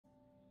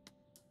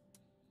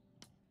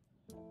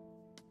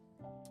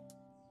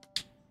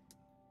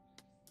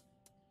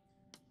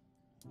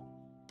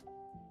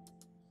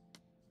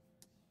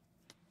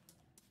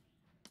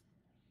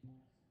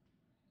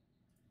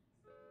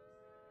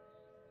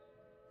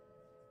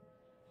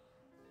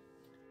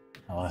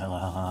Hello, hello,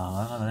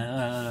 hello,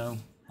 hello,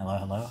 hello,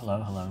 hello,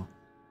 hello, hello.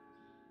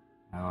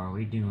 How are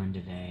we doing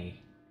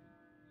today?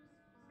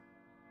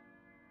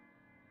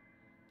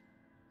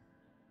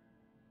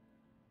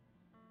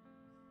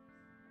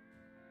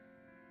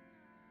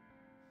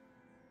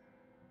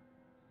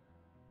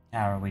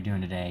 How are we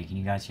doing today? Can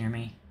you guys hear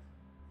me?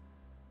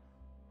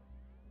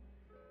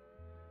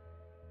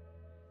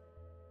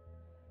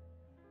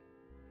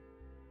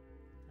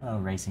 Hello,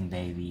 Racing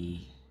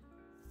Baby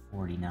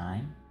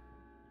 49.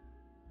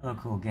 Hello,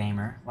 Cool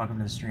Gamer. Welcome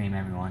to the stream,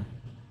 everyone.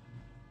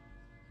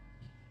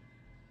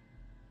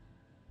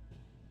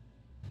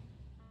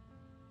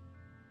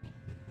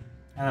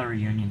 Hello,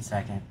 Reunion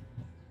Second.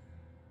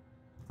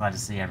 Glad to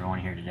see everyone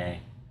here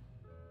today.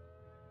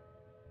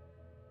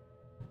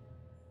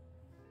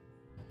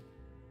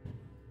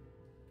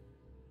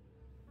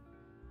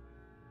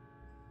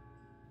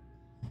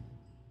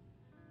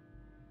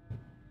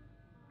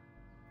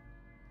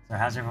 So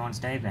how's everyone's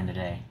day been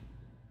today?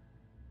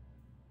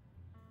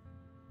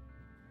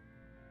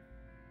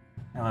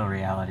 Hello,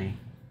 Reality.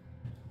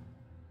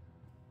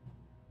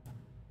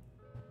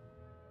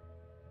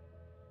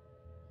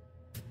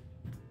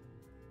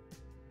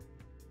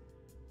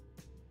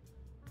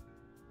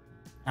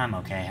 I'm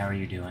okay, how are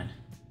you doing?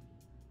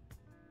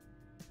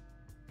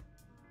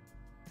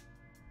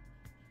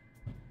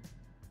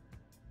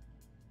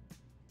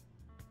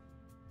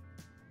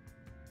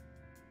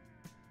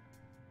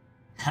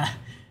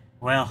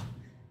 Well,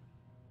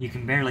 you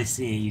can barely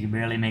see it, you can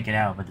barely make it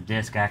out, but the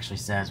disc actually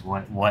says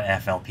what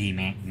FLP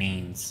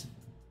means.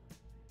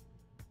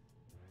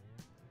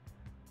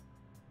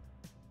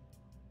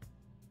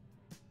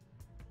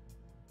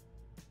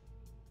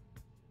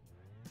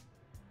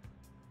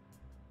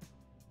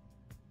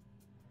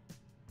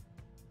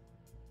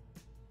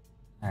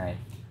 Alright,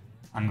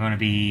 I'm going to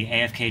be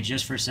AFK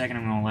just for a second.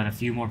 I'm going to let a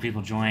few more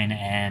people join,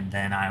 and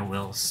then I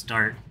will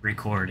start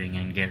recording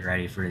and get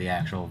ready for the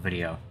actual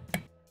video.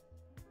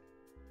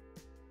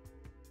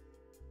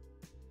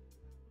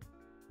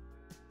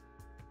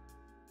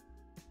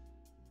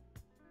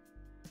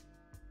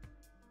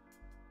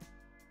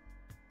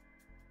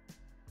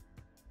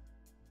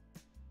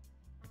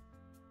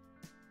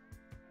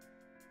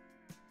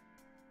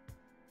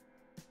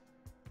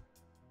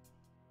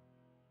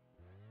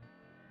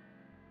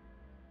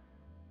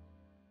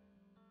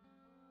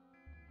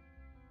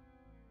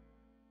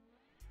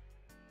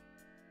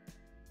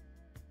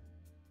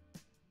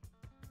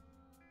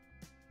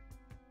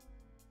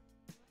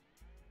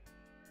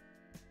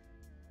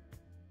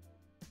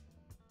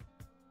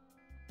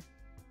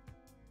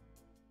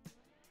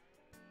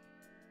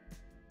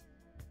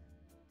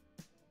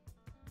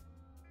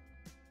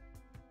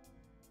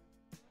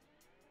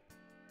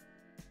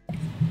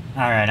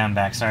 Alright, I'm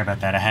back. Sorry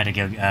about that. I had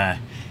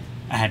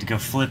to go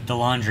flip the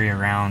laundry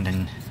around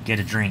and get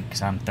a drink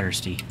because I'm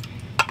thirsty.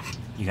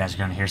 You guys are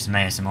going to hear some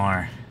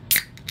ASMR.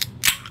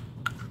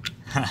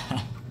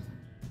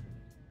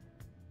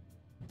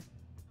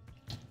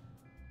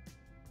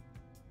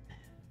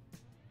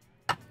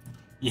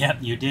 Yep,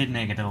 you did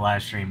make it to the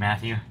live stream,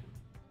 Matthew.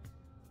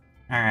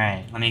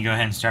 Alright, let me go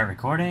ahead and start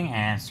recording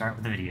and start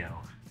with the video.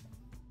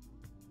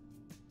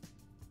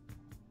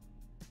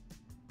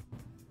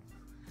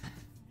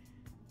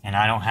 And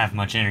I don't have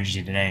much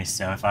energy today,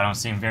 so if I don't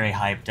seem very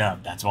hyped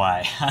up, that's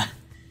why.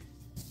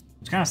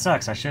 Which kind of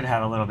sucks. I should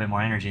have a little bit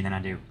more energy than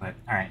I do, but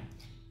alright.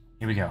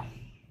 Here we go.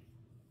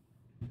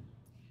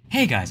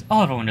 Hey guys,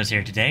 Oliver Windows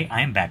here. Today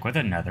I am back with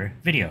another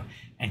video.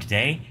 And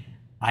today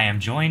I am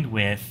joined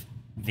with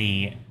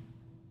the...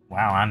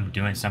 Wow, I'm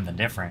doing something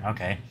different.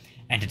 Okay.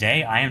 And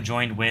today I am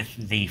joined with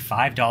the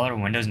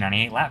 $5 Windows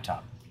 98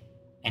 laptop.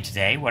 And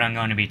today what I'm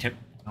going to be...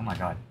 Oh my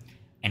god.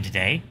 And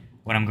today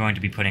what I'm going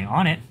to be putting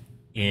on it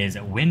is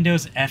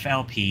Windows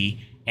FLP,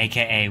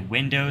 aka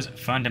Windows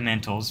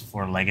Fundamentals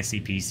for Legacy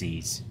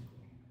PCs.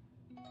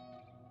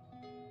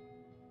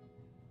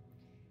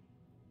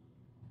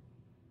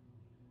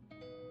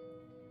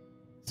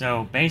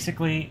 So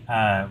basically,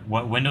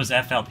 what Windows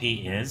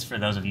FLP is, for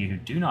those of you who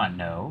do not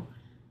know,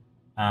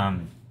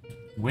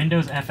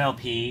 Windows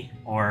FLP,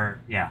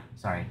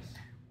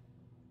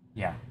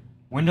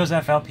 Windows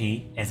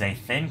FLP is a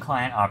thin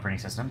client operating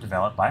system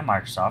developed by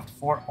Microsoft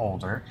for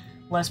older,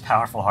 less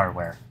powerful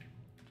hardware.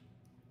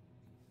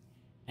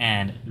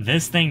 And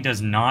this thing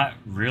does not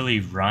really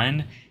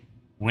run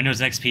Windows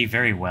XP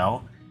very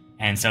well,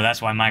 and so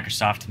that's why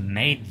Microsoft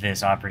made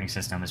this operating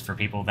system, is for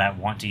people that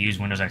want to use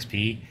Windows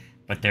XP,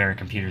 but their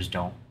computers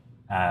don't,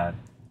 their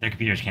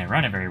computers can't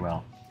run it very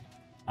well.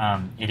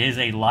 It is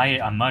a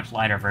much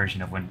lighter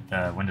version of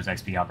the Windows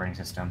XP operating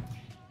system,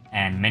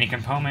 and many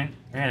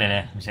components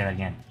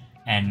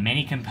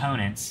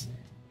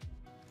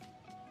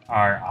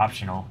are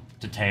optional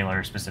to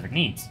tailor specific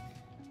needs.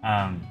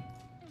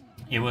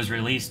 It was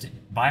released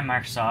by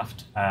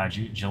Microsoft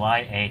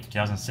July 8th,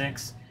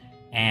 2006,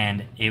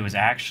 and it was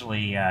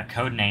actually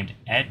codenamed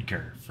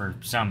Edgar for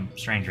some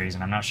strange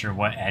reason. I'm not sure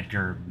what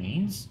Edgar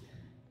means,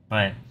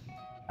 but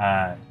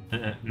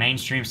the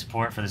mainstream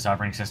support for this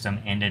operating system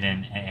ended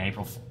in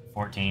April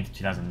 14th,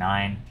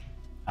 2009.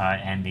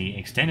 and the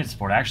extended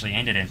support actually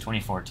ended in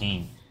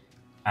 2014,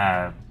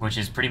 which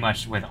is pretty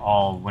much with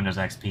all Windows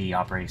XP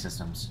operating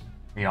systems.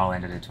 They all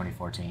ended in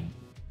 2014.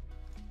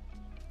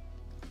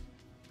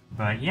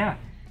 But yeah,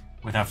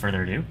 without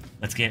further ado,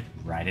 let's get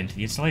right into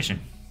the installation.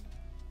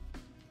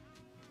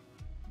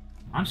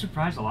 I'm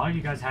surprised a lot of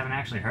you guys haven't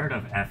actually heard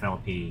of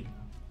FLP.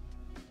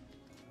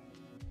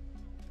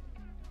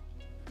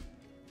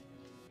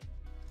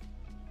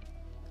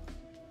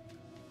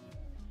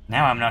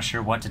 Now I'm not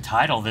sure what to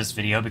title this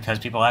video because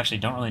people actually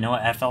don't really know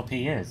what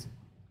FLP is.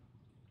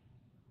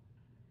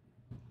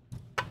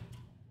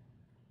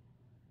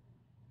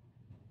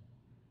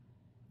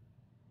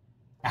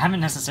 I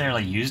haven't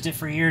necessarily used it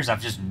for years,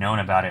 I've just known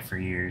about it for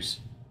years.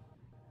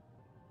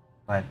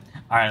 But,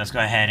 alright, let's go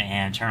ahead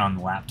and turn on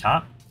the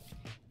laptop.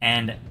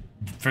 And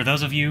for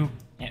those of you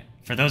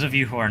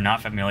who are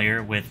not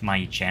familiar with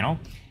my channel,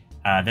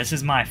 this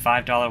is my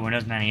 $5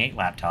 Windows 98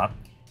 laptop.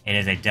 It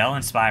is a Dell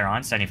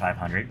Inspiron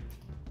 7500.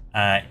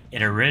 It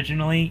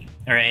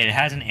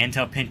has an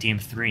Intel Pentium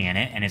 3 in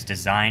it, and it's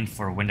designed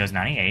for Windows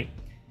 98.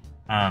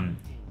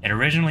 It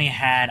originally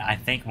had, I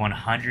think,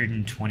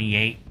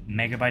 128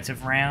 megabytes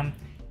of RAM,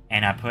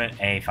 and I put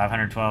a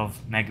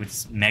 512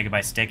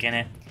 megabyte stick in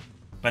it,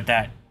 but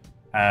that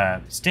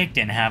stick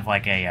didn't have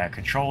like a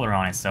controller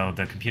on it, so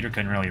the computer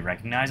couldn't really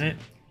recognize it.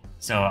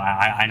 So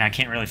I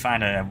can't really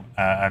find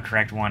a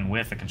correct one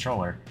with a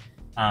controller.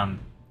 But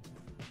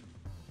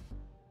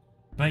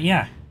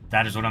yeah,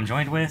 that is what I'm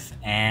joined with,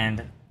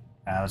 and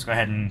let's go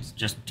ahead and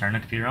just turn the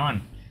computer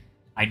on.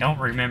 I don't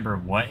remember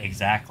what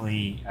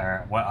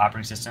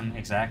operating system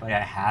exactly I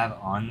have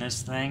on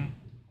this thing.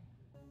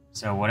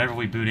 So whatever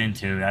we boot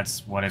into,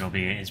 that's what it'll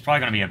be. It's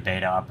probably going to be a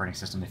beta operating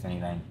system, if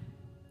anything.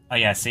 Oh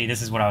yeah, see,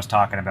 this is what I was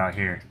talking about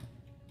here.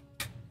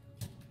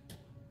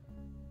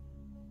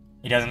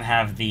 It doesn't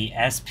have the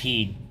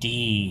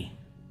SPD,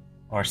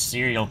 or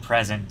serial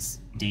presence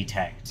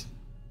detect.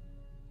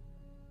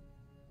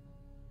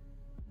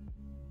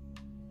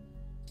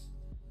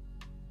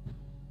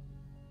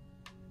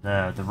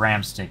 The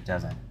RAM stick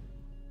doesn't.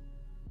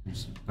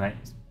 But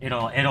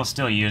it'll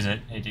still use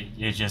it.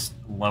 It just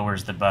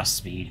lowers the bus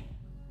speed.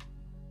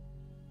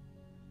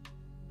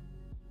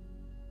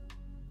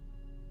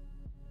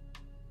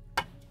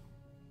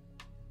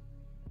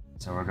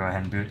 So we'll go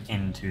ahead and boot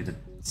into the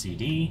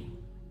CD.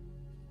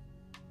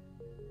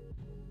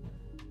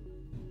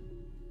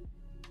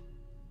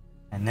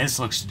 And this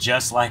looks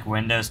just like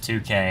Windows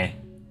 2K.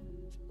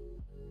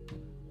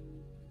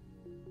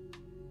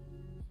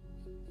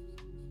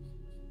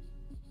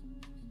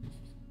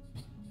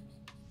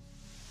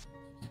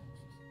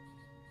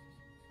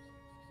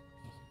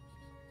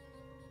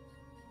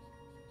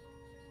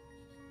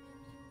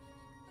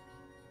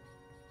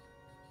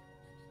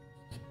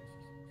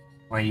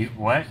 Wait,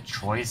 what?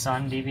 Choice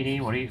on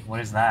DVD? What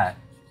is that?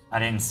 I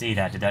didn't see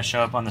that. Did that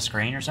show up on the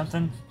screen or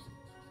something?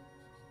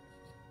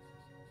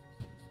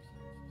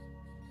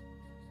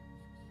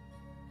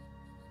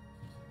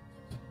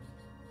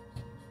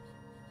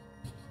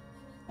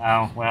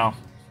 Oh, well.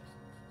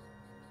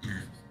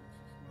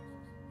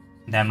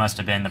 That must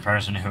have been the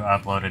person who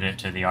uploaded it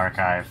to the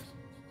archive.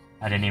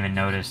 I didn't even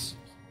notice.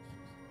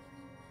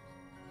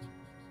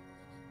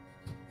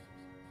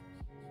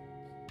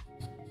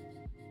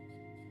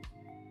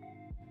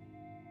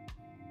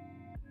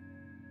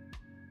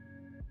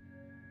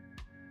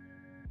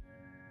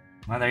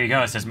 Well, there you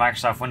go. It says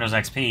Microsoft Windows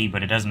XP,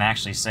 but it doesn't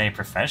actually say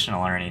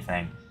professional or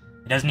anything.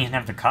 It doesn't even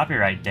have the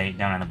copyright date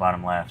down in the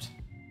bottom left.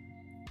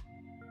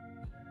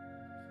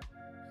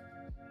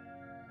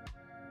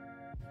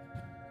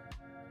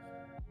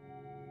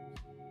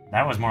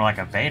 That was more like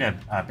a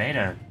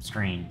beta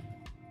screen.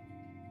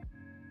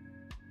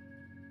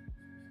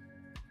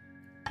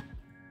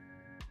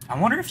 I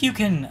wonder if you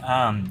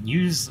can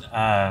use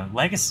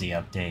Legacy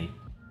Update.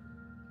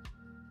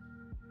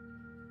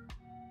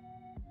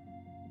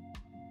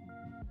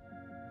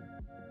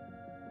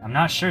 I'm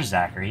not sure,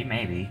 Zachary.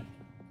 Maybe.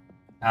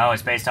 Oh,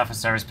 it's based off of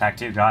Service Pack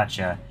 2.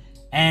 Gotcha.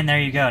 And there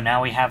you go.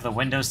 Now we have the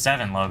Windows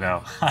 7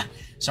 logo.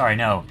 Sorry,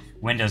 no.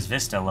 Windows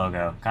Vista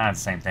logo. Kind of the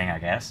same thing, I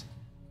guess.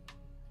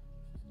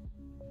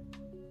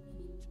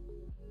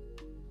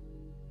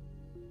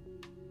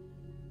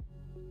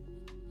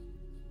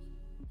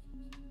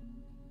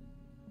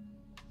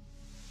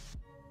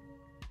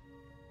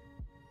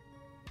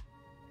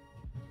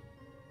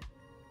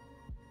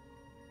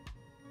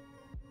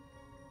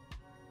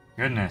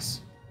 Goodness.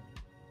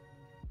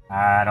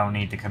 I don't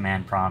need the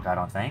command prompt, I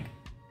don't think.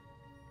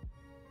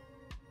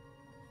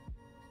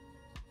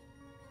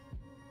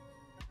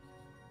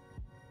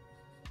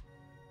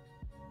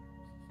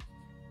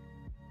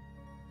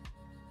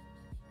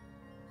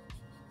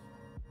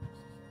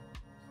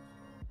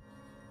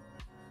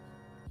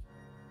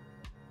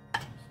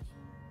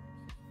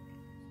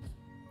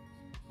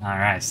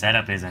 Alright,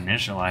 setup is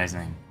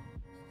initializing.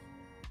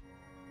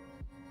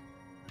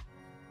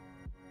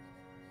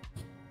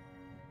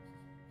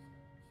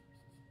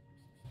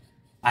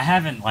 I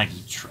haven't, like,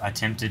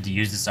 attempted to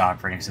use this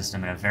operating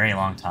system in a very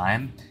long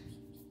time.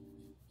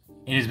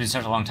 It has been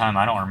such a long time,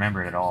 I don't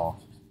remember it at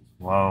all.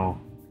 Whoa.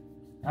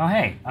 Oh,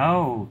 hey.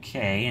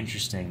 Okay,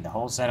 interesting. The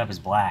whole setup is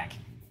black.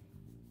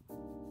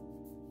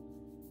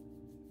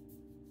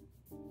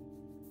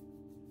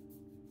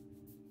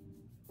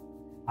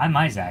 I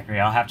might, Zachary.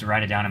 I'll have to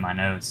write it down in my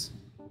notes.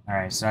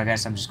 Alright, so I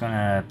guess I'm just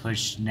gonna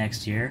push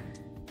next here.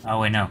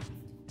 Oh, wait, no.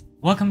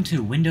 Welcome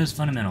to Windows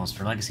Fundamentals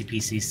for Legacy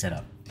PC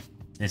Setup.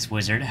 This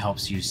wizard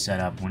helps you set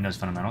up Windows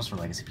Fundamentals for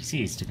Legacy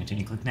PCs. To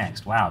continue, click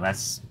Next. Wow,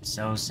 that's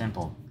so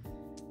simple.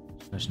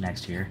 Push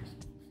Next here.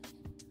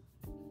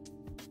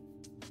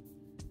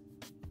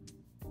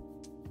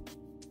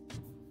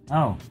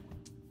 Oh.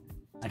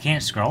 I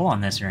can't scroll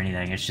on this or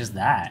anything. It's just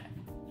that.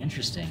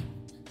 Interesting.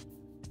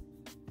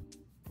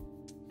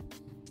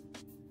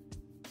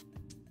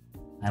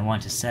 I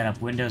want to set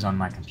up Windows on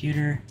my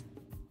computer.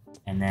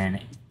 And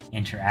then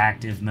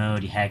interactive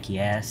mode, heck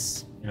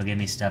yes. It'll give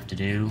me stuff to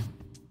do.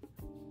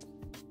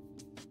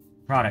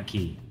 Product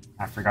key.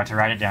 I forgot to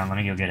write it down. Let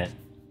me go get it.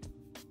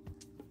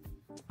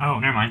 Oh,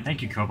 never mind.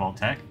 Thank you, Cobalt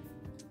Tech.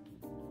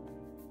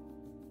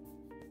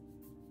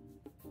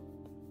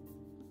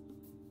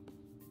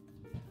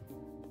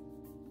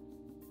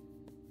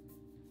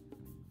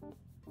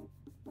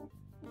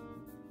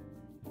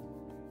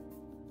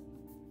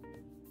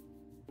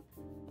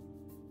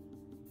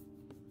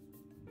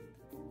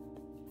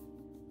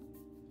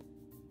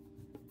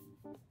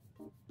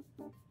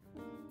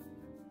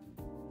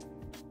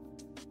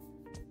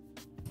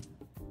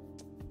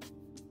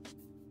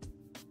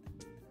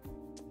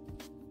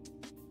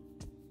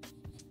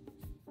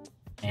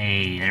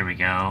 Hey, there we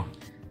go.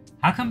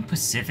 How come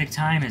Pacific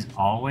time is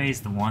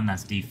always the one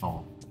that's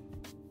default?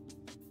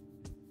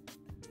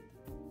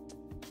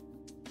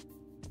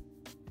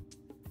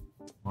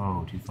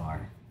 Whoa, too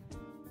far.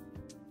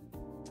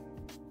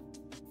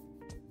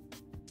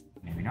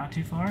 Maybe not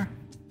too far?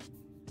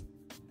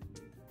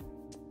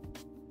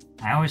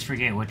 I always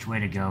forget which way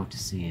to go to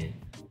see it.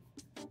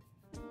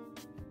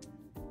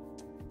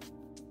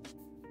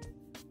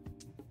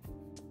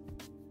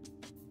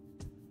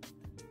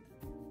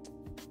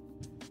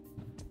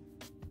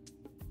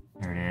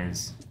 There it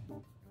is.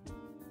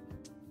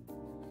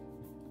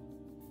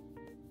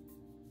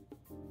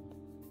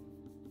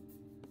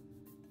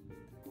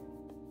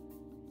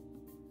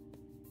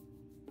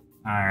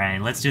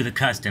 Alright, let's do the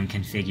custom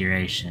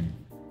configuration.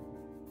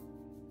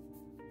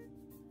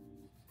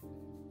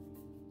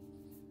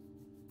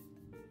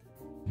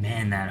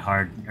 Man, that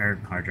hard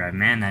drive,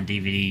 man, that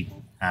DVD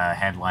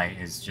headlight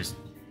is just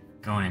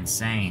going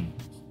insane.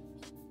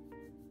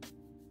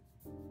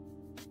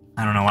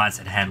 I don't know why it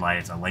said headlight,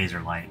 it's a laser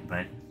light,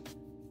 but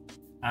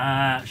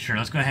sure,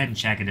 let's go ahead and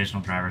check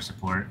additional driver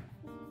support.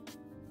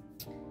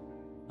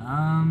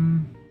 I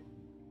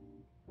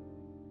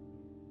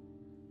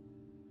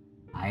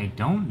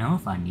don't know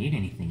if I need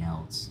anything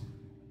else.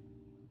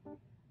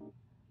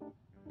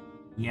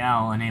 Yeah,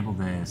 I'll enable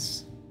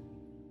this.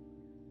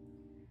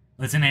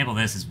 Let's enable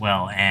this as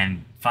well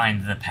and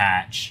find the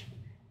patch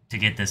to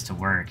get this to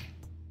work.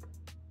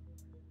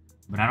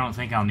 But I don't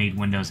think I'll need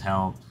Windows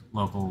Help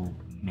local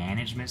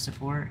management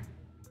support.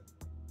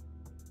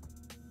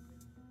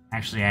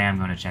 Actually, I am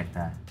going to check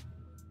that.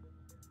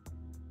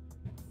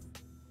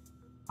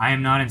 I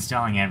am not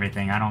installing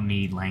everything. I don't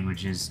need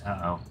languages.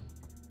 Uh-oh.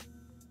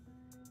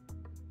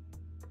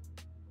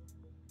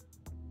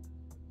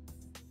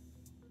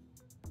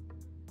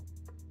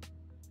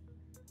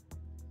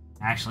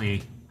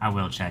 Actually, I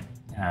will check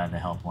the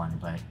help one,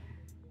 but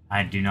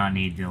I do not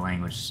need the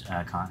language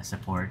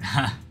support.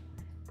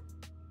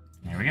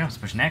 There we go. Let's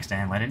push next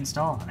and let it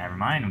install. Never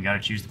mind, we gotta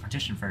choose the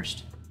partition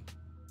first.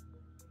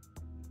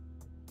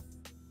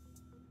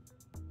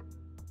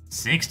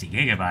 60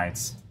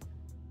 gigabytes.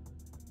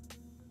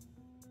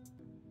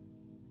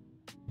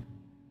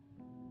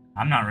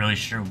 I'm not really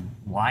sure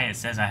why it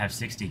says I have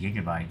 60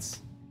 gigabytes.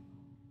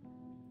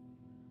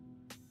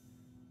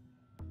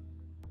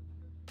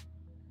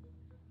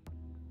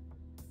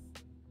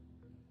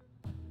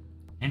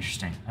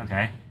 Interesting.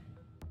 Okay.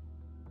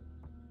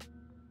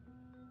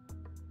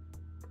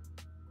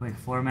 Quick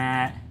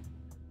format.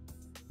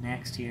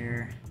 Next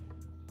here.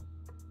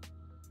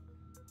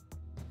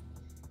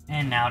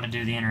 And now to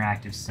do the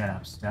interactive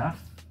setup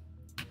stuff.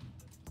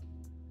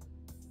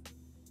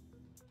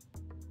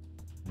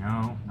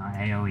 No, not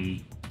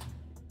AOE.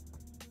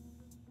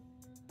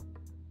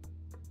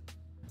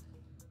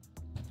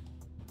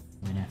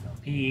 Win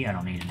FLP. I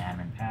don't need an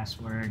admin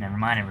password. Never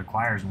mind, it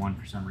requires one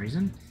for some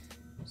reason.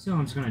 So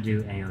I'm just going to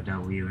do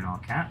AOW in all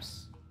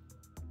caps.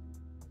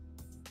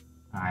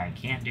 I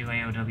can't do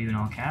AOW in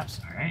all caps.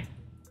 Alright.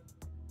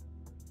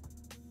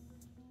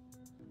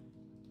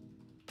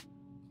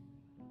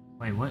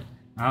 Wait, what?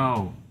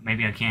 Oh,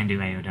 maybe I can do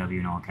AOW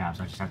in all caps.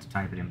 I just have to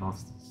type it in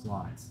both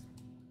slots.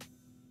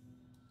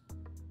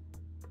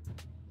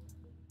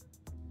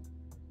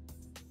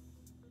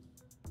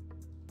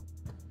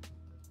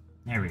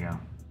 There we go.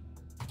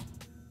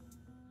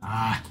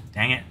 Ah,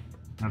 dang it.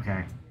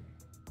 Okay.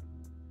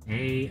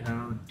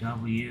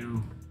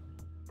 AOW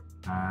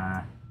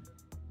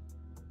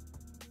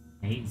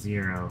 80.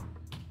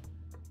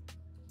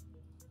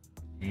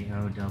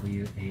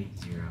 AOW 80.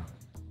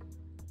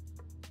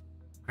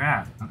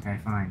 Crap. Okay,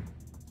 fine.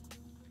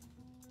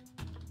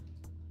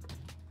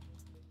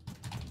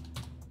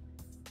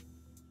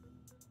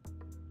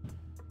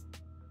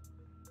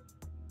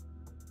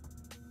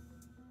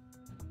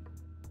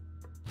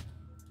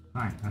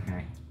 Fine,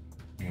 okay.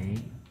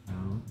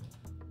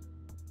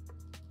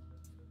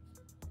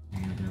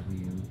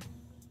 AOW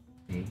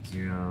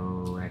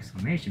 80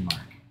 exclamation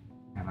mark.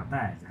 How about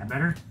that? Is that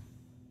better?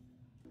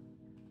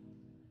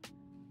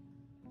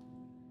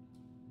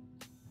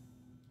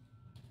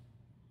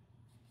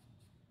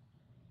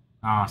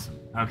 Awesome.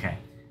 Okay.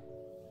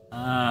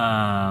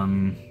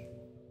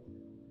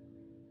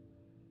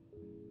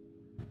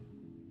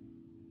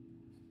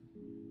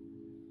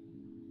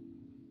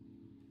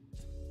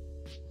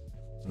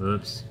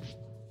 Oops.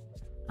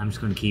 I'm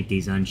just going to keep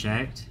these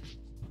unchecked.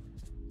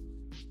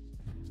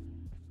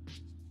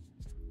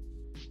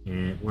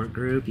 Hit work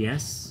group,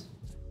 yes.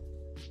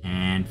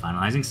 And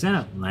finalizing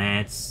setup.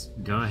 Let's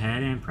go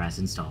ahead and press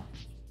install.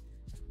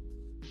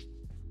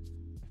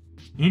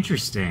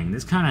 Interesting.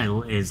 This kind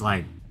of is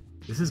like,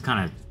 this is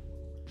kind of,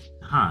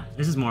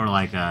 this is more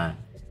like a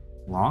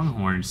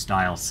Longhorn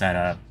style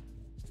setup.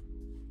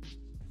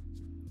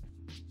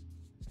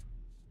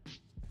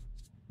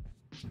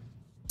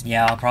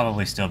 Yeah, I'll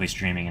probably still be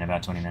streaming in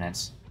about 20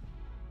 minutes.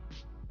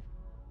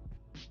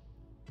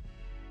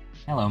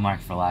 Hello, Mark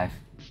for Life.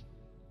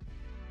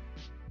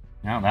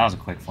 No, that was a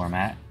quick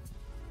format.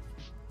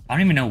 I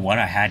don't even know what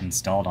I had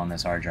installed on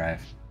this hard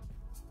drive.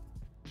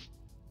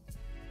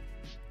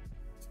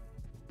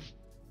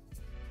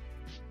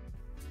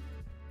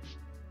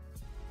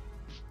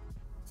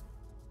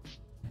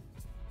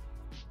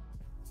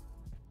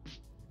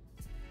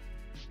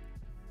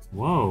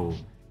 Whoa.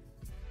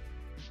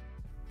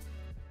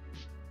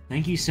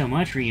 Thank you so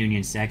much,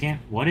 Reunion Second.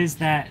 What is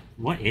that?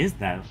 What is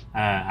that?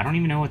 I don't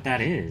even know what that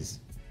is.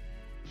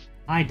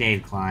 Hi,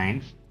 Dave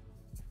Klein.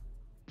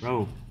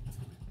 Bro.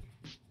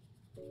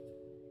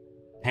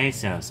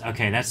 Pesos.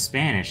 Okay, that's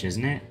Spanish,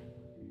 isn't it?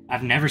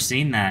 I've never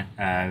seen that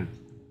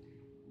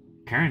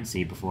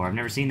currency before. I've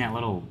never seen that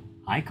little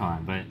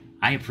icon, but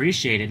I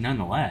appreciate it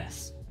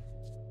nonetheless.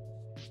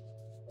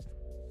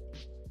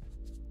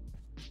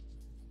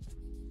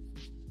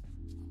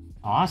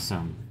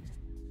 Awesome.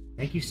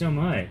 Thank you so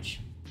much.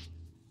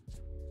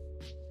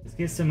 Let's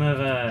get some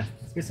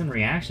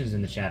reactions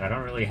in the chat. I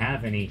don't really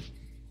have any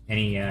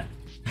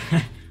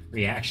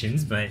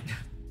reactions, but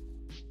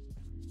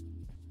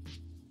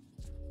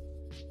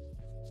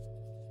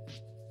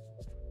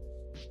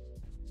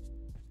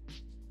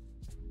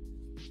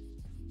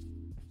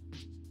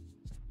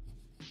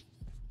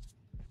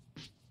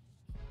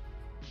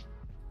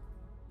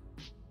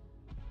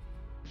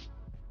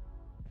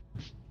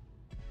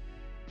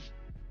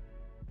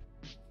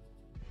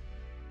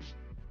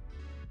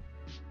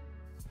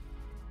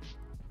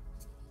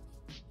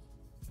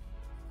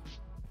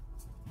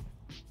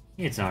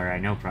it's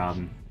alright, no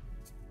problem.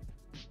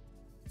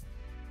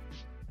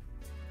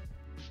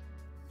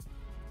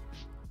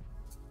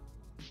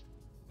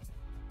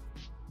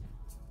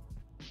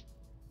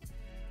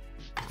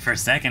 For a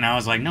second, I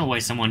was like, no way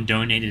someone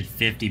donated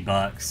 50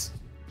 bucks.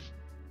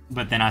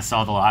 But then I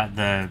saw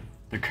the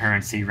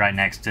currency right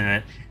next to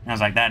it, and I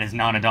was like, that is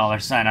not a dollar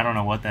sign. I don't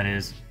know what that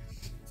is.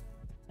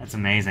 That's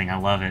amazing. I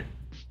love it.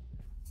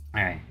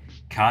 Alright.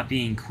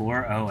 Copying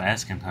core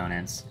OS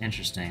components.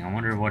 Interesting. I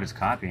wonder what it's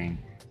copying.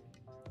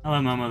 Hello,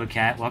 Momo the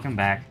cat. Welcome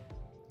back.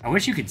 I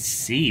wish you could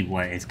see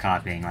what it's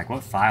copying, like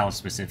what files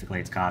specifically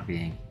it's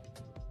copying.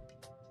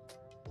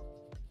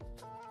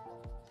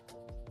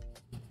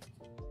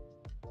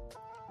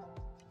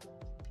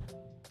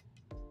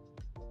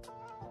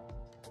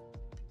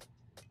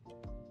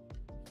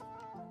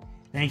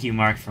 Thank you,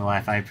 Mark for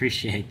Life. I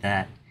appreciate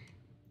that.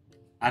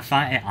 I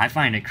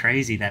find it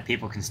crazy that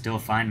people can still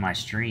find my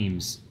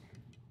streams.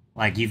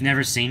 Like, you've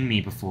never seen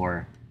me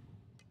before.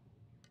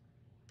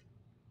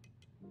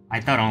 I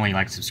thought only,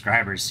 like,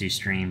 subscribers see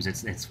streams.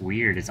 It's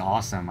weird. It's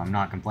awesome. I'm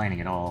not complaining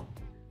at all.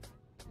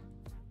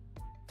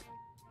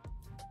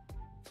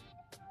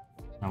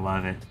 I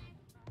love it.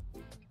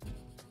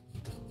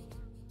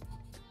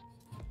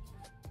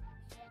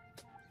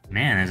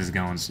 Man, this is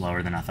going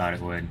slower than I thought it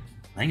would.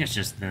 I think it's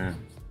just the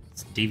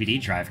DVD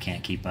drive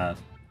can't keep up.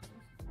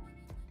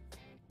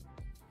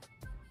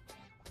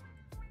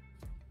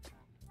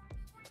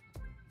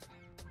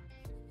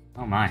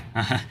 Oh my,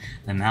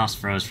 the mouse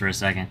froze for a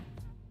second.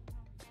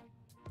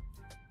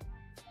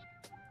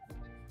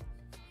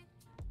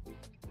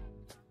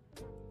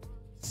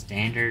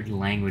 Standard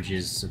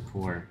languages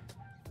support.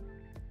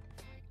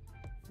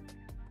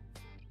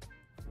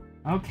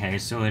 Okay,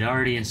 so it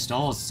already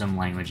installs some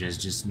languages,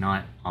 just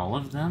not all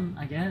of them,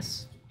 I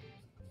guess?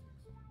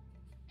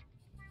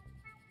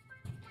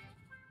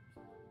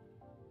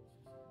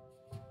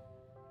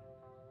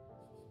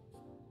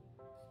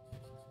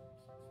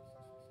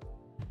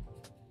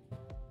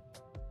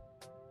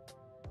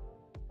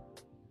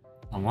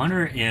 I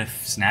wonder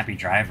if Snappy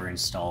Driver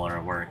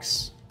Installer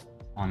works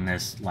on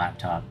this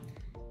laptop.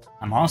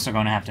 I'm also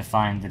going to have to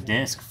find the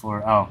disk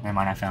for... Oh, never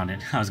mind, I found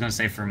it. I was going to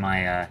say for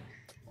my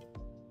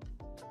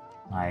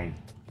my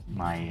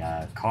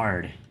my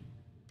card.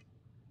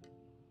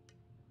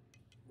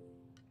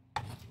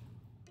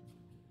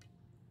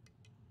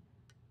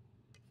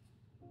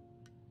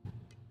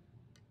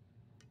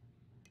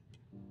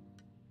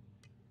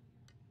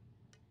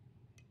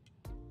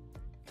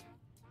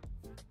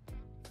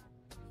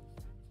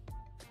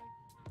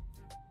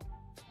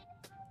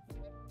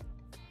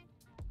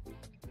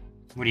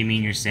 What do you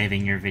mean you're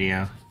saving your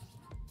video?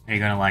 Are you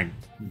gonna like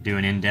do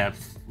an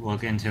in-depth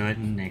look into it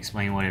and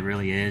explain what it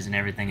really is and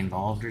everything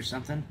involved or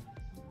something?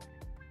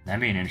 That'd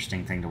be an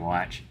interesting thing to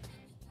watch.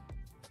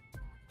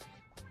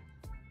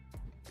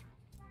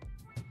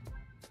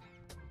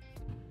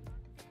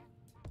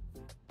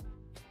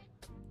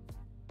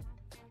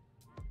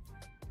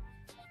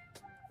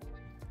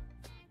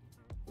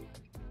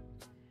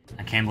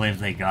 I can't believe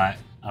they got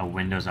a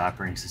Windows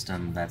operating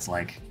system that's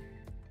like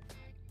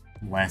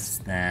less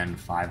than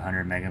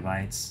 500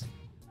 megabytes.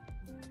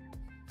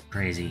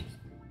 Crazy.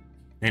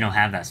 They don't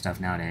have that stuff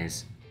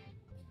nowadays.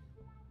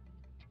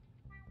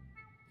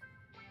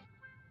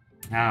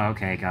 Oh,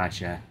 okay,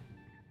 gotcha.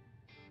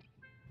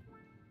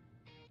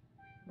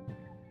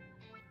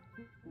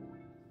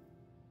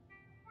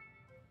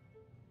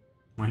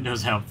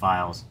 Windows help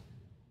files.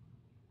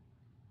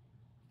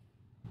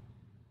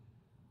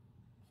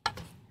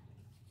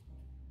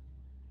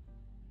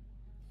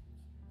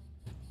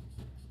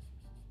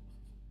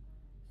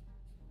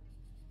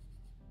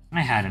 I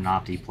had an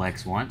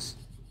Optiplex once.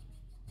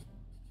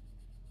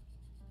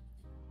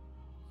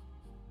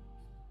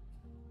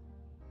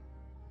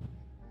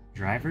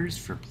 Drivers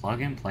for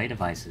plug-and-play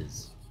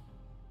devices.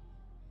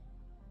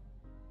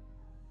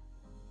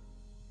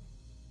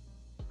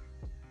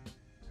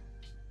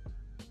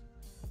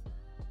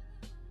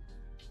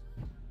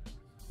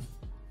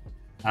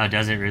 Oh,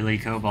 does it really,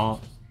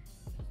 Cobalt?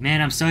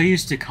 Man, I'm so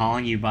used to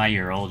calling you by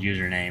your old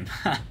username.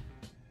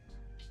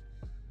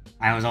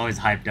 I was always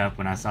hyped up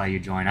when I saw you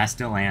join. I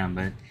still am,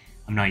 but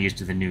I'm not used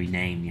to the new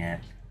name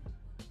yet.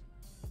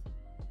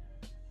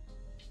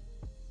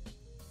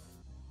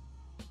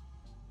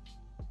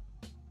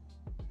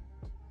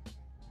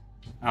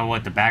 Oh,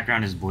 what, the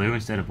background is blue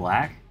instead of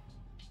black?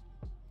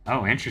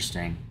 Oh,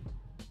 interesting.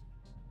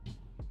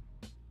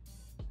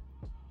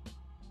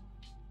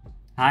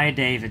 Hi,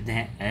 David.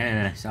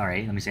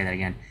 Sorry, let me say that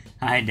again.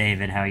 Hi,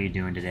 David. How are you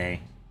doing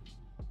today?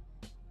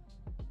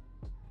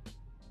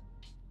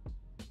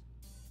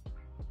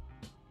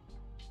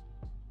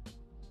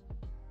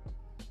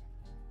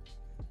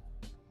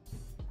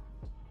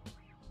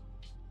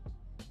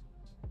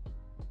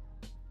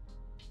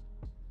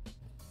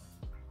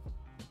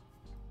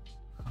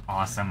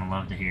 Awesome. I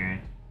love to hear it.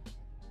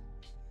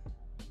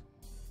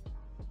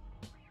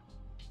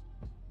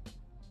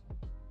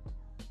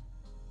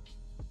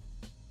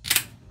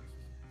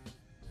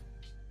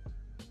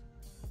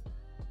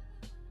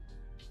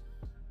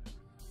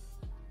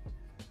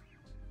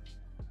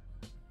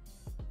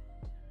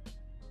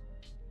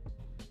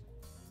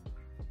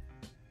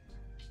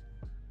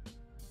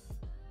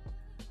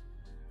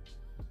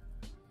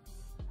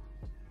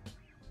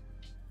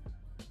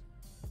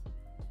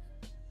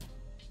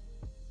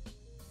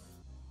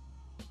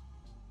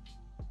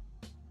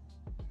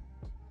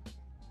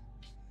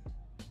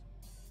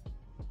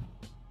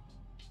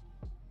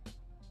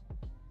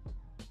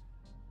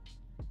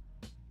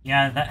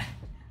 Yeah,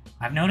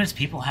 I've noticed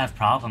people have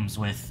problems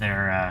with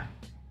their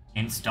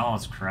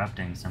installs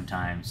corrupting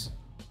sometimes.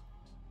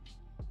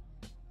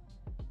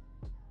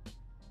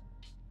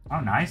 Oh,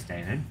 nice,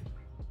 David.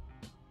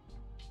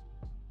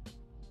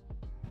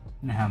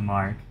 Now,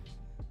 Mark.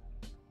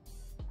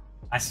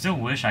 I still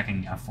wish I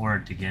can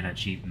afford to get a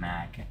cheap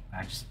Mac.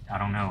 I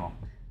don't know.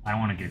 I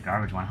don't want to get a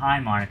garbage one. Hi,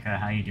 Monica.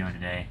 How you doing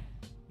today?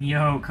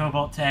 Yo,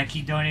 Cobalt Tech,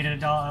 he donated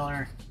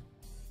 $1.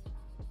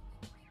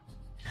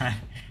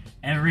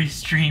 Every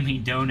stream he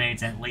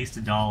donates at least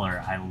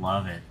 $1. I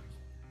love it.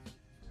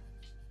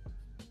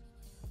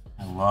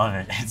 I love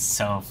it. It's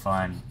so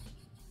fun.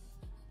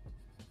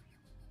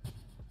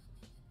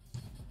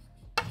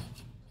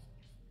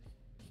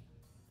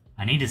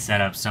 I need to set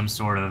up some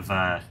sort of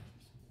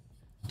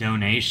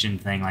donation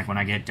thing, like when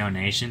I get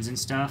donations and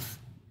stuff.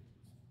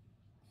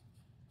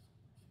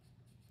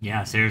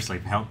 Yeah, seriously,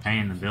 help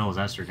paying the bills,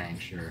 that's for dang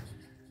sure.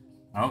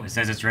 Oh, it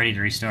says it's ready to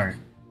restart.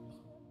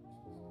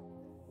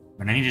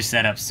 But I need to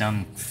set up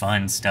some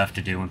fun stuff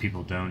to do when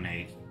people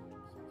donate.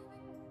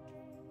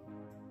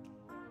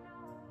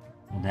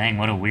 Well, dang,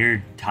 what a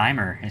weird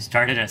timer. It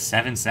started at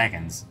 7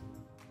 seconds.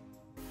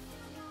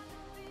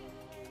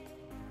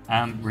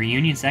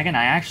 Reunion second?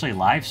 I actually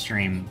live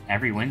stream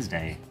every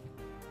Wednesday.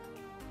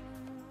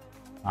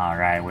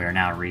 Alright, we are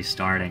now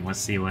restarting. Let's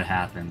see what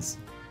happens.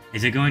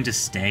 Is it going to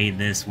stay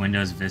this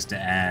Windows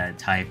Vista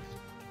type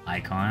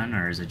icon,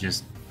 or is it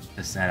just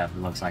the setup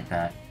that looks like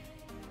that?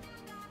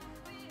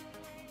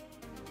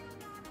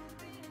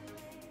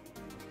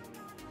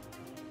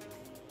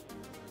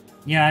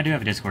 Yeah, I do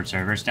have a Discord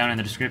server. It's down in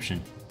the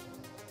description.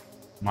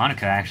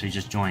 Monica actually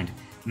just joined.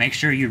 Make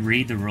sure you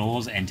read the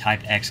rules and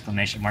type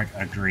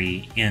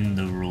 !agree in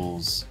the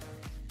rules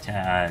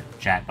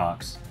chat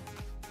box.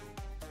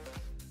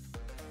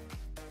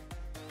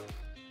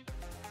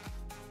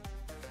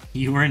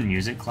 You were in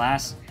music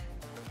class?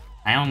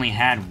 I only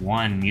had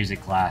one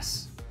music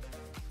class.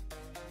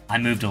 I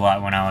moved a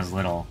lot when I was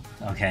little,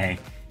 okay?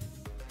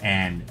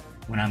 And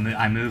when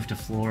I moved to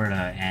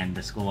Florida, and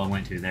the school I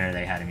went to there,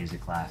 they had a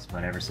music class.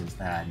 But ever since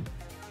that,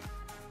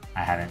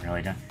 I haven't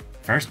really done.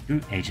 First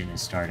boot agent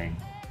is starting.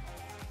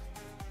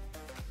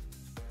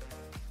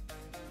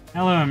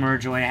 Hello,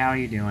 Emerjoy. How are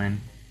you doing?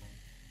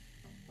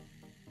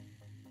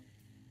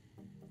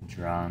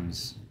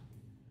 Drums.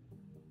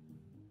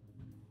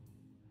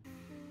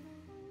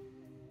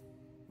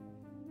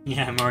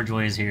 Yeah,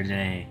 Emerjoy is here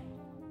today.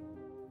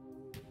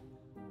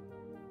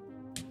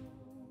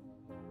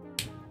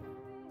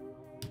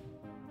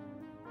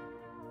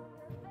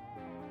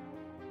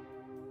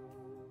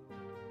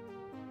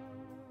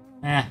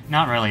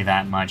 Not really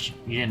that much.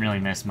 You didn't really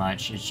miss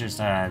much. It's just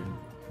the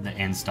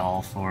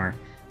install for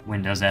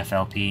Windows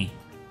FLP.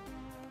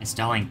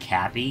 Installing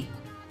Cappy?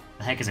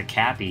 The heck is a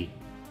Cappy?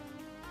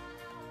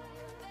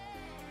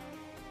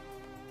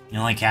 The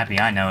only Cappy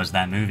I know is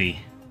that movie.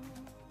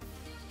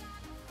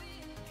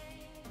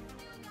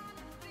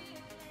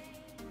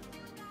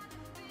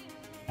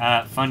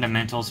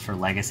 Fundamentals for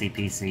legacy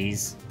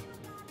PCs.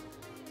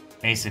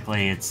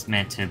 Basically, it's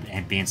meant to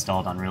be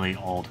installed on really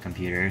old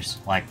computers,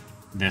 like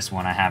this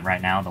one I have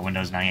right now, the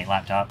Windows 98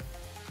 laptop.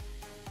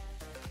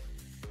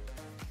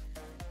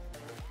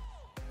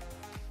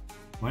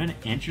 What an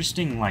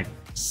interesting, like,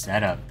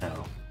 setup,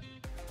 though.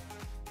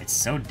 It's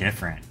so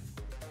different.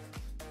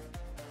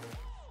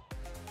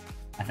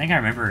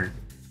 I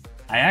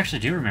actually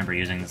do remember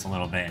using this a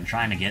little bit and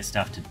trying to get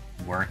stuff to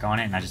work on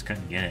it, and I just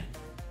couldn't get it.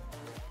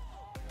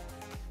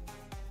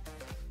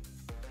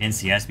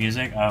 NCS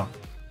music? Oh.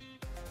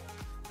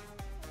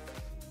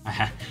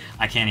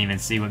 I can't even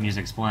see what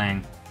music's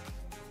playing.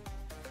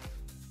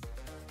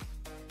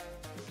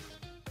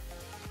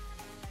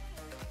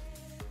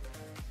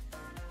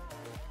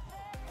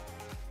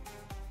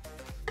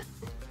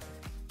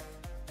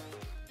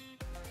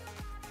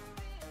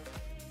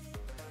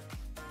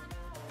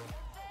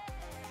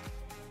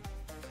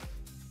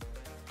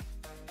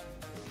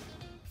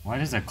 What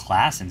is a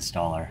class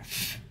installer?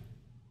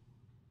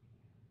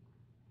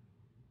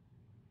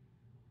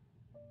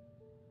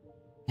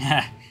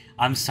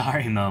 I'm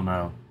sorry,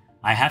 Momo.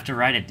 I have to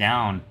write it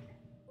down,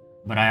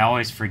 but I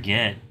always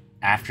forget.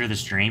 After the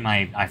stream,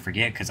 I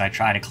forget because I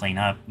try to clean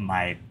up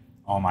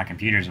all my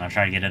computers and I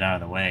try to get it out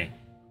of the way.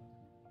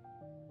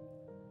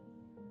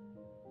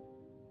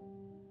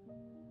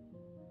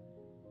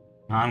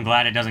 I'm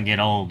glad it doesn't get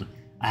old.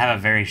 I have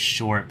a very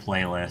short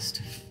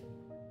playlist.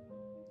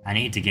 I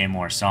need to get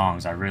more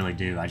songs, I really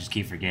do. I just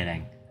keep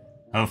forgetting.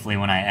 Hopefully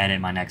when I edit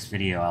my next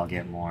video, I'll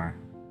get more.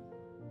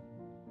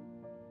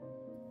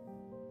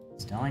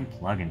 Installing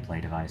plug-and-play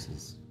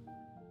devices.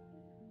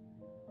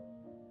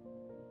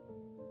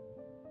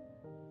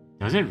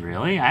 Does it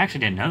really? I actually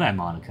didn't know that,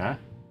 Monica.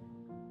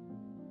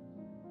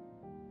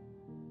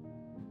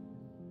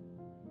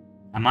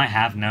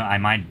 I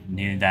might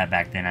knew that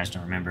back then, I just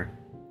don't remember.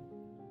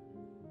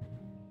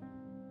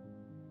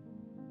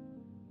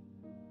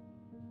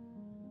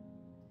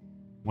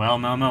 Well,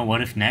 Momo,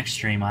 what if next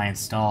stream I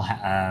install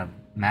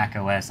Mac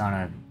OS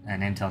on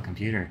an Intel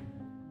computer?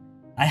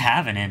 I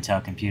have an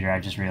Intel computer, I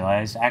just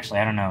realized.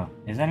 Actually, I don't know.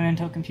 Is that an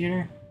Intel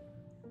computer?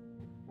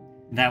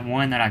 That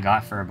one that I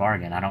got for a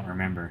bargain, I don't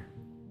remember.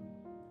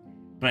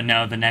 But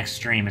no, the next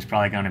stream is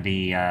probably going to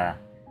be,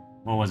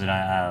 what was it,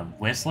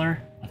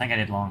 Whistler? I think I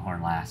did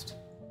Longhorn last.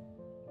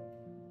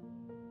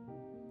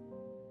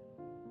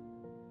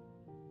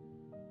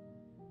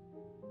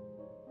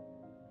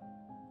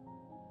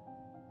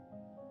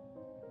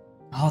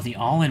 Oh, the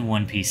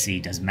all-in-one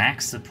PC. Does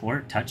Mac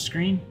support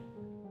touchscreen?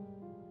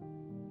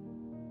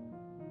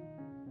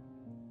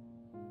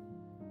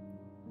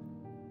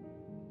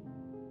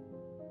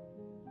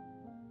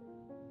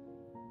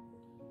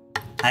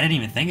 I didn't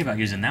even think about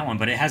using that one,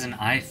 but it has an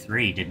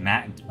i3.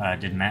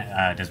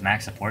 Does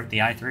Mac support the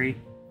i3?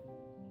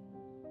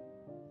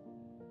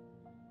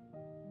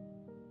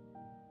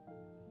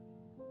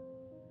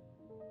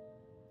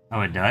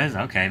 Oh, it does?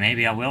 Okay,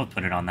 maybe I will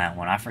put it on that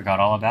one. I forgot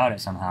all about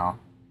it somehow.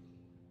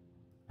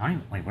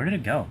 Wait, where did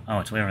it go? Oh,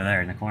 it's way over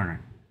there in the corner.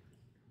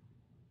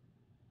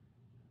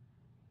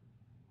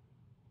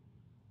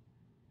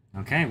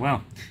 Okay,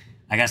 well,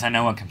 I guess I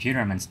know what computer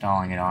I'm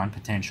installing it on,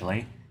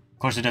 potentially. Of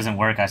course, it doesn't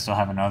work. I still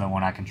have another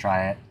one. I can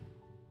try it.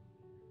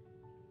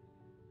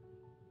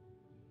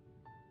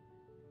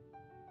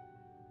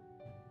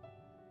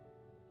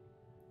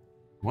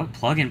 What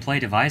plug-and-play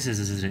devices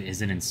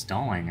is it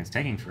installing? It's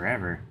taking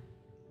forever.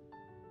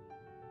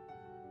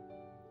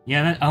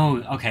 Yeah, oh,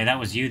 okay, that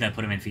was you that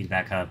put them in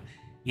Feedback Hub.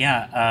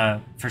 Yeah,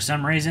 for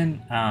some reason,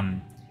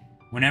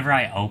 whenever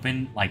I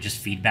open, like, just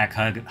Feedback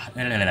Hub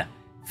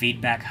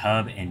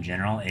in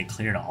general, it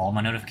cleared all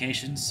my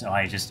notifications, so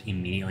I just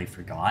immediately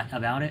forgot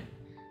about it.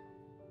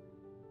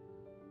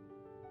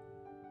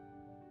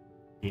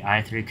 The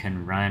i3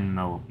 can run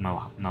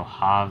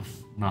Mojave?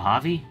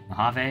 Mojave.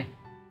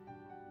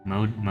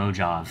 I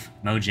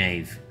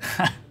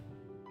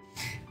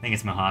think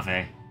it's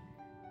Mojave.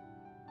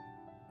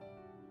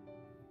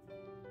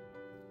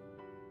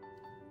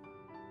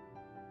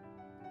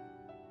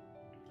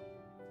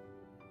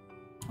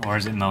 Or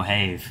is it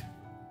Mojave?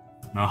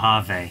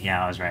 Mojave,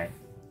 yeah, I was right.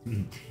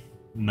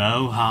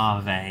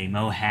 Mojave,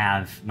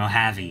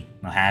 Mojave,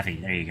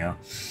 there you go.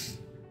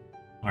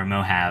 Or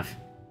Mojave.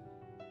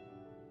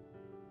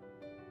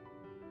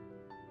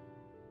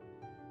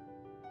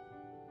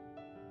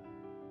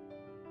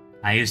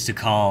 I used to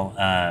call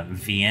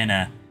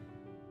Vienna.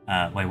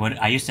 Wait,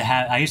 what? I used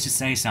to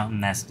say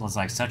something that was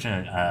like such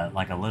a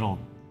like a little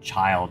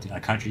child, a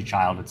country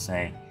child would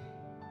say.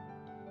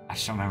 I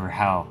just don't remember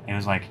how. It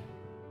was like,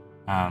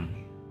 oh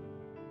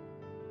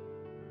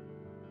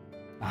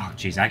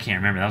jeez, I can't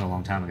remember. That was a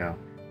long time ago.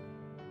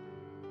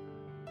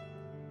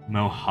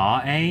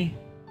 Mojave?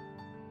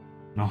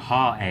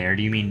 Mojave, or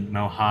do you mean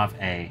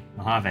Mojave?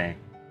 Mojave.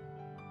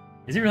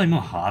 Is it really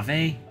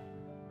Mojave? Is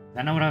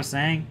that not what I was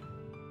saying?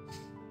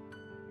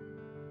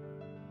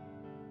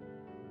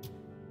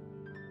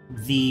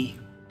 The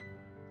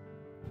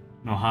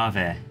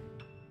Mojave.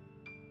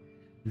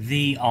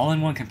 The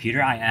all-in-one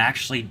computer, I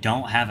actually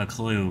don't have a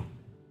clue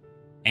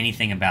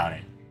anything about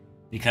it.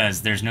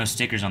 Because there's no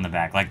stickers on the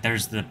back. Like,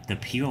 there's the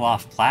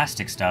peel-off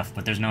plastic stuff,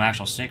 but there's no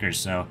actual stickers,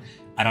 so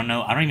I don't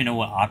know. I don't even know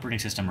what operating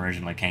system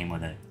originally came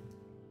with it.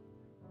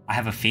 I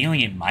have a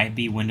feeling it might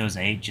be Windows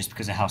 8 just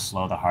because of how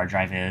slow the hard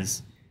drive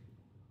is.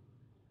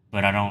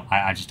 But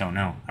I just don't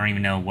know. I don't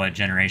even know what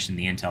generation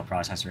the Intel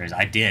processor is.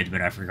 I did,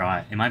 but I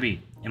forgot. It might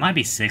be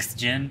 6th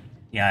gen.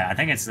 Yeah, I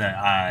think it's the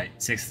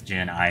 6th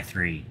gen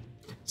i3.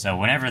 So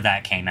whenever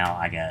that came out,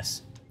 I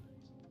guess.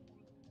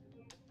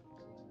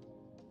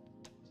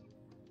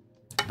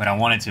 But I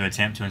wanted to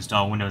attempt to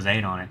install Windows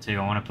 8 on it too.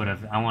 I want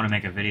to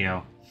make a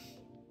video.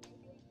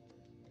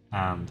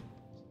 I want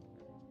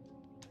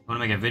to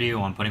make a video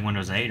on putting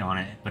Windows 8 on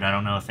it, but I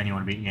don't know if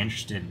anyone would be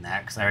interested in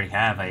that because I already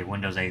have a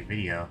Windows 8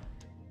 video.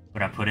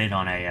 But I put it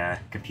on a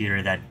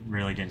computer that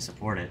really didn't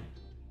support it.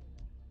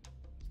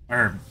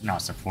 Or,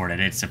 not support it.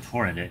 It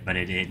supported it, but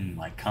it didn't,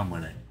 like, come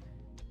with it.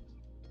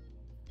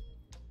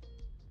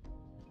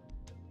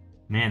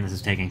 Man, this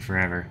is taking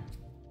forever.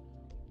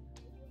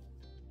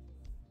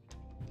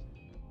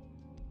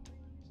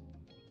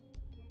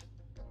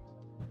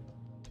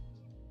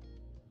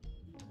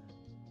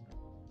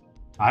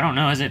 I don't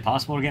know. Is it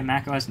possible to get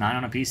macOS 9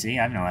 on a PC?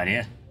 I have no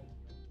idea.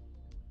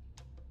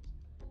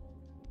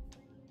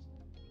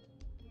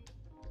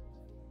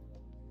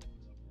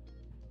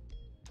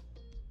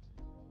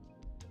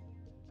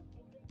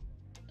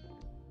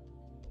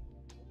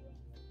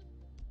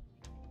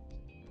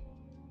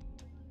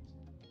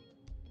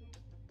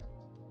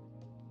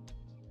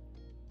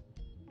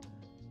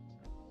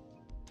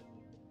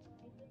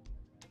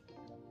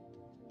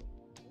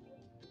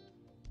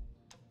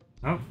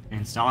 Oh,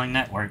 installing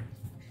network.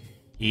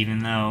 Even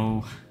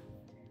though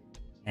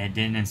it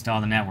didn't install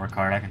the network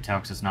card, I can tell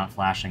because it's not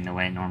flashing the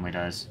way it normally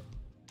does.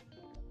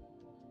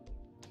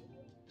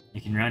 You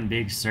can run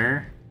Big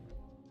Sur.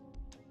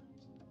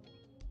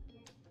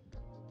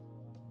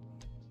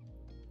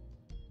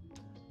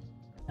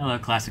 Hello,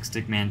 Classic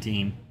Stickman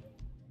team.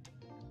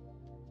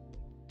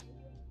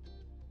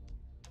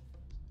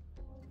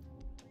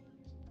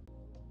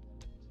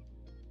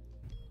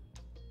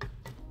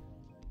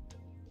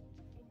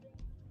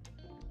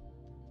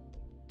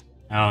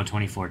 Oh,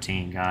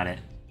 2014, got it.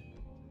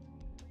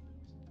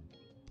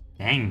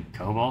 Dang,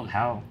 Cobalt,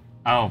 how?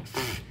 Oh,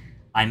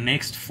 I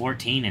mixed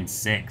 14 and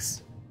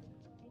 6.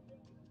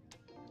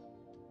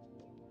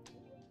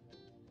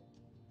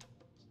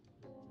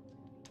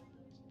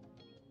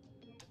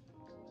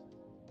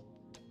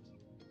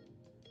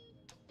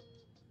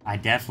 I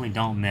definitely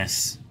don't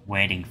miss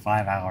waiting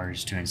 5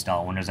 hours to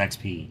install Windows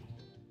XP.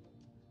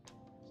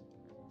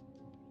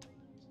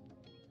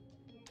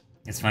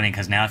 It's funny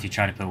because now if you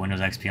try to put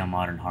Windows XP on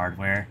modern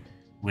hardware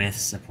with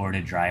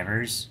supported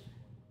drivers,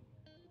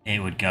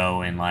 it would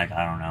go in like,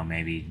 I don't know,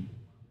 maybe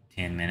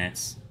 10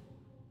 minutes.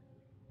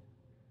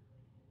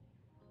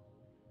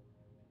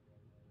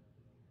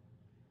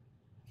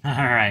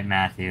 Alright,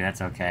 Matthew,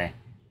 that's okay.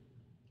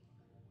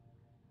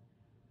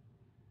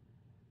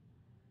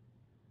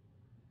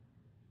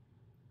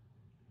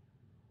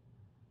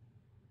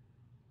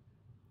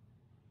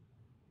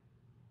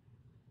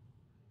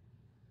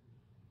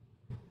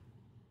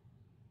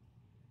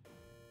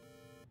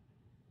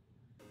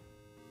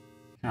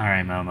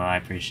 Alright, Momo, I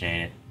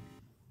appreciate it.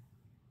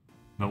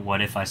 But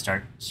what if I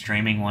start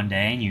streaming one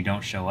day and you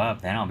don't show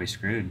up? Then I'll be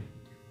screwed.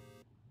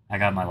 I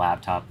got my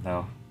laptop,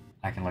 though.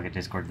 I can look at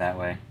Discord that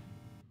way.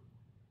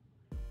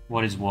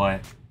 What is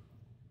what?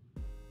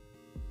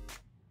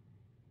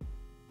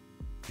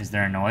 Is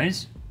there a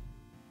noise?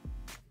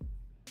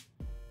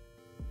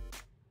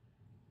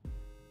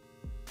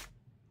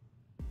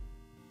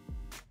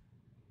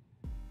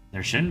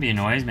 There shouldn't be a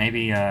noise.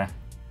 Maybe,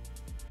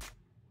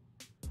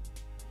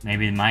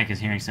 maybe the mic is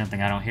hearing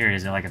something I don't hear.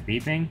 Is it like a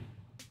beeping?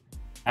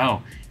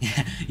 Oh,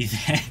 yeah,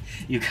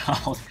 you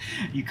called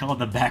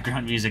the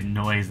background music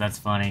noise. That's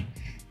funny.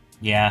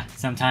 Yeah,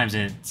 sometimes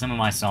some of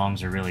my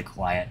songs are really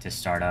quiet to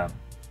start up.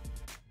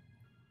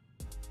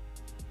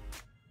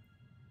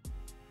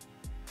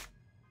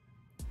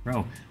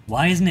 Bro,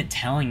 why isn't it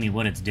telling me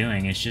what it's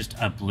doing? It's just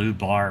a blue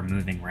bar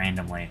moving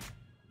randomly.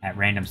 at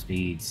random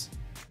speeds.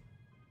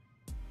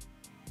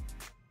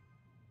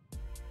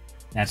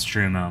 That's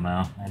true,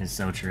 Momo. That is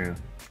so true.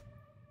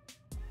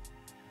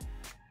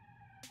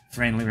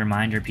 Friendly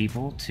reminder,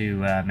 people,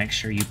 to make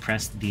sure you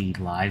press the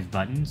live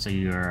button so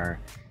you're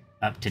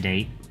up to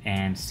date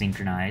and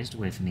synchronized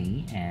with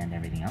me and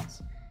everything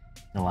else.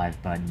 The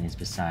live button is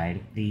beside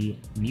the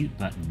mute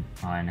button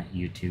on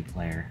YouTube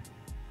Player.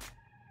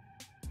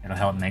 It'll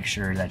help make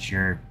sure that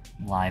you're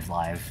live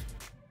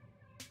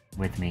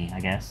with me,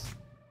 I guess.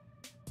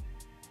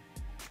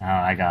 Oh,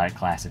 I got it.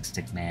 Classic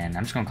Stickman.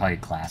 I'm just gonna call you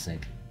Classic.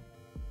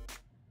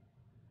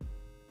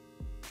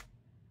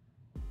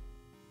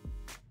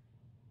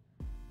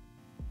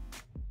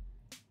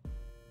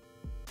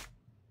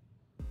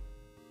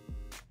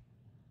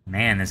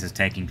 Man, this is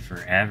taking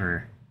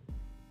forever.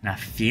 And I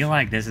feel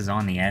like this is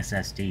on the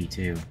SSD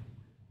too.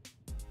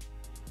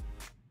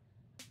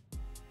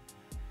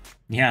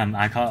 Yeah,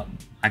 I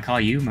call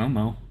you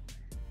Momo.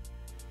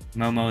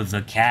 Momo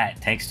the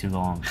cat takes too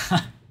long.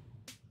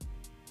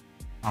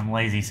 I'm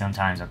lazy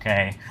sometimes,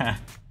 okay?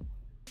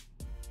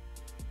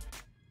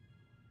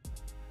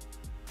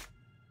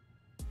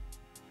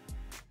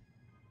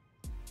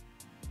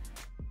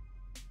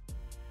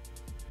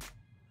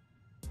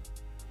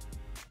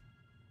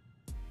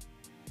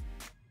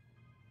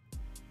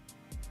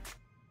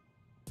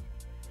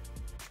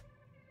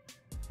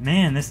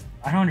 Man,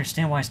 I don't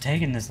understand why it's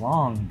taking this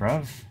long,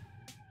 bruv.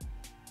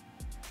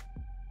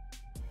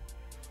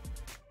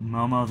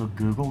 Momo the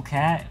Google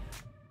cat?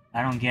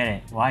 I don't get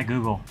it. Why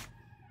Google?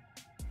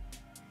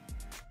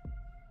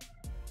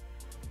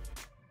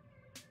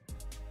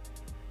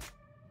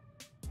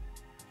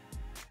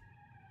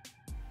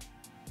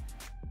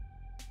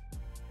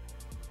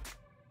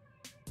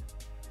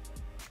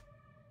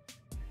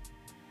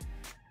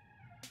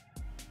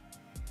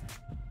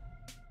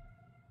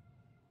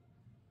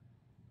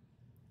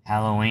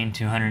 Halloween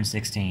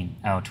 216.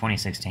 Oh,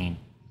 2016.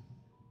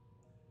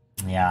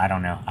 Yeah, I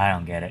don't know. I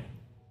don't get it.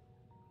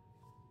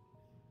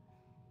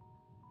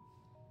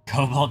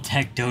 Cobalt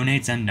Tech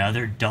donates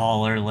another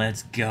 $1.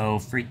 Let's go.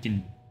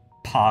 Freaking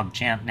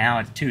PogChamp. Now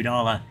it's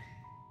 $2.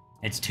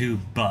 It's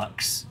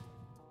 $2.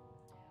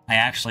 I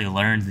actually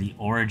learned the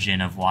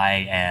origin of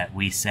why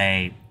we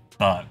say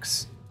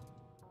bucks.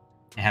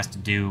 It has to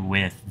do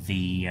with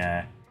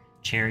the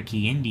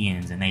Cherokee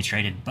Indians, and they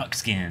traded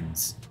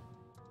buckskins.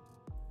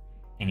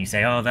 And you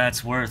say, oh,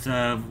 that's worth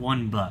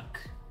 $1.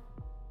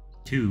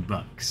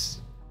 $2.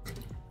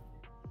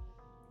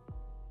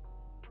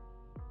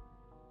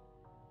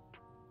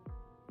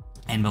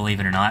 And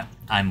believe it or not,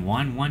 I'm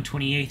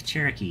 1/128th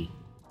Cherokee.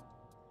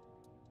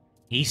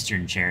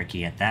 Eastern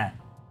Cherokee at that.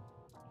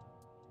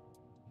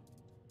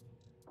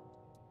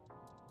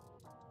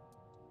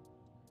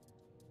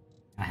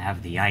 I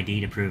have the ID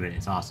to prove it.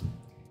 It's awesome.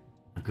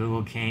 A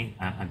Google game.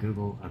 A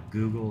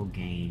Google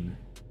game.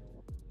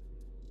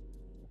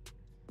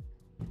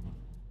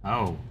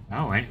 Oh,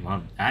 right.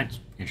 Well, that's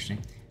interesting.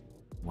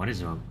 What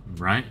is a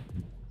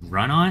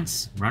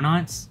run-ons?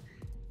 Run-ons?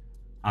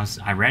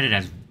 I read it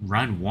as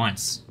run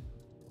once.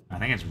 I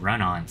think it's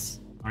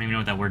run-ons. I don't even know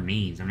what that word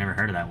means. I've never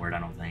heard of that word, I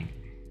don't think.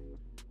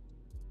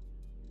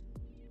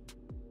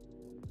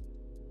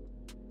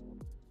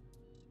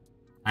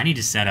 I need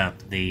to set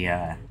up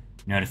the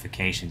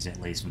notifications at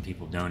least when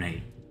people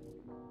donate.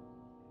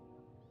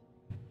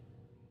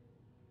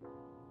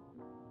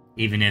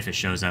 Even if it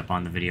shows up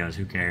on the videos,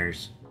 who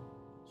cares?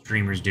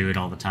 Streamers do it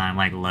all the time,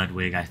 like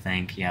Ludwig, I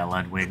think. Yeah,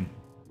 Ludwig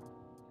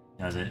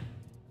does it.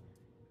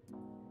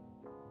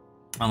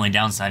 Only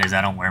downside is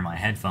I don't wear my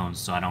headphones,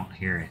 so I don't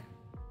hear it.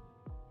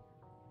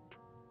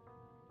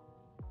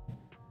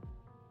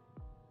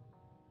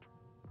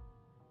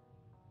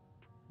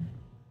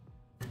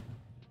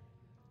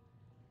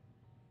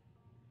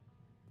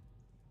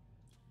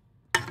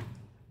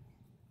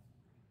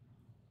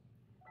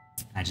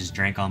 I just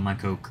drank all my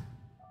Coke.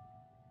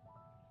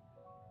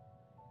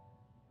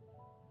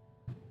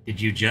 Did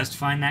you just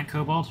find that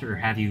cobalt, or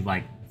have you,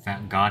 like,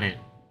 got it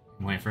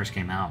when it first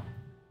came out?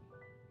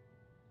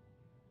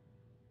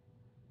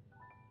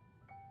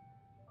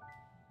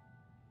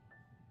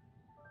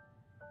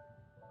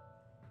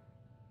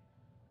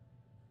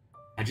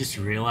 I just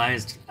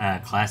realized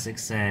Classic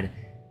said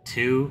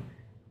 2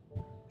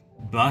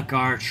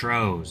 Buckar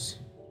Tros.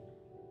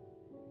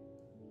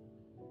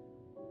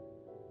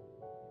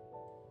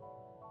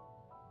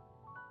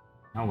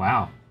 Oh,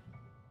 wow.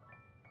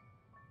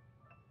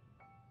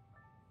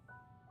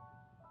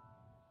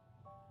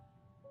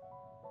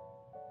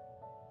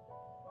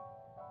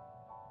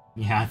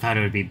 Yeah, I thought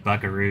it would be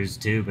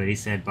Buckaroos too, but he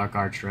said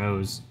Buckar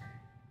Tros.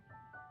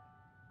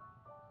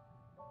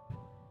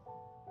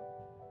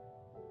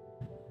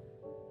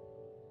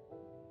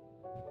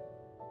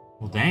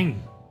 Well,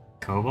 dang.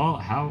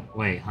 Cobalt? How?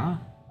 Wait, huh?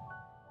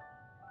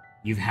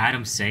 You've had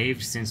them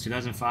saved since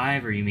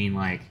 2005, or you mean,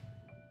 like...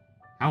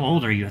 How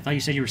old are you? I thought you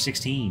said you were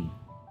 16.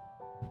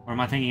 Or am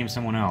I thinking of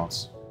someone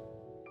else?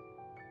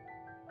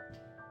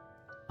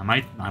 I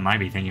might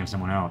be thinking of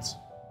someone else.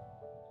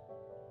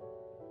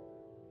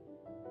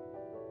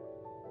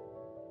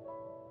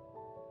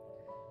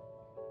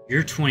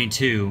 You're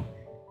 22,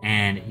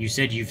 and you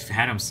said you've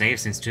had them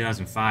saved since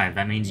 2005.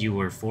 That means you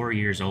were 4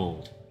 years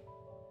old.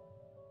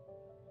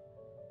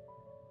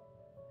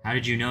 How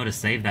did you know to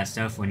save that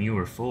stuff when you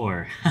were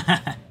 4?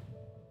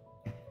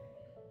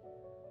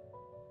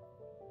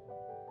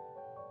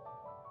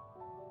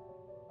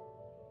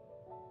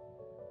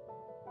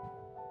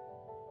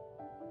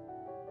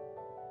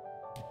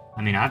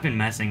 I mean, I've been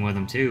messing with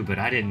them too, but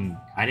I didn't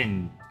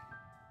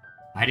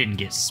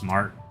get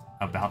smart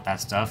about that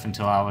stuff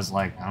until I was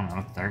like, I don't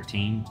know,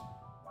 13.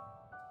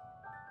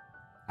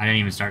 I didn't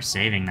even start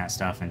saving that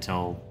stuff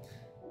until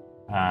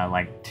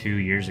like 2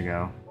 years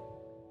ago,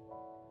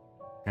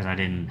 because I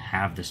didn't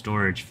have the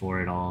storage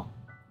for it all.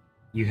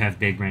 You have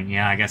big brain.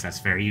 Yeah, I guess that's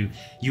fair. You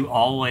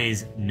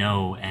always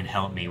know and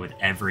help me with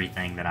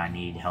everything that I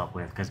need help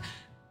with. Because,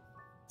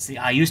 see,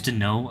 I used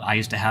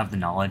to have the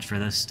knowledge for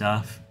this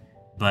stuff,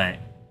 but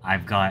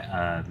I've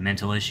got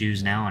mental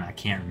issues now, and I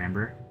can't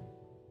remember.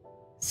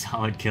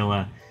 Solid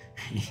Killa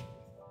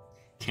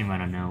came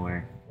out of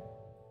nowhere.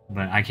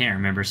 But I can't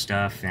remember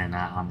stuff, and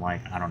I'm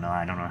like, I don't know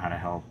how to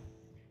help.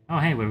 Oh,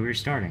 hey, we were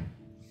starting.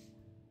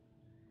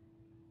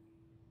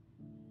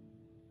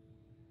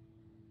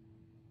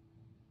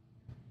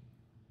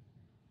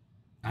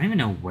 I don't even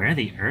know where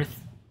the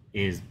Earth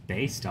is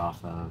based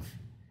off of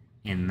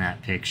in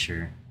that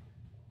picture.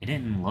 It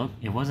didn't look.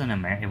 It wasn't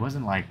It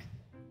wasn't like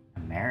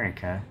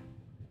America,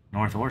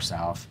 North or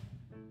South.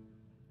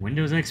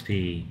 Windows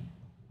XP.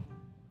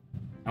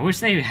 I wish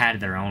they had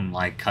their own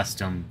like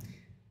custom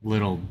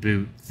little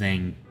boot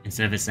thing.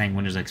 Instead of it saying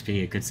Windows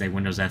XP, it could say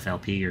Windows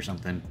FLP or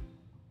something.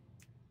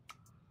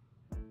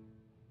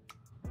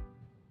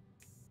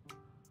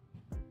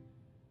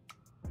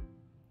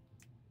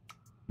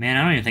 Man,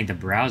 I don't even think the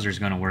browser's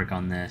going to work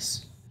on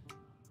this.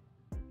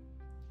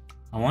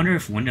 I wonder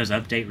if Windows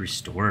Update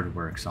Restored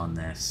works on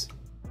this.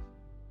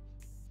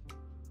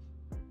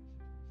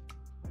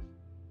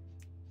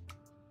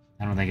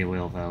 I don't think it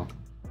will, though.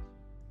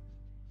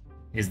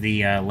 Is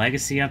the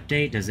Legacy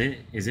update, does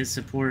it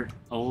support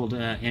old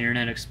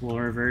Internet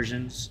Explorer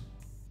versions?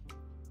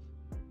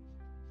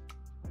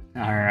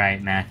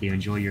 Alright, Matthew,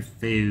 enjoy your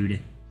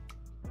food.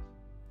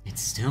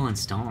 It's still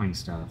installing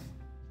stuff.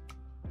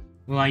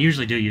 Well, I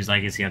usually do use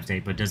Legacy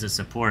Update, but does it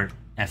support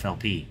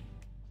FLP?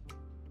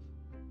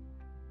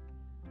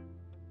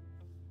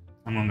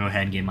 I'm gonna go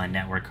ahead and get my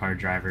network card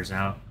drivers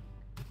out.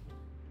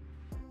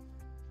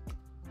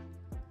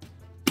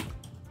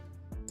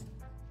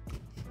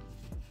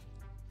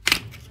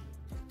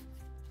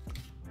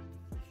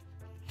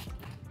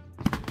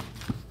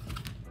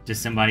 Does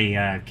somebody,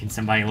 can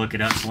somebody look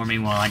it up for me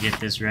while I get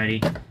this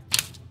ready?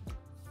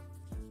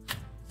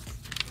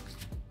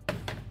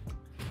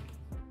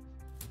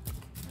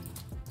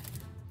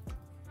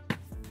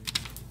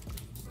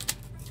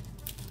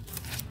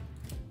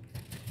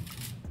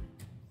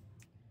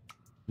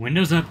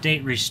 Windows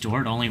Update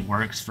Restored only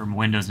works for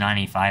Windows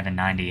 95 and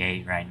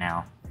 98 right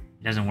now.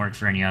 It doesn't work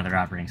for any other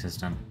operating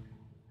system.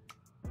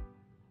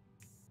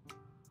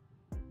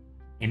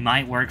 It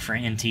might work for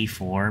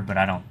NT4, but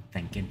I don't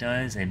think it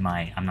does. It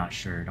might. I'm not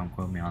sure. Don't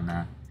quote me on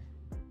that.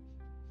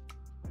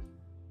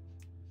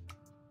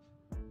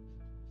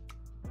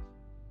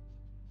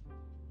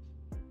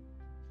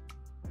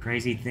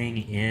 Crazy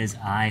thing is,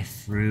 I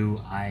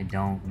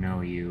don't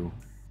know you.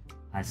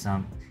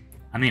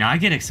 I mean, I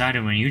get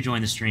excited when you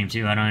join the stream,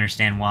 too. I don't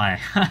understand why.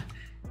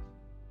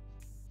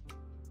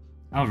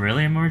 Oh,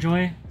 really,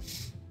 Amorjoy?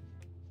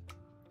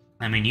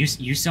 I mean,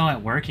 you saw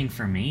it working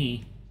for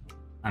me.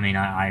 I mean,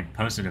 I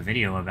posted a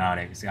video about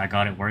it. I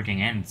got it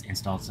working and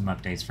installed some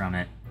updates from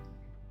it.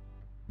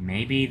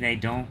 Maybe they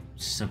don't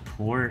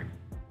support...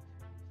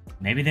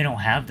 Maybe they don't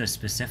have the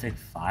specific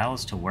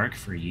files to work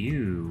for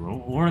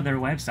you. Or their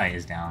website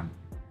is down.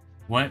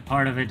 What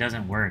part of it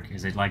doesn't work?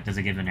 Is it like, does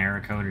it give an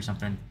error code or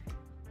something?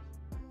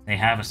 They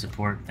have a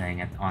support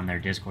thing on their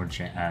Discord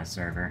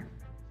server.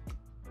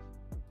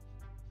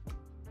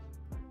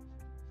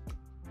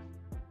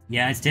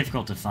 Yeah, it's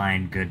difficult to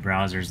find good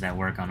browsers that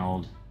work on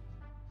old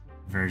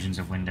versions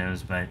of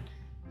Windows, but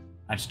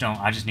I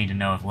just need to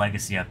know if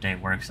Legacy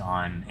Update works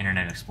on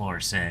Internet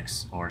Explorer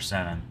 6 or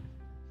 7.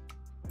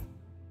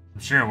 I'm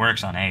sure it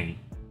works on 8.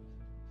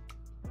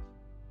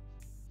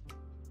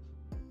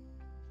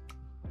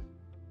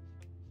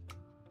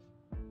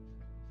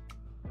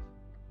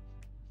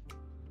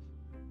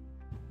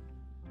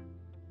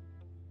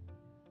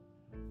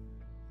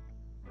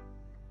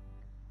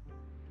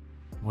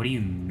 What do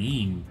you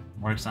mean?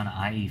 Works on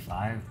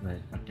IE5,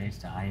 but updates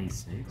to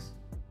IE6?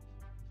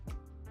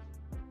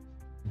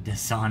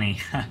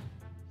 Dasani.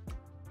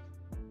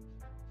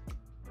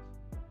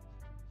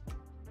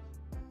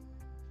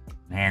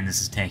 Man,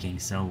 this is taking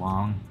so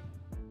long.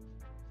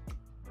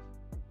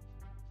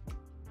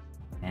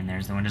 And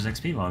there's the Windows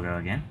XP logo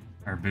again.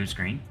 Or boot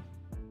screen.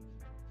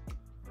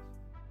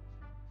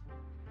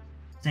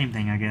 Same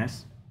thing, I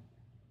guess.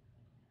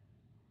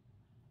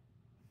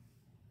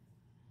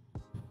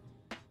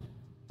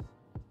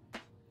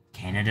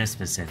 Canada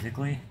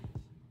specifically?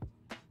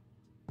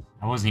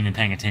 I wasn't even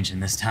paying attention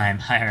this time.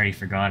 I already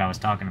forgot I was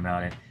talking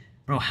about it.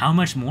 Bro, how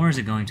much more is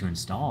it going to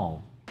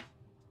install?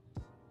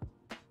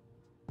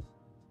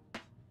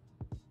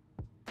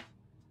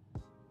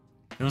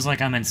 Feels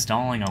like I'm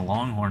installing a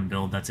Longhorn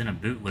build that's in a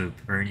boot loop,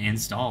 or an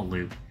install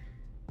loop.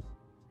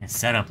 A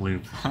setup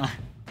loop.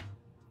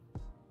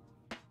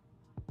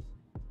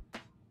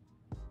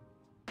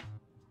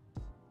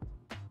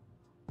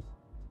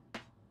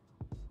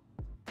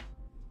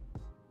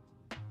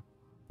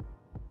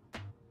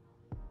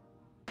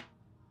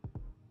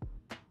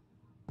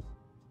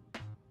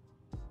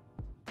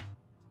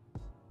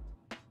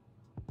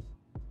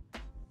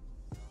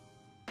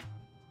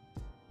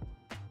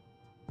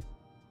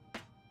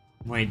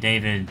 Wait,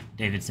 David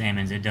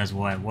Salmons, it does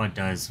what? What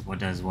does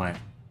what?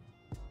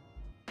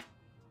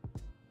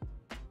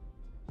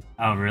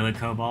 Oh, really,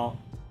 Cobalt?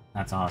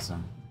 That's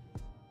awesome.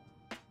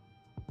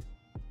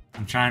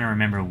 I'm trying to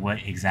remember what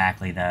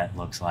exactly that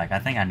looks like. I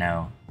think I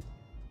know.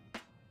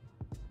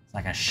 It's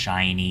like a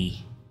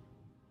shiny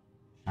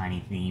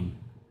theme.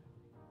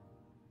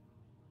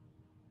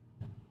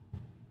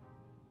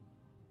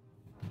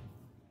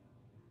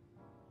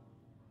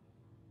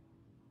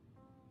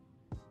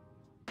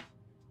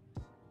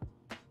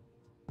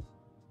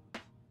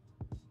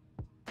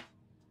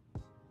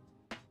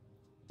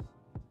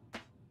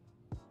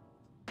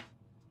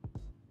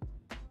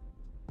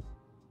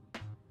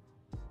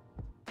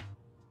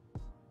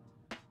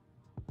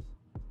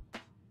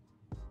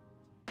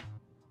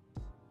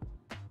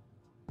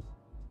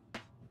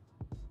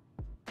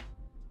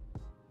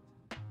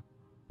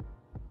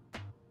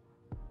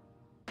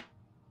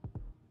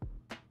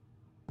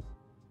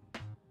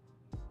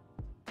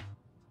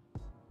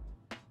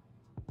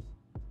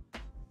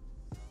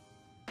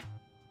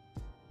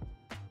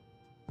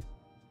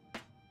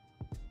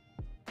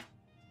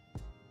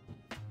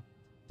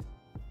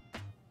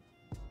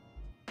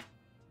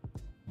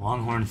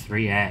 Longhorn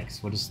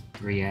 3X. What is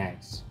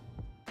 3X?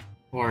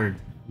 Or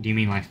do you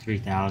mean like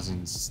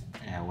 3000s?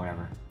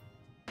 Whatever.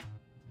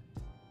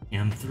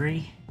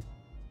 M3?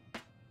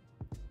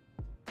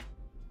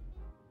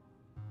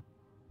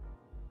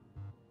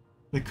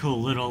 The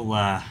cool little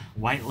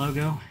white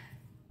logo.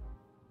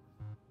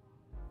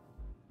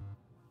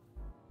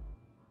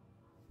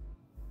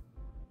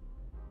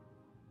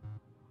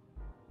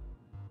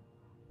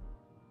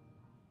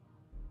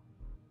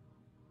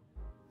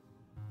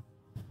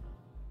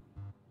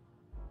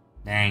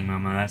 Dang,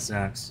 Momo, that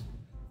sucks.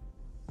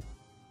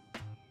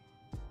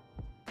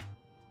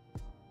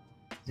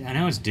 I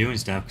know it's doing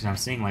stuff because I'm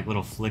seeing like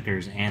little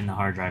flickers and the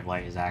hard drive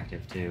light is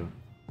active too.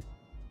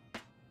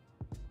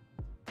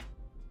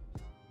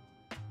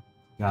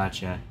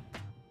 Gotcha.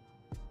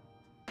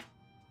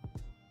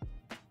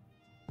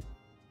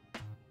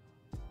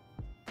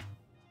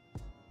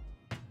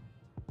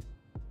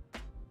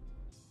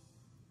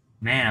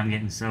 Man, I'm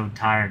getting so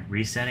tired.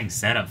 Resetting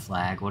setup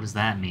flag. What does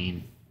that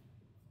mean?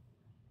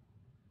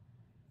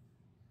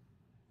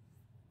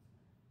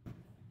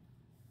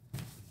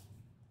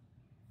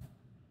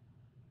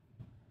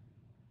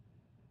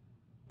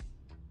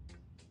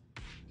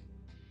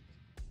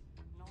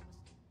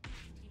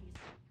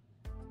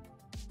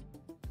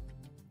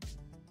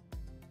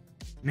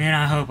 Man,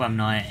 I hope I'm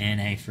not in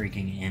a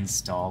freaking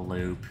install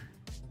loop.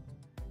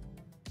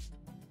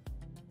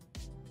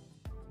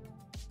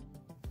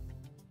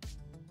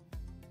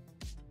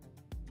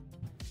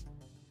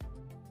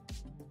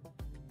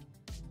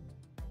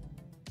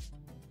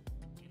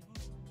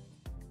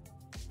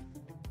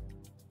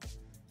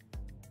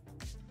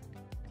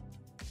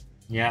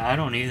 Yeah, I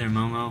don't either,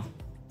 Momo.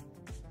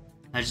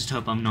 I just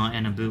hope I'm not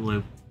in a boot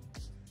loop.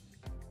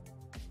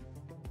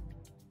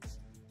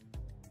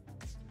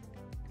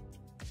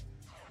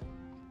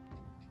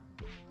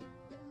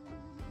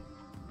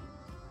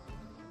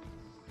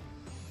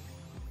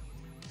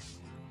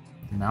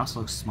 The mouse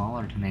looks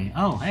smaller to me.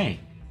 Oh, hey!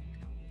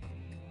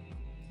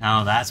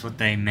 Oh, that's what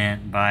they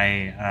meant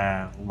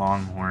by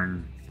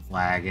Longhorn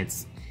flag.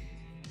 It's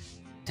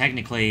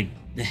technically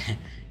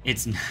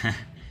it's not,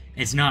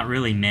 it's not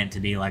really meant to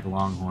be like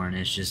Longhorn.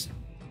 It's just,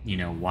 you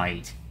know,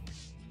 white.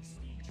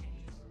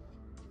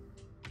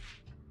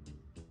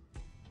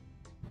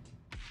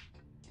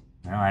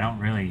 Well, I don't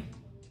really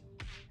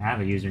have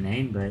a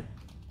username, but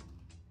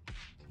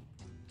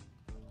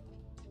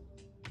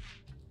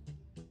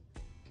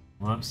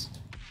whoops,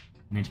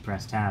 I need to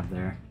press tab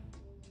there.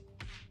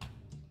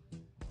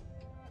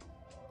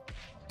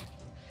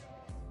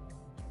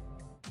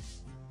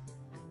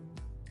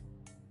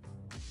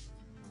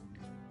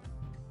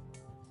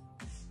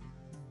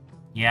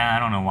 Yeah, I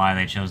don't know why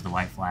they chose the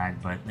white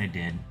flag, but they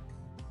did.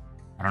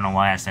 I don't know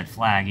why I said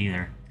flag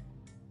either.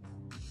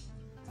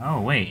 Oh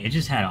wait, it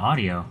just had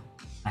audio.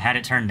 I had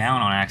it turned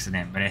down on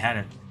accident, but it had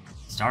a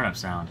startup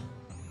sound.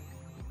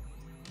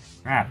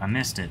 Crap, I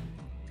missed it.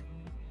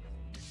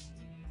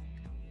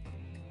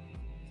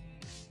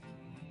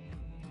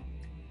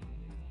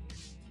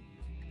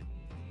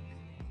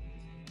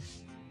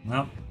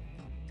 Well.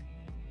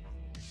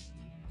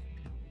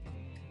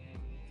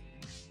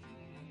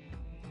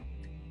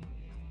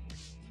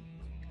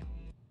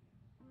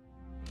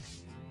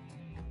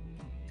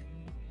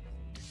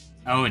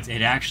 Oh, it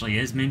actually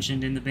is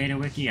mentioned in the beta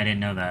wiki? I didn't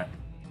know that.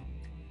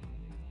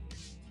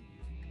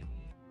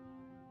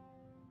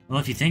 Well,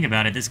 if you think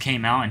about it, this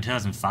came out in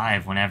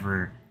 2005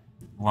 whenever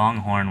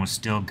Longhorn was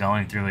still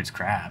going through its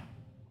crap.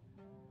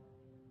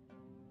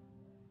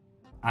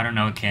 I don't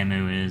know what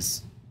Camus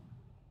is.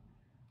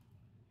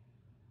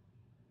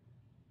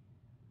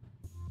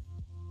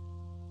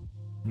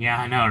 Yeah,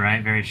 I know,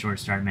 right? Very short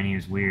start menu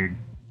is weird.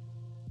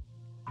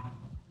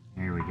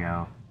 There we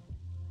go.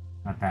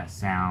 Got that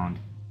sound.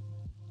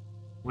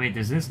 Wait,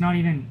 does this not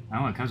even...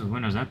 Oh, it comes with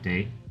Windows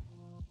Update.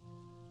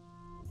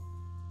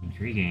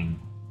 Intriguing.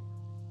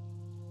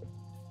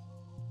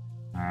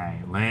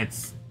 Alright,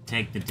 let's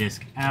take the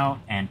disc out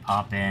and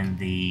pop in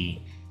the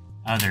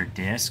other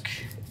disc.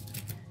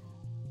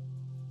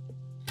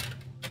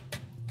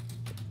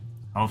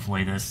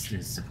 Hopefully this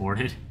is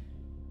supported.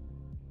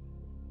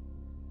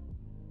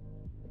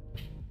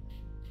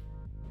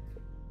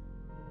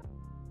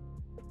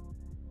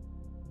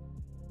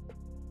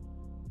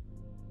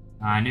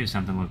 I knew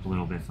something looked a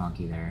little bit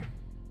funky there.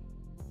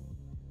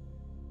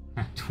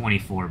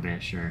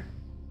 24-bit, sure.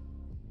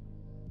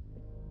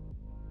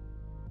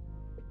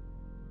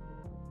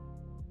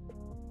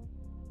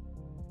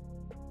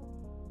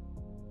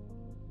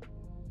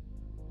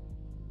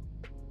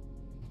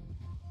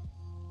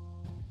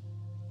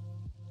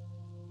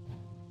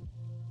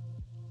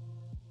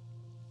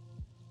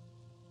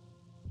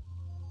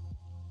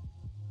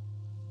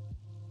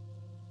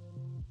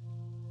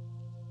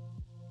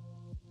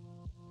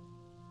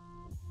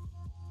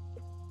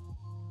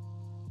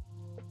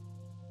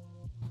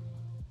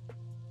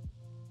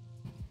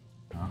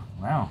 Oh,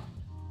 well.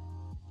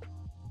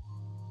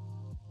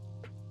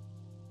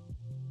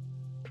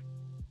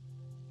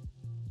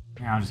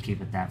 Yeah, I'll just keep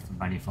it that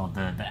by default.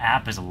 The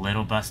app is a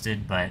little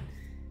busted, but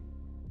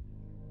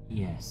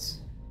yes.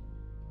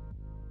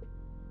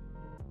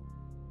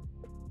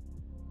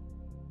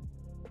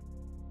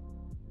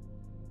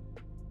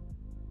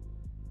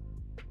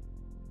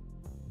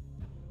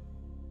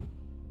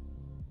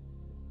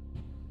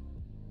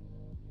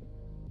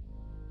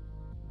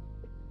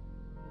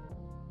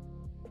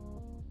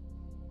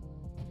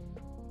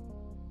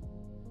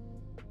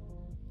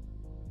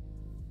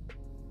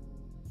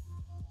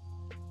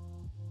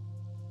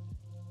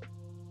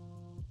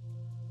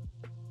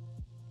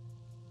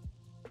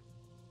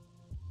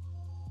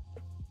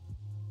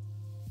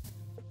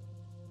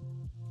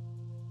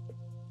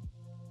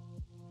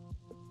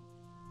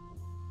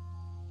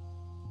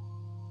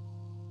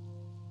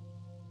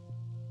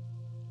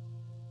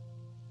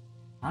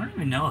 I don't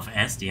even know if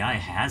SDI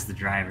has the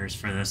drivers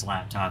for this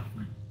laptop.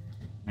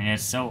 I mean,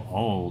 it's so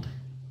old.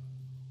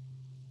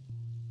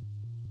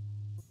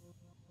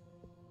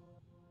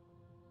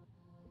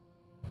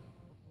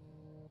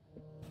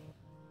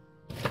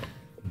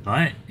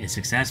 But it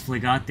successfully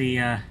got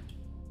the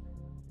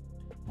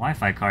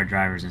Wi-Fi card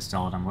drivers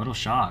installed. I'm a little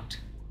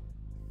shocked.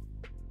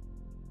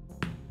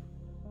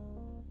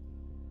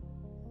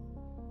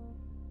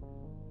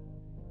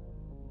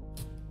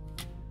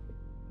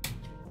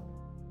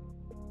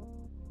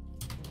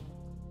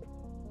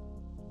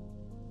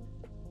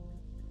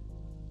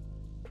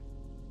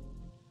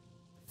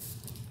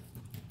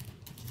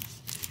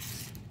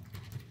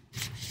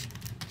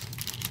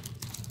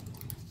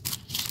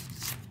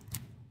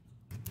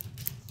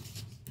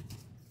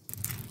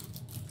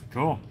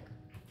 Cool.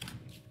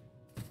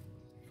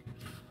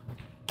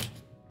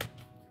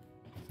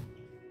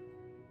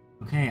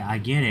 Okay, I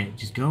get it.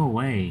 Just go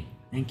away.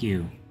 Thank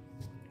you.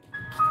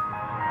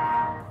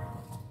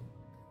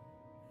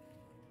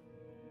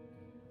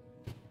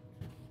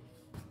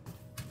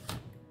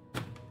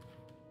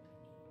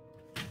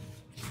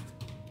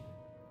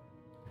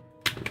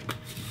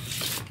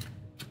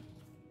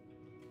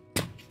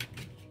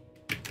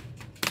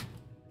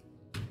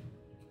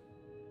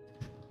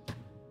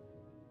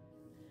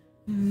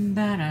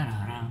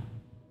 Ba-da-da-da.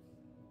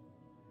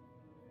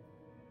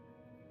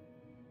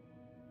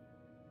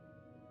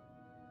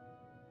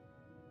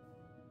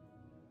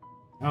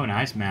 Oh,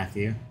 nice,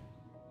 Matthew.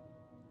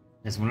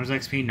 Does Windows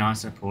XP not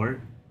support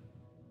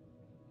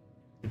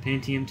the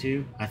Pentium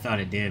 2? I thought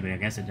it did, but I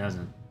guess it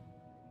doesn't.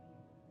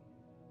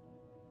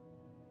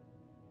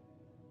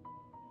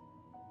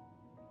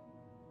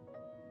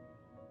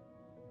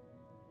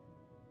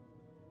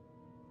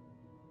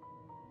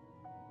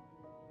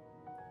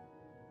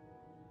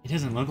 It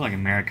doesn't look like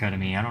America to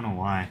me. I don't know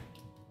why.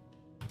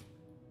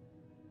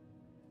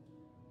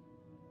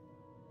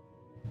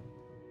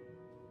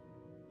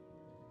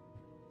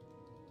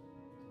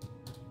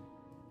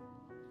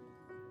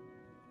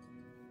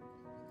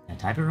 Did I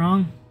type it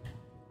wrong?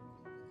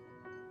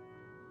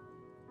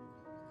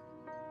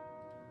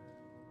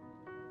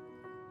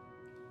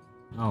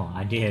 Oh,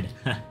 I did.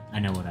 I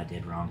know what I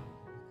did wrong.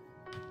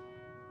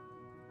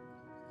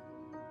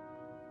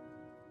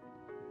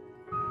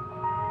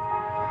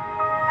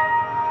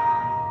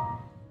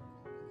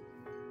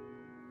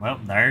 Well,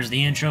 there's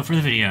the intro for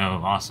the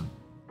video. Awesome.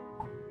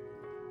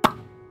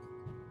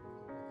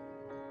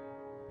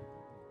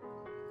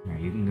 There,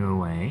 you can go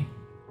away.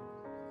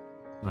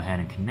 Go ahead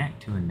and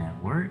connect to a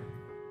network.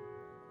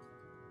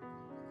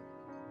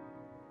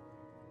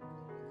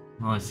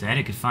 Well, it said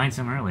it could find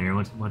some earlier.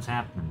 What's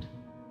happened?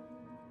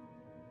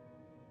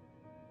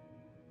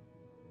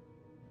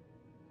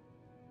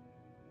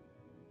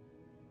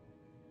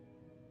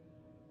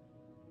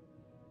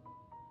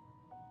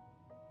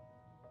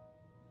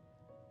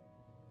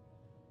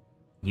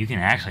 You can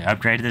actually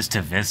upgrade this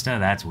to Vista?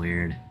 That's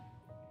weird.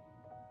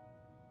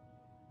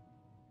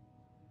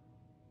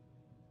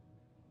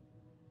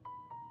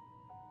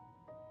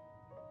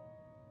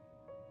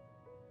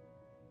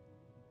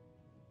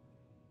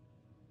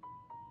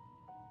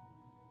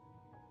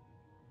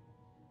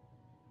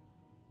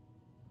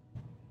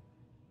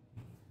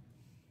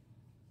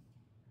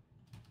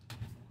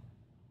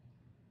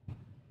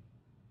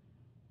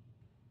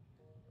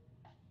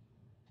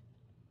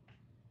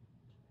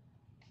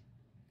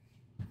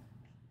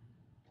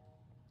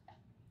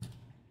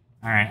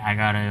 Alright, I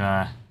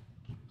gotta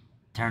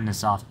turn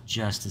this off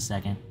just a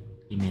second.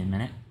 Give me a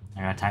minute.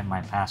 I gotta type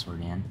my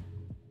password in.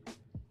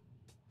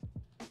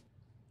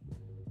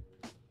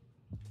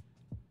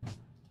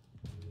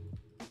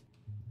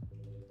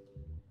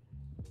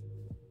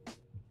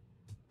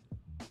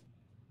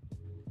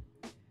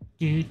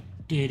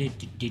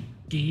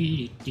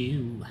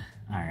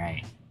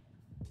 Alright.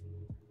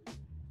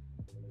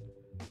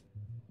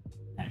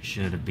 That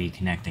should be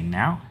connecting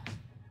now.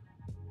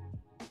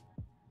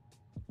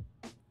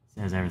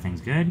 Says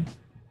everything's good.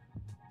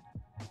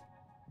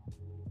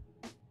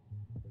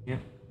 Yep,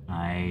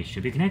 I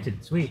should be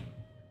connected. Sweet.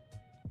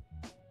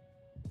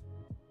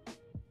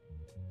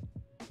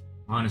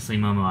 Honestly,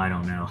 Momo, I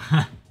don't know.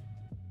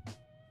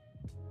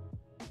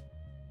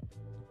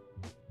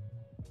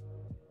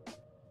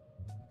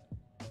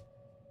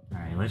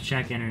 Alright, let's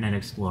check Internet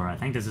Explorer. I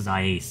think this is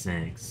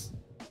IE6.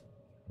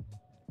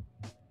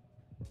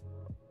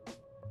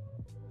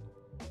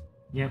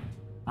 Yep,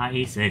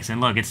 IE6.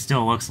 And look, it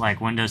still looks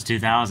like Windows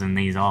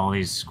 2000, all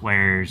these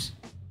squares.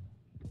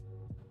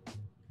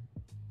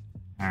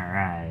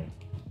 Alright.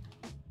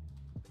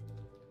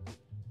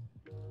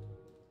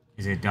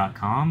 Is it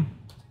 .com?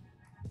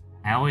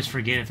 I always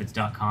forget if it's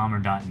 .com or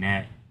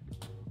 .net.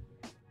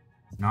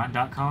 It's not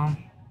 .com?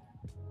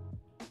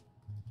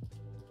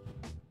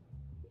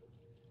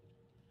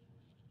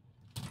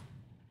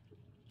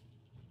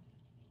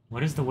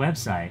 What is the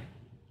website?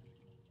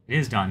 It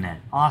is .net.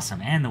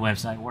 Awesome, and the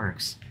website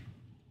works.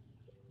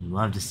 You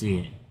love to see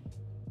it.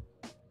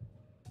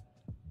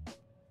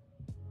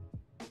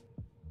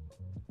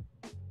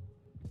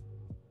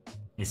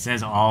 It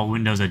says all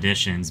Windows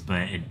editions,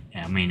 but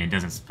I mean, it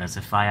doesn't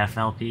specify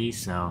FLP,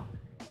 so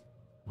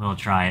we'll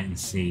try it and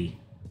see.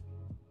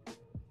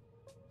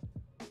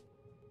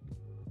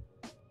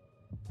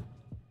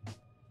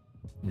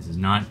 This is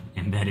not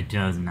embedded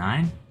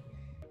 2009.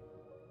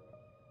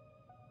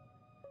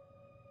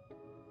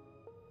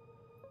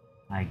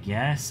 I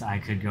guess I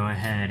could go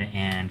ahead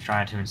and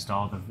try to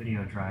install the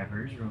video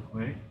drivers real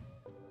quick.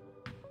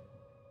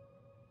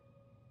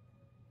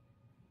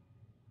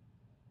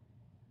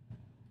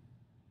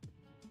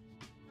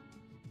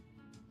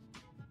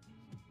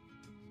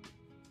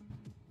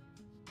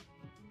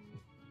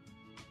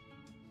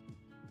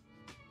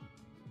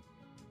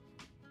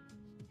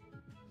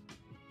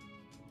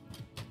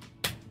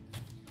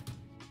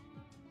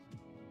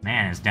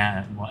 Man, it's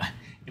down.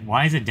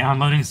 Why is it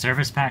downloading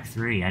Service Pack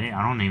 3? I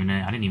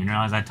didn't even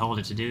realize I told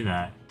it to do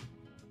that.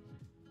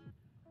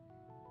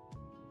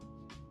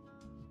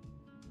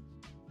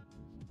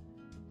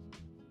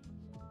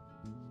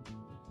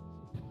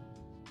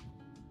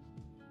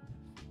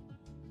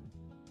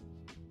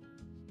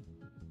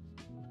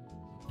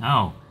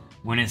 Oh,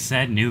 when it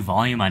said new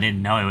volume, I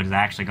didn't know it was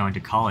actually going to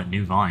call it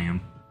new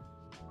volume.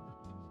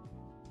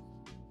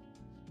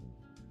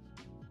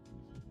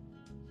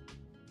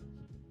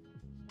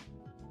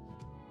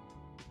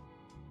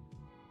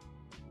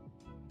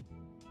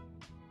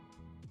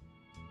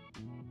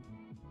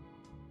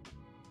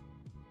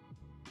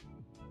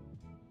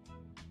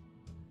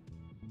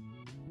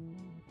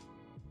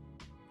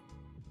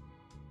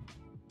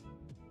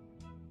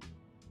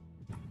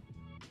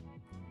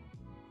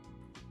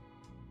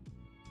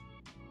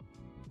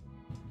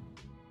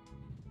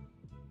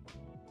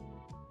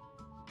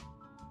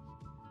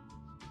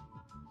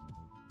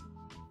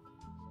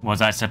 Was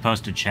I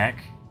supposed to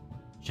check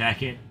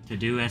it to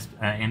do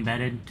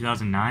embedded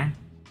 2009?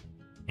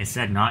 It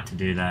said not to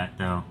do that,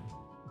 though.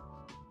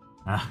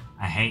 I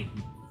hate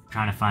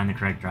trying to find the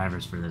correct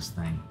drivers for this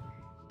thing.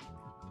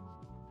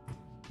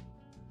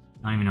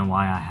 I don't even know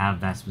why I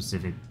have that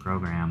specific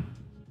program.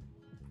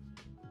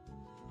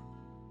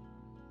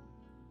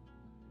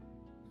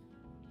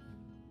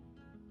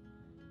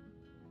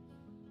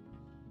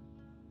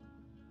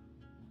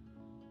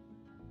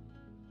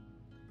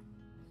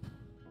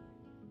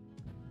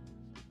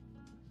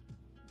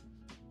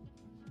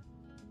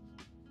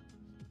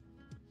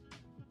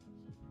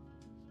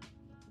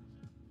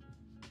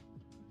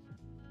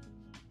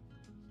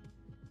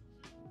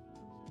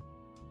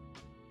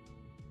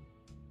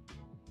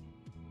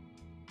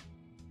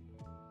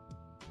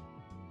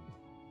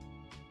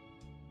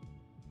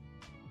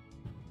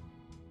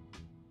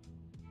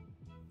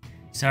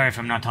 Sorry if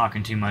I'm not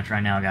talking too much right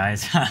now,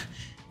 guys.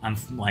 I'm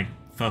like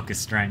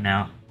focused right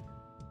now.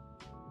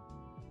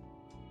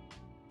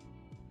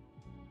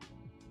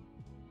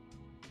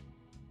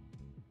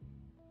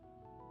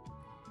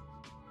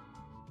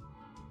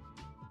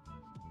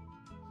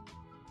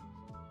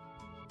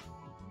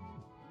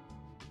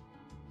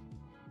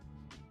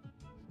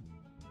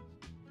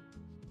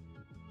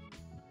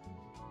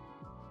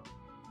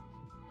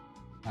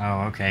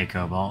 Oh, okay,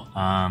 Cobalt.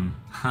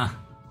 Huh.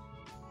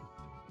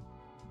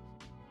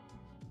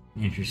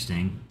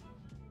 Interesting.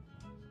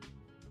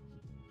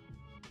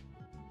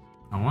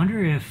 I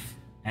wonder if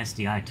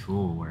SDI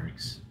tool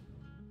works.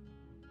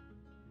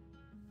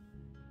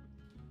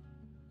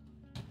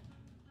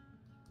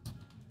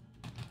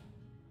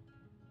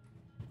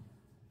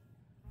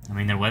 I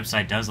mean, their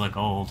website does look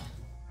old.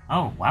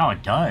 Oh, wow,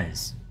 it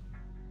does.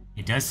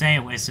 It does say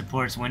it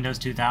supports Windows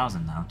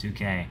 2000, though,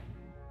 2K.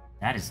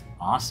 That is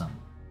awesome.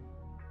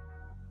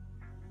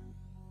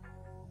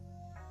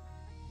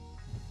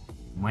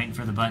 I'm waiting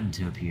for the button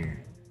to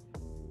appear.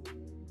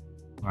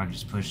 Or I can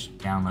just push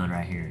download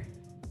right here.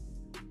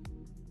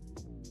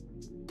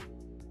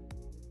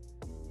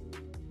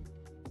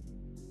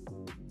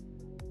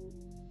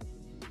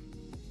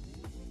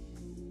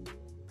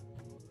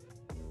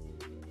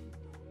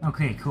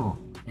 Okay, cool.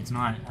 It's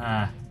not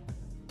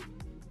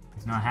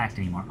hacked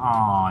anymore. Oh,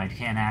 I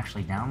can't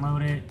actually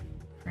download it?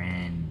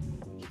 Cringe.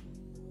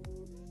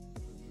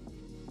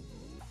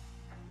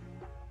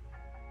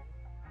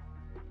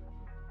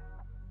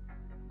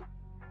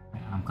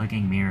 I'm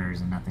clicking mirrors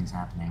and nothing's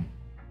happening.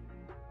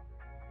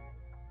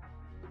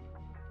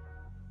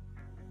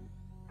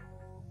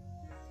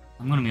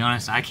 I'm gonna be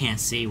honest, I can't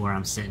see where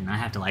I'm sitting. I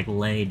have to like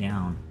lay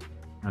down.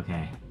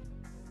 Okay.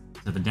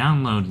 So the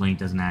download link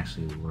doesn't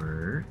actually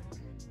work.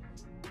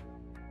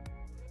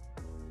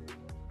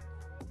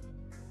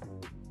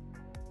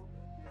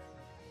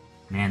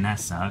 Man, that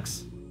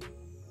sucks.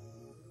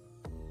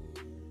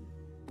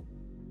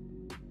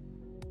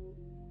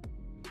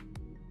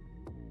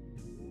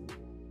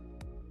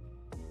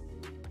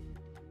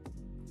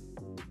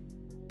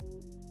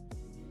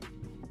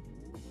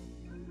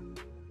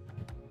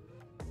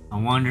 I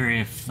wonder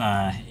if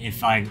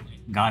I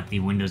got the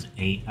Windows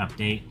 8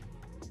 update,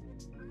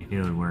 if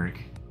it would work.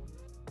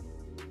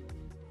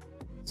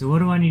 So what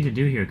do I need to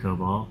do here,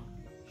 Cobalt?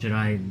 Do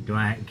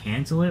I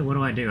cancel it? What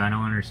do I do? I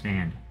don't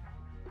understand.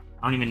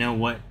 I don't even know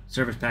what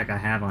service pack I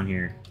have on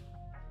here.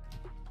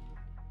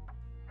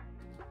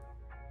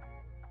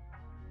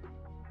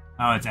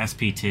 Oh, it's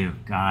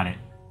SP2. Got it.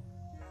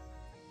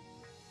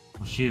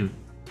 Well, shoot.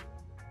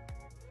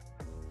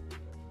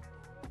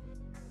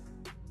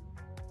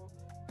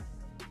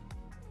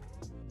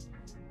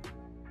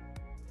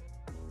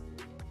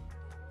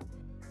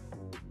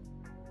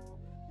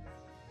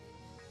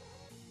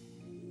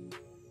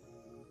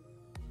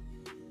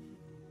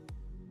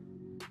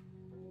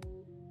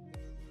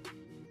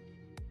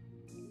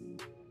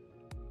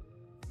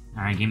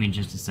 Alright, give me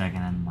just a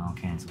second and I'll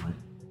cancel it.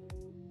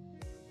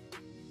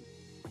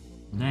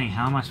 Dang,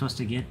 how am I supposed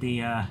to get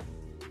the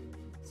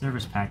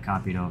service pack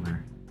copied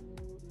over?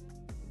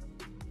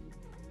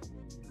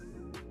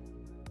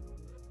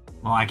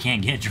 Well, I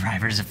can't get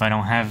drivers if I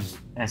don't have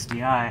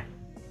SDI.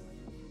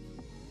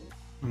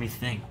 Let me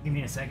think. Give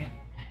me a second.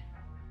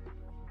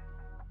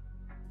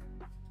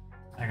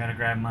 I gotta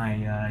grab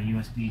my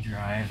USB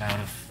drive out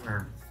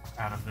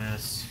of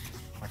this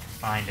if I can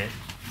find it.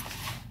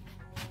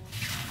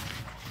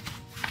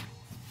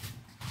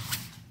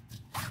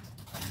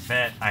 I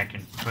bet I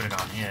can put it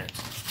on it.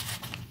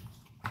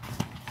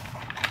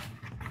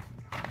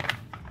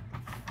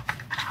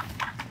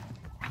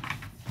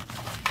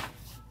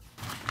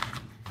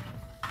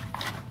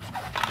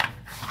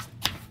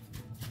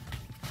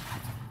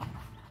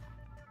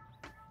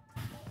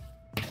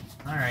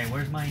 Alright,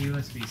 where's my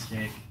USB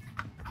stick?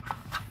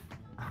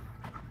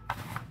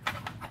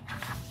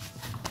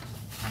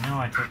 I know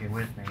I took it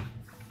with me.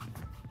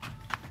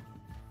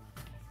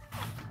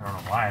 I don't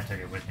know why I took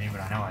it with me, but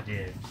I know I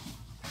did.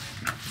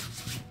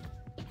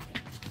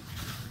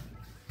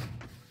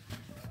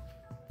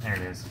 There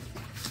it is.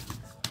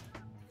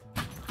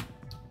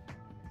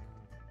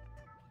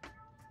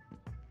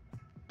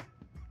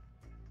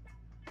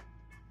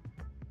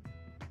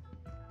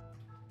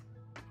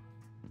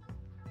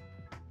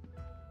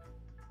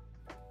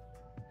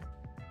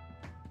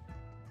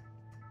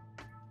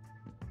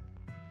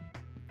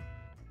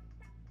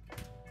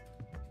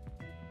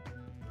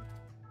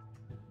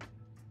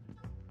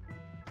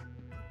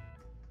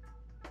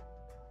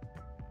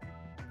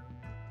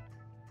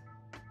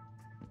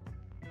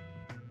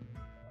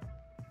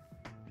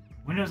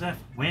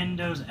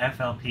 Windows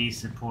FLP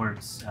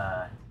supports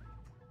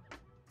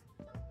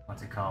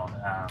what's it called?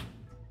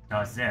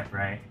 .zip,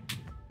 right?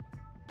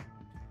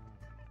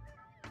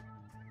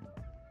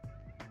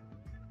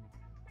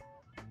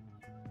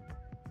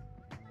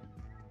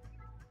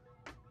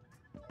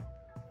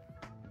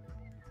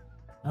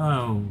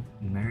 Hello,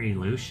 Mary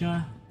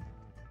Lucia?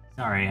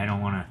 Sorry, I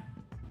don't want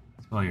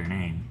to spell your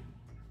name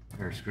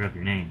or screw up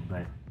your name,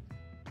 but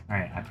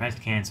alright, I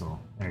pressed cancel.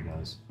 There it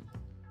goes.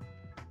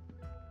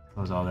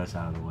 Close all this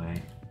out of the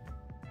way.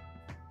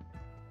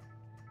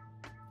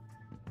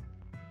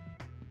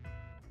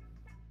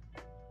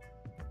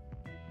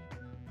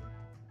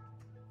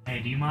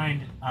 Hey, do you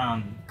mind,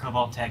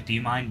 Cobalt Tech, do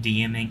you mind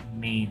DMing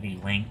me the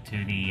link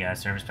to the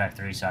Service Pack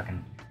 3 so I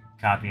can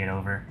copy it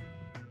over?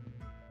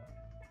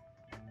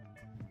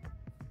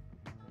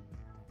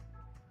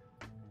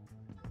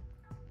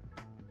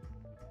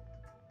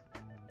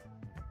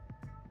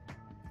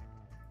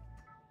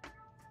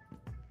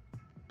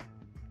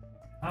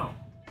 Oh.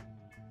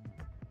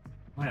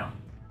 Well.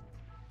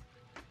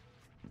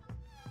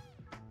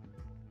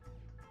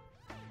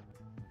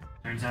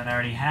 Turns out I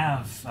already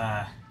have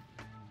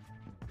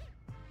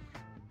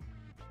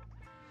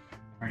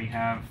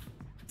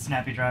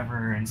Snappy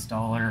Driver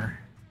installer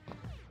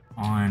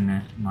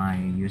on my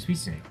USB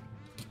stick.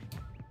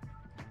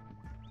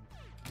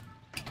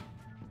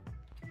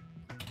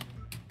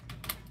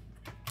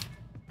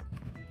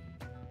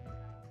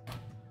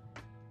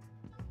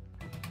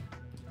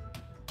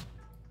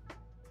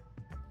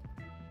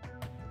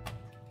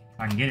 If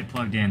I can get it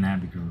plugged in,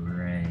 that'd be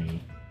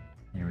great.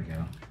 There we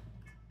go.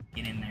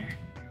 Get in there.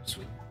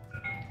 Sweet.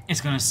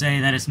 It's gonna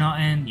say that it's not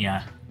in.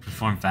 Yeah,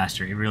 perform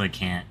faster. It really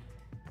can't.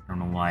 I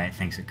don't know why it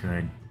thinks it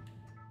could.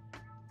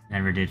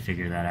 Never did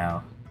figure that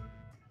out.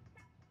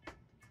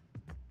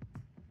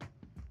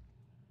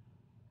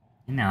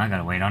 And now I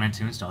gotta wait on it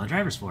to install the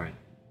drivers for it.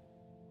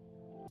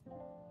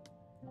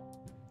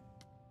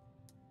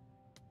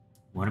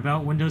 What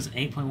about Windows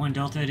 8.1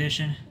 Delta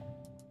Edition?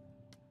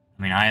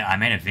 I mean, I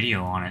made a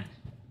video on it.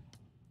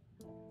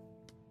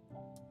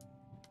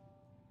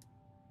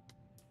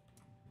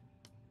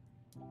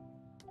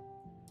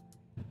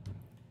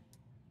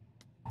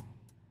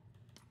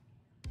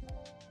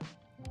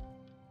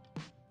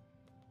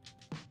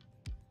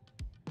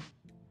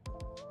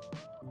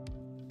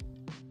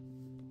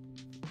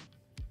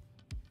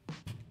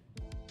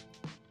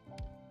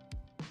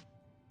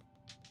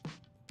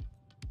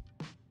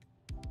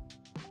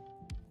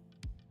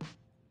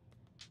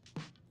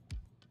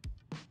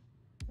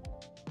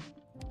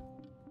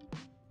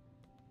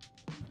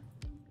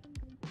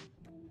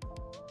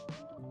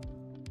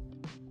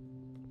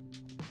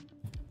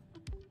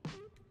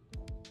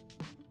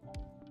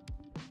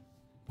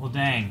 Well,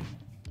 dang.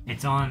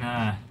 It's on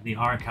the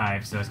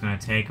archive, so it's going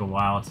to take a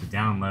while to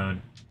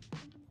download.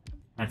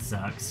 That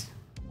sucks.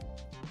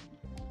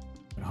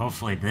 But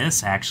hopefully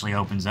this actually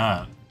opens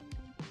up.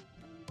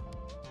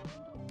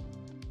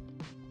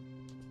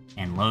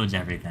 And loads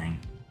everything.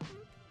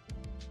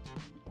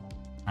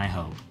 I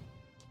hope.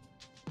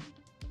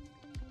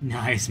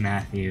 Nice,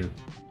 Matthew.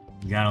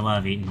 You gotta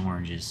love eating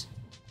oranges.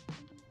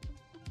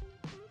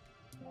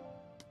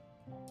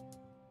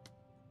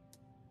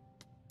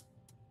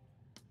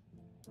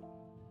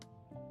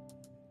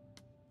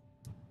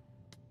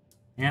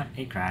 Yep,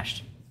 it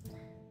crashed.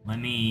 Let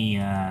me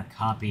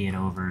copy it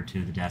over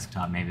to the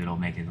desktop. Maybe it'll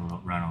make it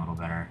run a little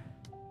better.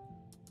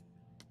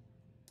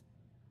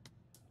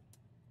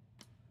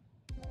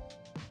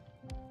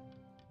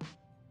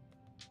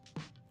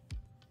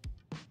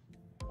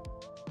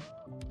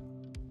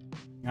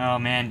 Oh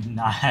man,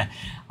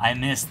 I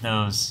missed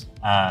those.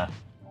 I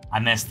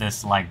missed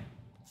this like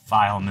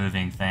file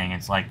moving thing.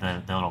 It's like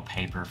the little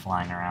paper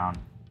flying around.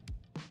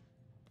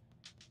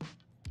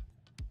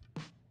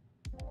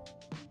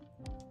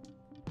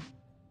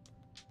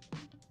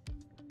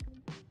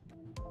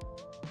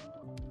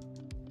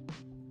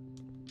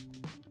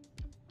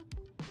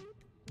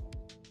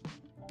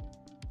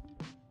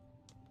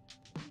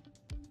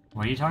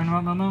 What are you talking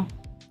about, Momo?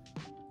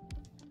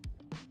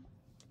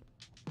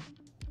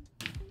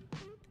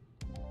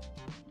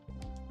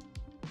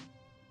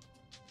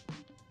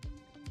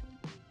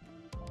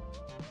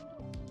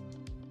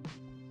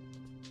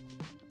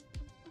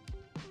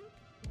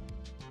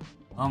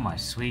 Oh my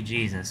sweet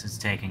Jesus, it's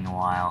taking a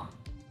while.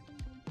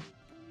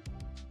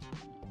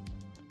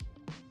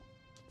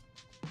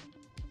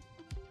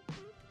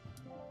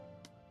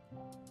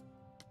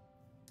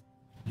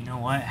 You know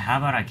what? How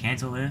about I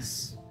cancel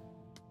this?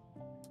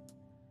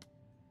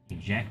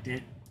 Eject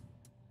it.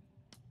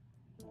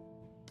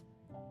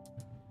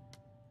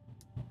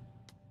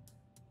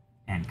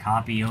 And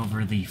copy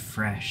over the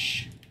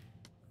fresh.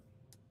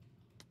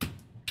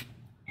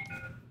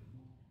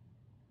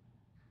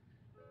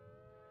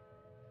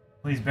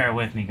 Please bear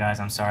with me, guys.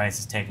 I'm sorry this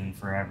is taking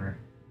forever.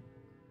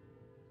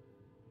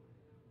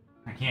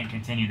 I can't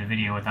continue the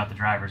video without the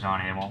drivers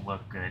on it. It won't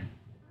look good.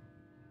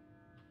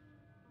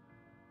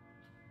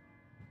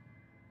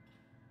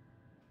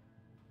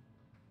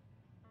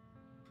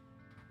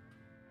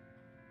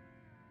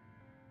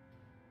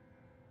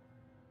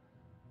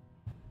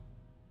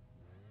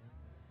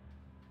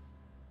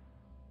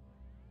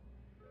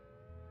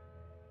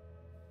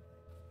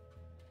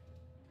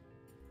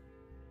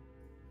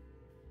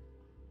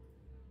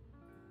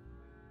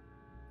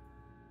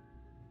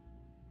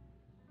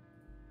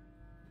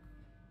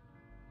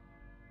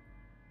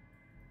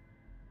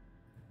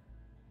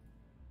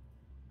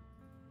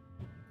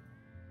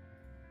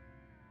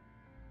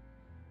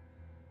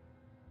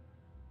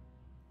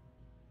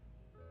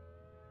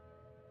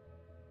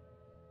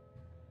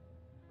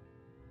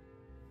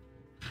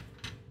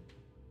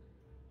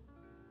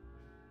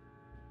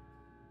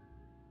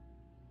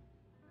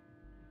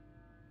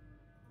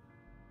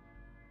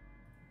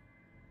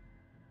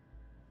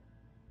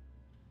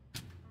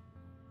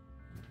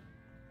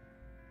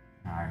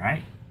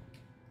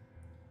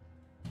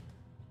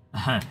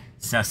 Alright.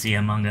 Sussy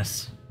Among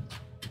Us.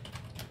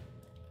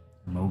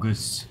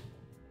 Mogus.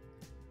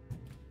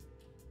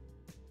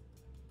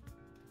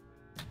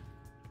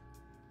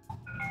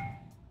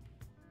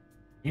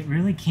 It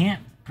really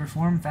can't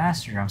perform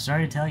faster. I'm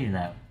sorry to tell you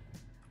that.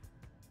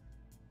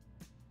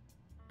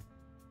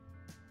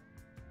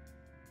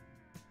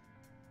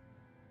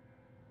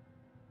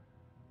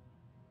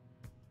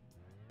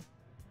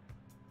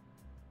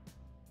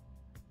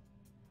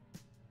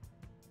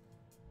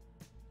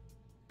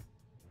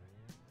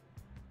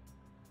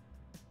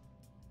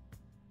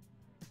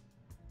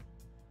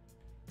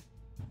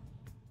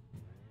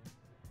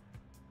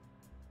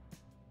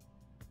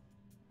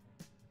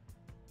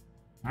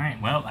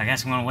 Alright, well, I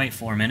guess I'm gonna wait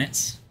 4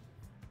 minutes.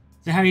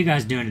 So how are you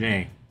guys doing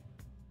today?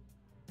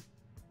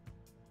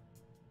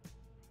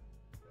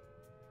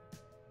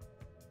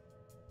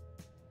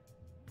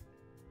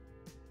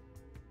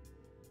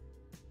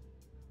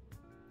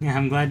 Yeah,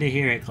 I'm glad to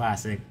hear it,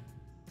 Classic.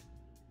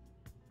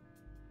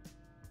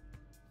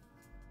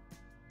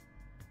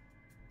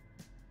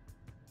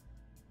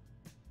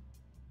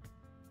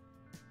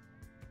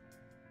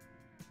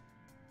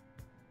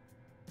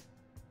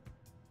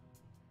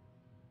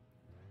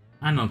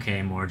 I'm okay,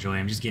 Morejoy.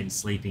 I'm just getting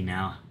sleepy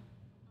now.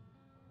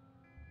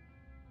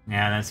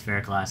 Yeah, that's fair,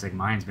 Classic.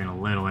 Mine's been a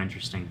little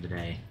interesting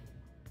today.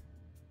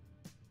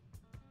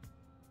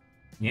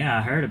 Yeah,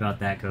 I heard about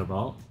that,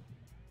 Cobalt.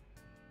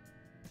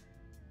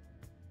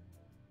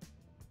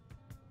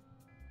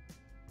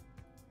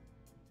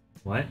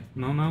 What,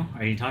 Momo?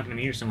 Are you talking to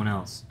me or someone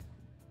else?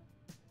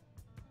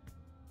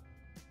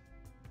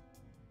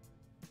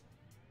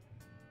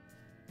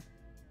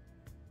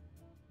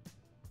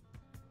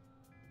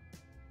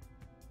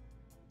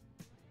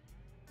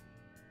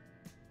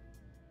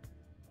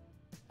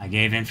 I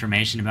gave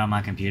information about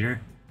my computer?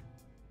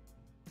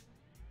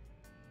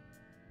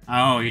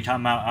 Oh, you're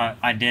talking about,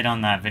 I did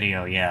on that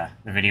video, yeah.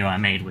 The video I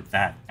made with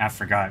that. I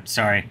forgot,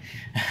 sorry.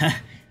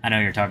 I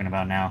know you're talking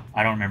about now.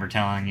 I don't remember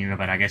telling you,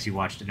 but I guess you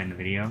watched it in the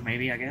video,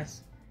 maybe, I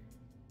guess?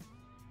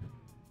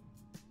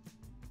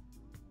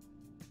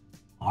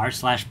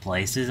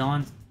 r/place is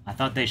on? I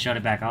thought they shut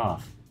it back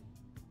off.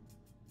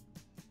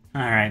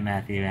 Alright,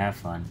 Matthew, have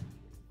fun.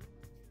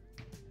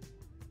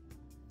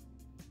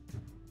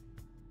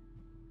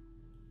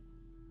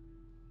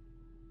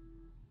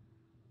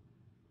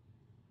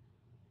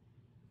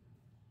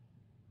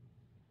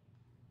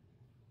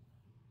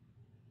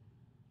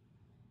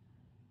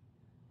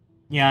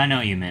 Yeah, I know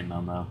what you meant,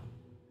 Momo.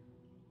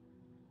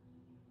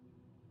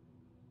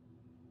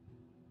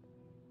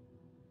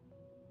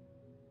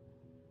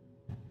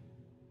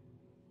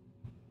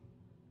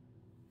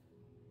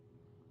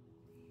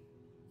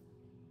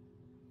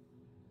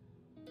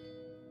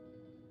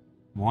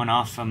 One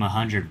off from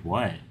 100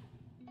 what?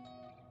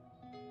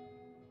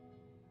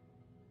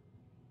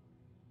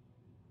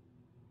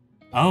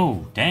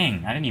 Oh,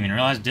 dang, I didn't even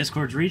realize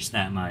Discord's reached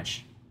that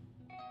much.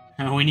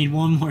 We need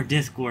one more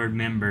Discord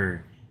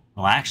member.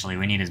 Well, actually,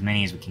 we need as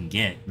many as we can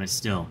get, but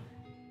still.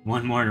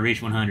 One more to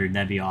reach 100,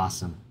 that'd be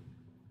awesome.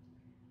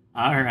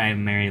 Alright,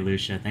 Mary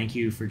Lucia, thank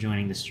you for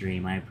joining the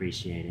stream, I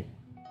appreciate it.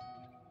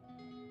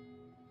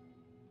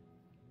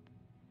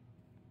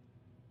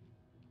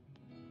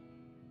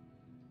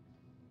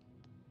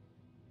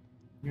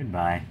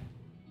 Goodbye.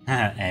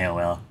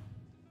 AOL.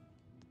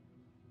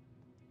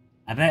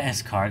 I bet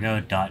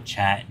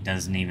escargot.chat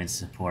doesn't even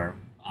support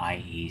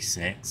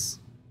IE6.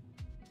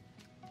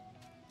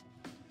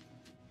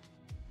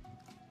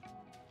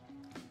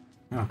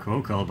 Oh,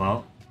 cool,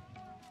 Cobalt.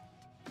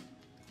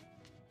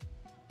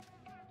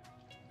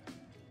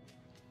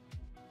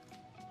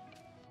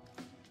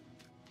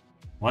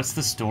 What's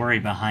the story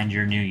behind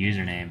your new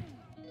username?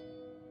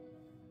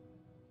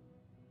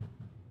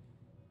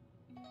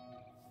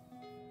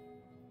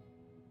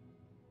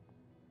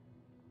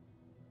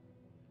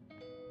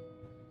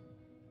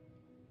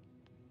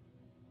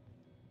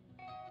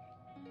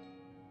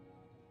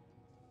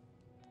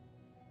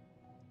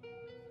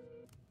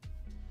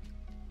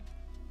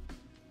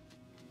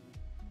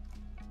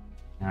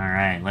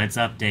 Alright, let's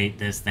update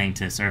this thing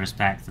to Service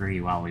Pack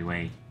 3 while we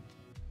wait.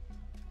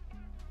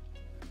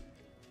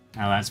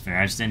 Oh, that's fair.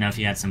 I just didn't know if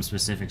you had some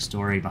specific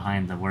story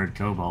behind the word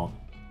Cobalt.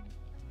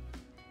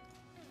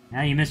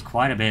 Now you missed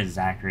quite a bit,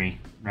 Zachary.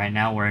 Right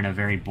now we're in a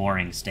very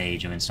boring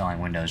stage of installing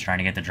Windows, trying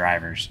to get the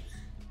drivers.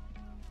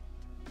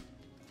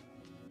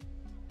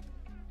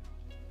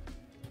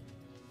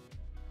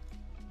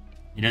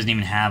 It doesn't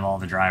even have all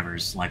the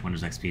drivers like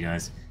Windows XP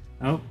does.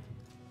 Oh,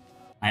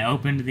 I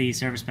opened the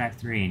Service Pack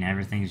 3 and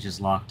everything's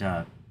just locked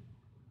up.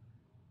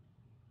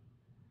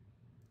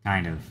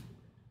 Kind of.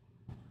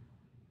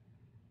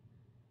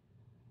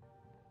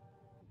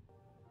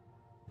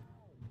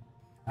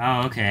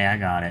 Oh, okay, I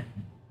got it.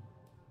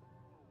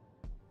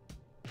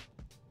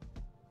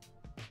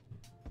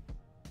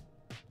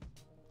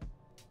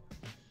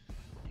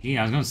 Gee,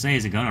 I was gonna say,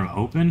 is it gonna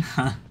open?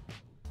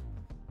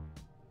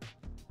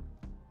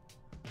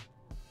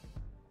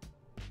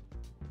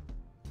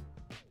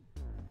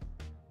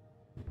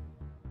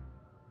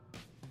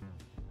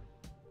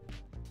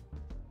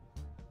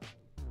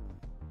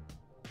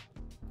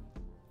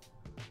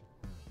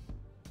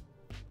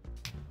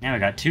 Now we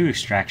got 2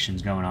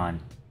 extractions going on.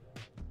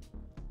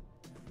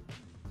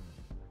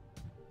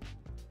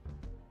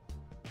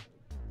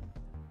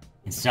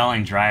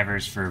 Installing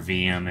drivers for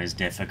VM is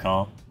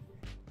difficult.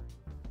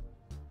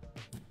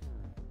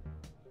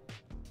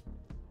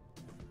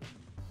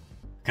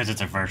 Because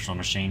it's a virtual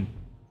machine.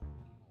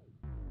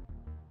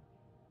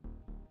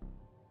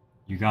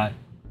 You got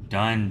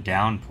done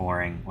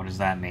downpouring. What does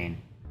that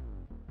mean?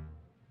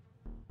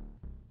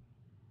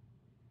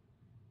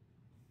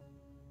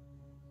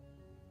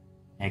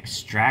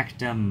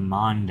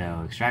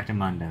 Extractamundo.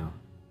 Extractamundo.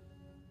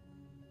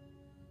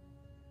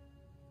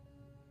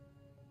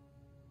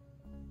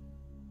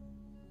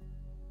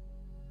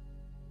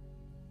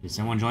 Did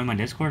someone join my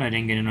Discord? I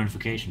didn't get a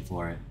notification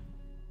for it.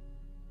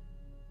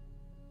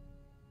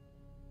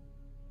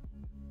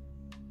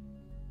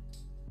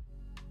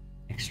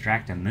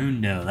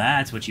 Extractamundo.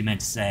 That's what you meant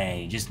to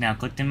say. Just now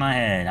clicked in my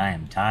head. I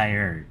am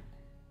tired.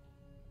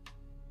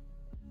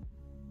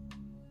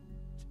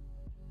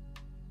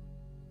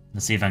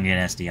 Let's see if I can get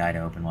SDI to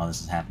open while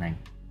this is happening.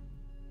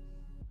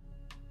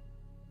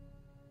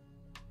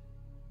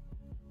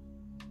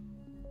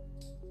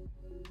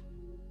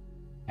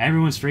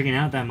 Everyone's freaking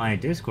out that my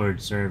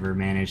Discord server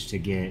managed to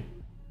get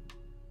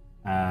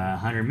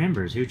 100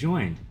 members. Who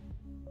joined?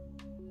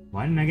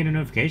 Why didn't I get a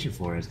notification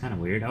for it? It's kind of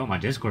weird. Oh, my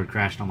Discord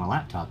crashed on my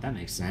laptop. That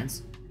makes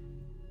sense.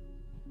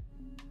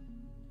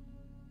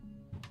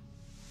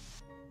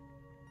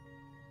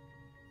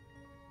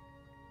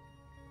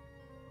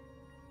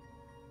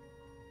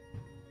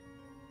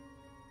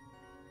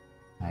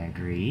 I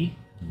agree.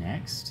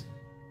 Next.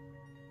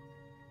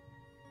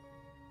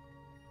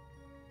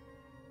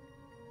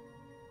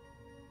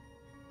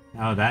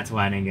 Oh, that's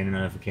why I didn't get a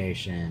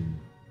notification.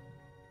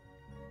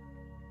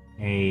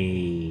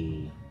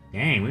 Hey.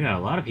 Dang, we got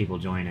a lot of people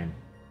joining.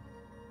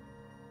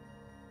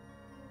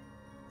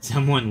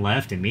 Someone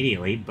left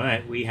immediately,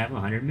 but we have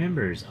 100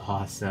 members.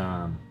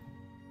 Awesome.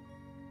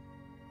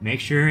 Make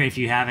sure, if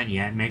you haven't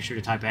yet, make sure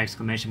to type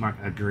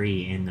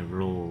 !agree in the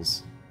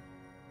rules.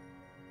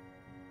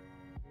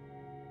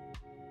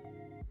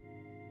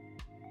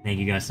 Thank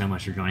you guys so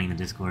much for joining the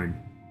Discord.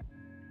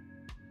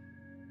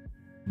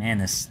 Man,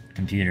 this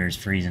computer is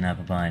freezing up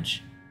a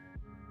bunch.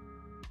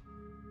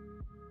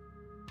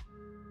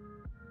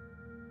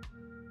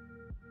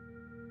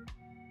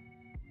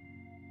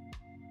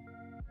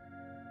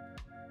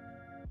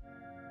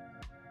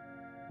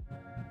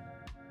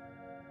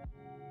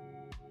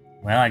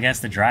 Well, I guess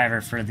the driver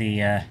for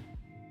the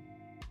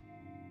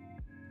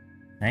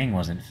thing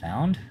wasn't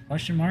found?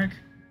 Question mark?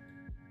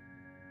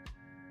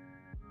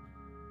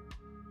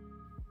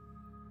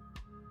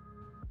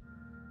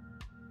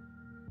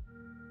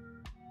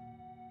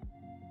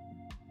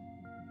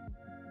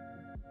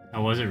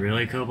 Oh, was it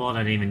really Cobalt? I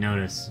didn't even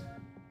notice.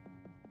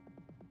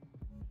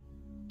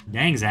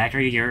 Dang,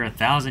 Zachary, you're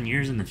 1,000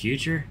 years in the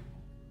future?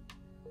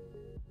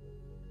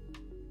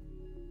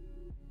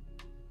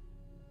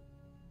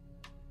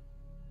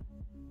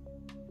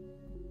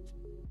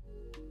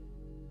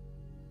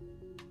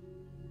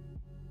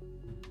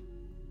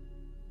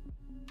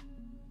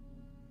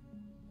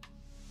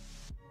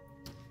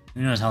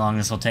 Who knows how long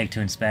this will take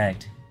to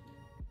inspect?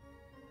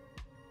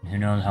 Who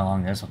knows how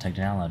long this will take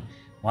to download?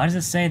 Why does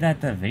it say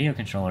that the video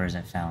controller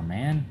isn't found,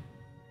 man?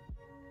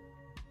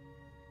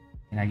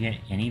 Can I get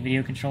any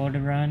video controller to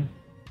run?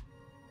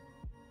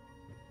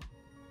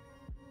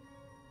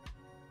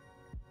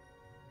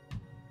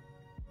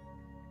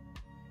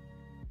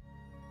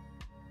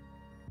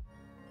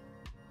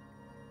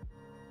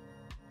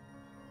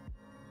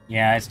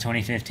 Yeah, it's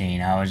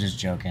 2015. I was just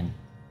joking.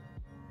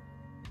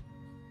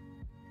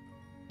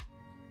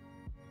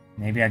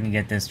 Maybe I can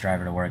get this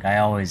driver to work. I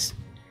always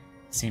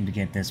seem to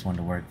get this one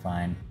to work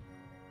fine.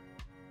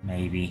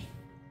 Maybe.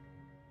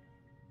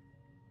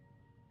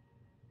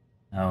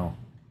 Oh.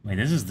 Wait,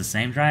 this is the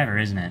same driver,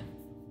 isn't it?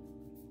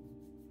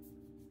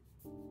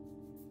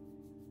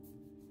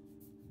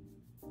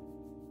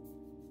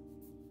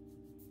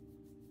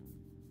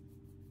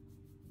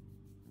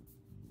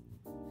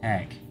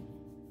 Heck.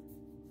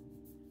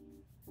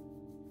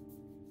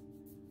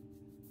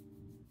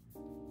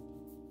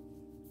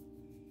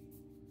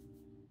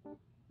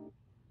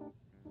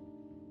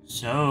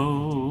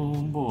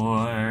 So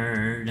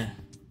bored.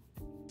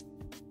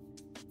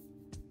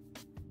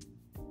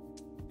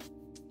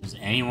 Does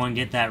anyone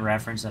get that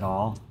reference at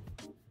all?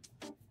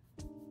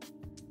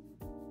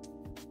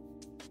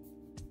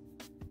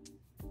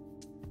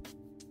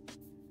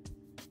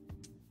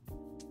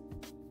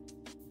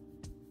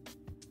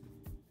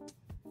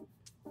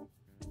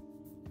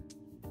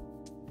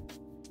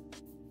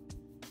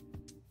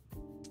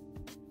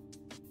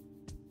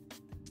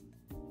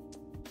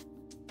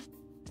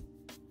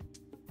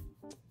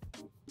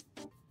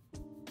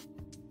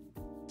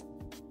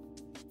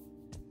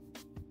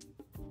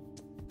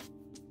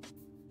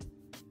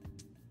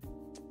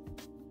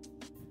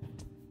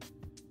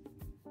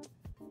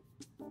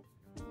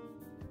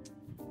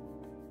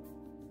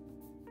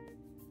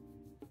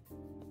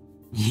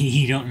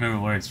 You don't remember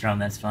where it's from,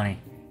 that's funny.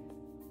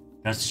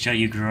 Goes to show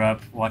you grew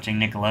up watching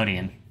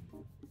Nickelodeon.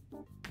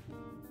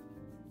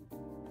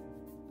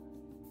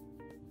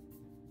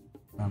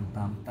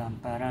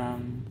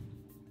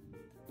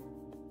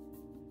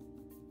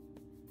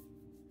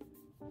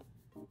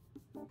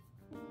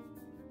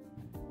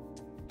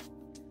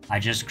 I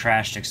just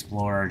crashed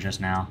Explorer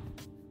just now.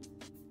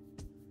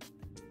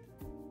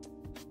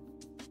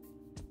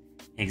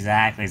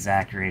 Exactly,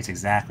 Zachary. It's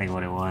exactly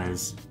what it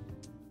was.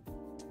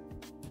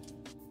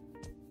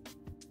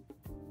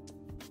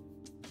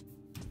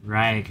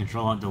 Right,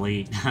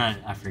 Control-Alt-Delete.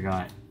 I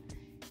forgot.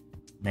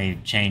 They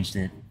changed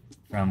it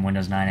from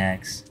Windows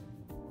 9X.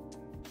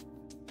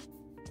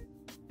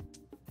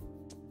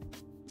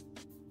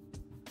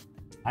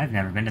 I've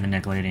never been to the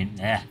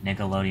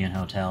Nickelodeon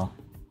Hotel.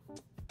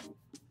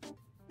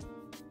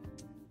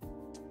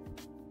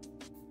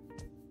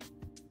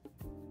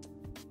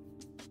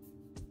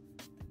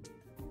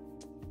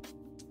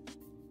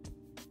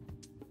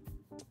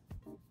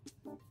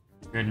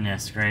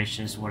 Goodness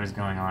gracious, what is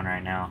going on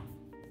right now?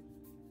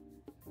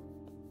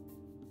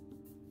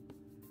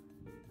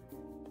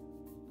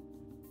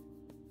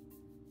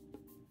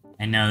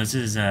 And no, this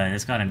is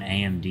it's got an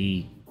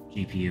AMD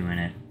GPU in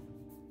it.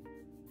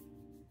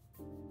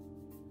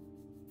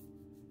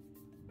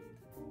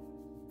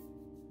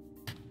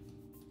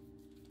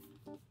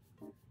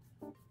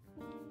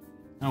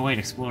 Oh wait,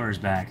 Explorer's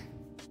back.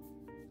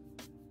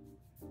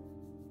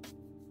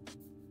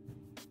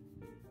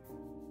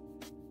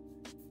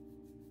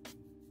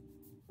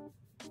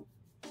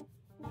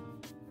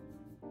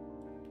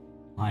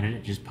 Why did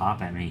it just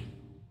pop at me?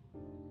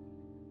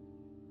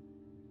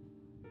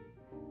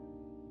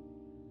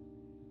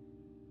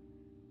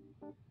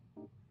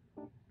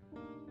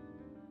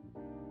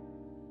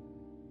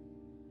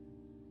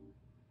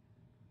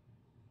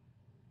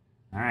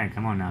 Alright,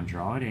 come on now,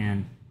 draw it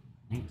in.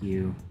 Thank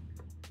you.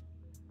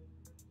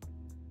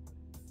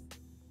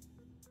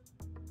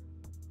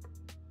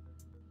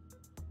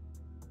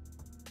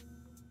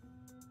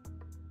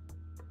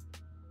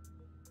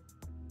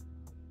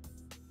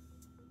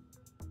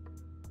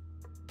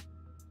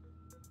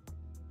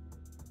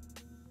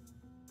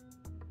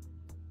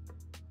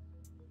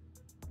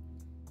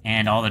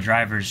 And all the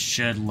drivers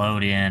should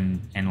load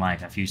in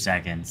like a few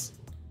seconds.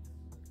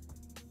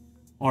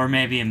 Or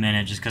maybe a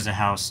minute, just because of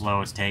how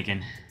slow it's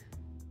taken.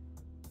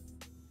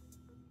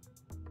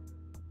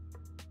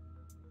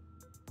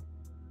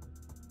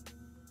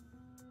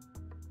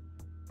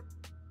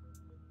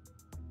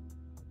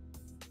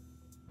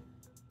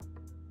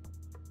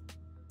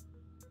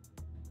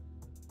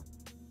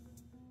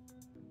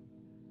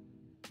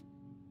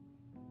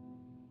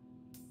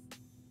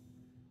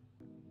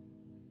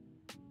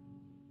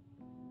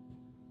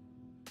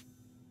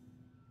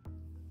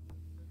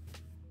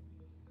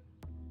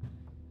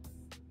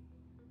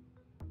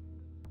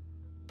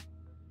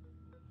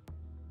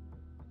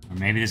 Or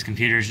maybe this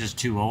computer is just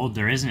too old,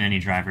 there isn't any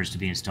drivers to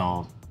be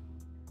installed.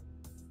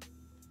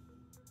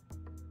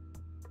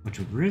 Which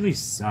would really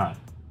suck.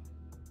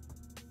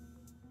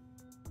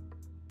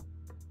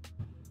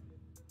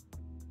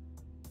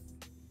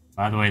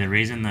 By the way, the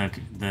reason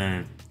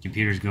the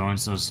computer's going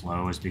so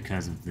slow is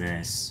because of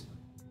this.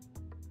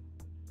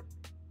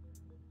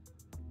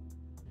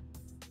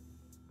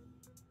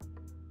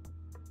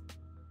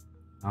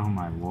 Oh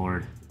my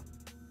lord.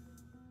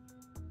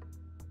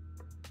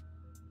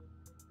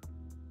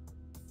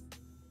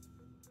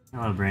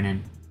 Hello,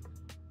 Brennan.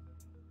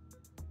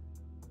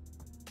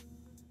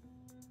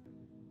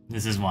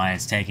 This is why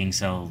it's taking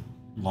so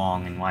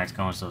long and why it's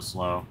going so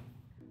slow.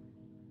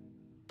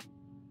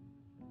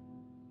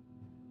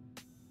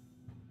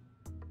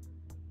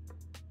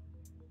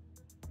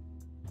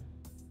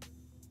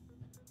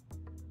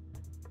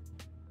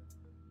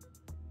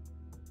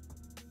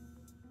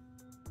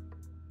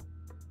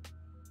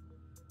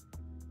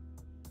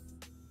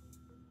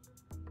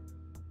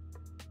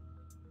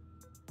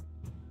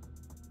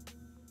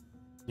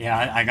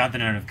 Yeah, I got the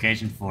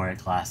notification for it,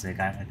 Classic.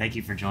 I thank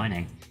you for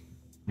joining.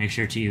 Make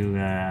sure to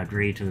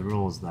agree to the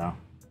rules, though.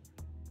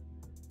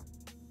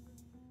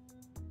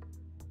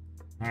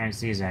 Alright,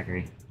 see you,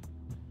 Zachary.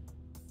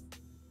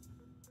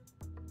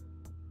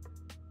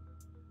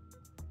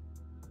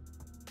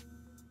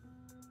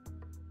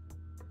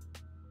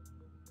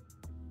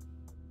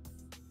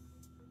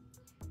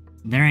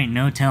 There ain't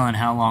no telling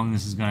how long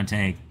this is gonna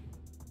take.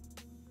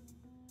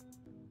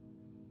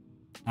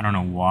 I don't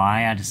know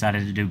why I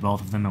decided to do both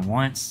of them at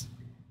once.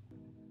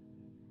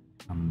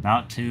 I'm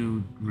about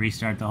to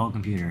restart the whole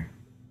computer.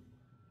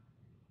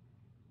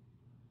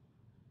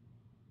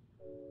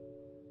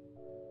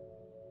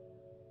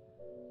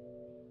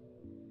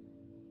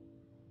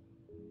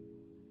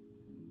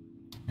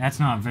 That's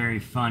not very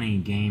funny,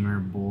 gamer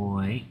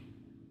boy.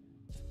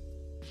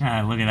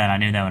 Ah, look at that, I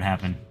knew that would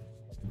happen.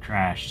 It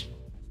crashed.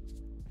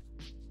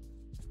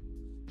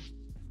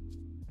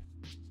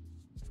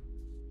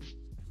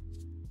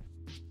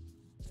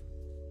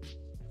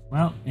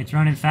 Well, it's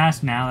running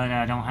fast now that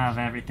I don't have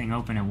everything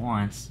open at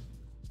once.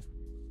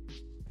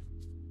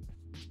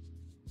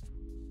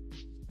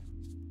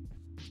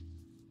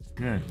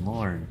 Good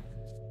lord.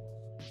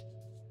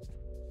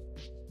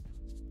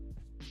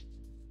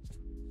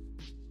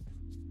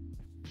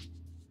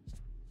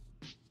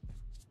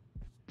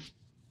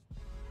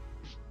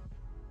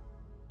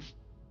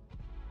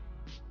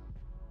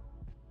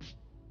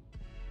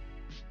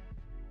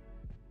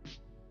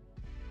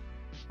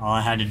 All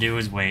I had to do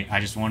was wait. I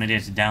just wanted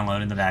it to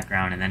download in the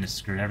background, and then it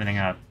screwed everything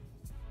up.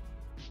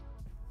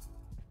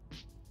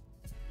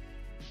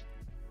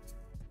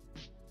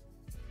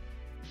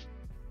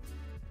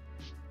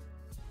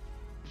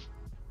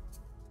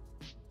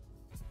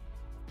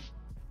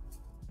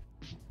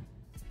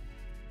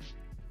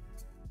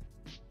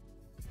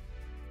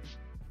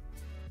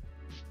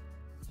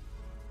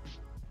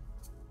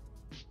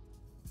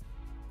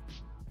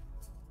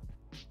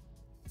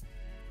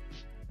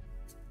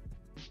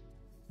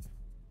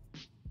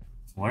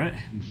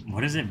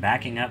 What is it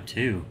backing up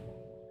to?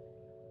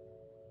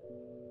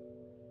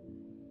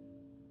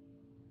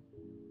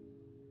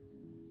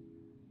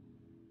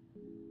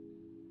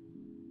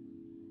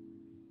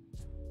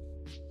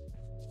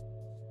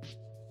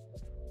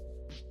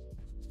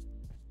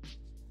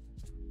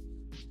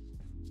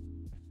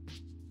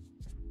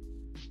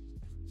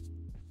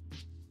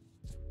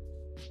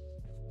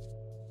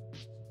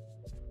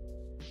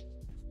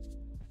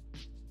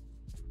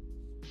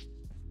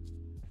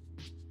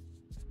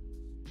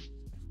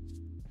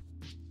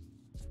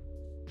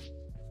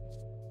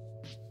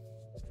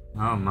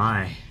 Oh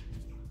my.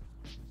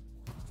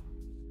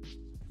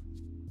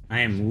 I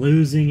am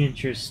losing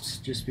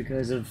interest just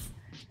because of...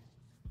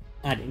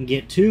 I didn't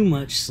get too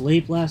much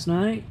sleep last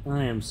night.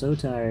 I am so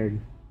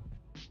tired.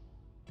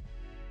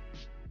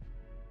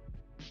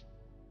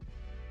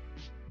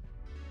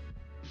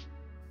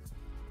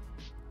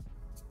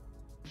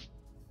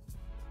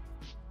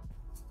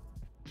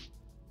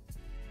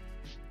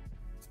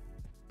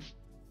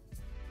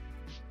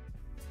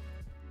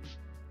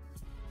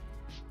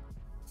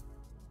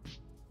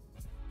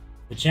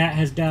 The chat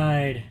has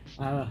died.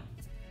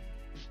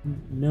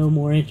 No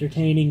more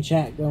entertaining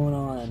chat going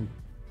on.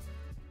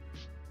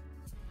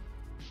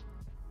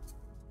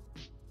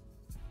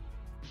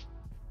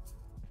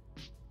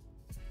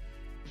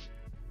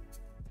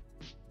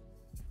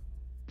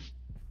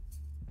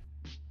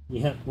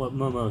 Yep, what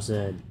Momo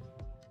said.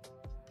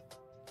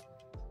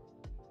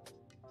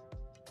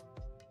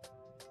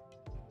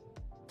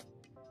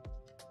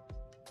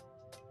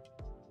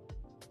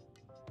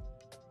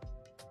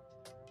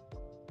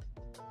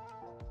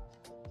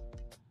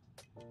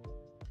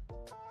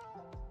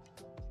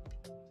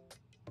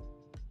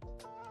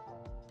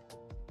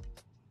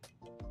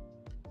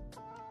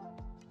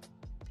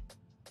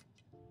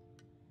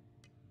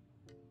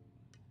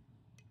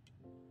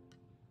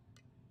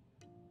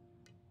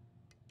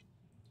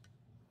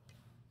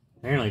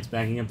 Apparently it's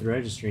backing up the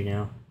registry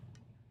now.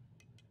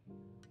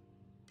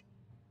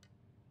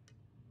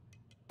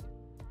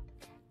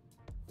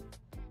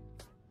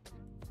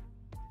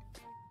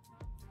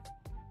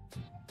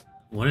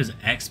 What is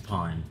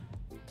XPawn?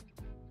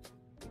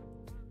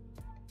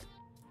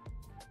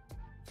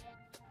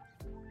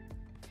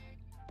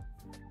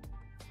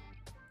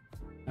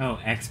 Oh,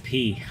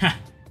 XP.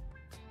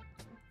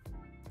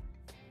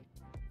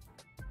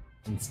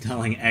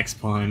 Installing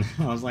XPawn.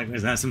 I was like,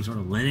 is that some sort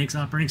of Linux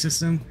operating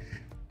system?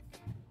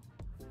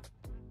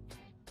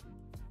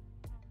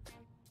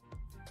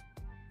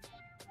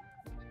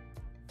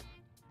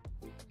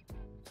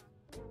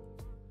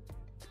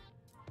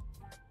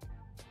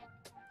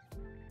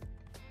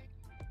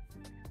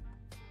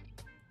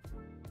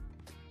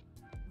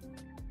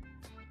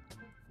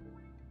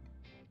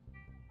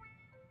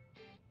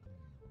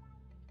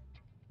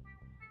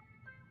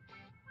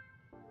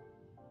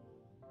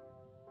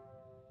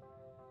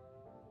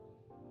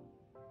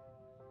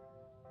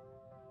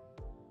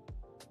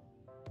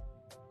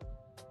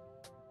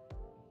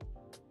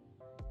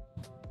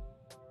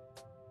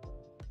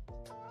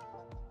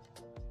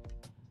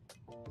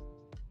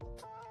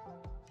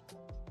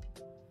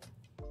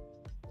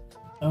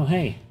 Oh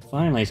hey,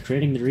 finally it's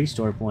creating the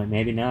restore point.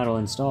 Maybe now it'll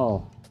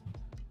install.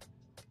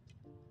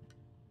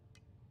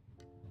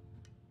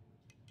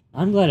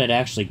 I'm glad it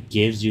actually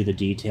gives you the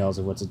details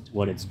of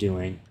what it's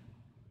doing.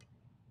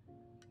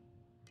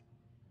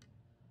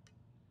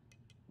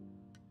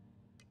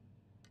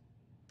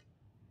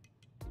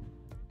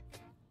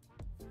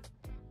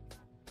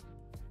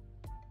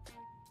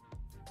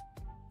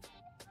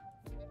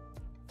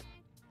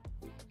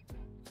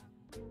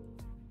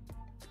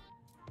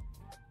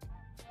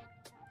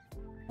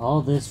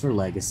 All this for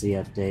Legacy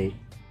Update.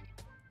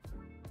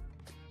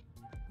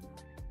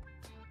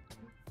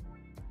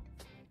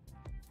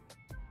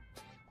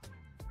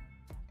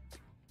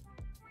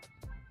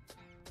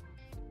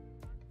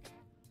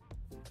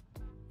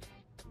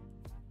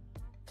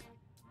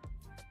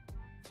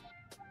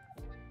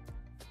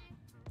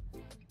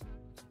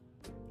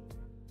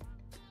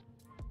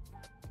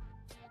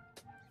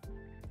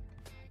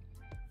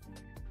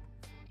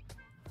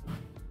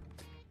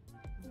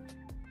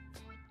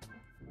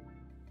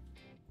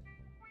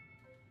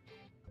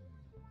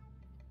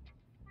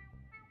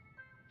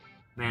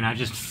 Man, I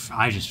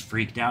just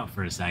freaked out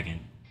for a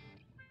second.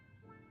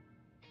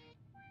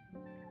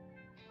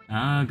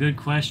 Good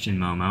question,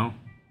 Momo.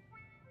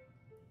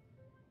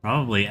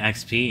 Probably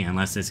XP,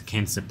 unless it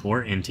can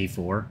support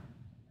NT4.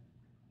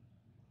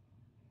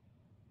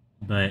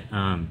 But,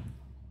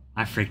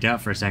 I freaked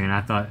out for a second.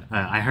 I thought,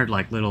 I heard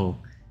like little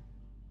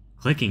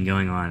clicking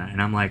going on,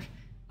 and I'm like,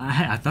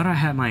 I thought I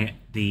had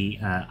the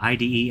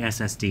IDE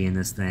SSD in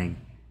this thing.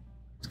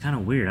 It's kind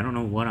of weird. I don't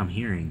know what I'm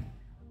hearing,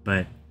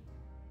 but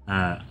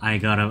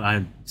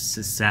I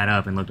sat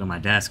up and looked at my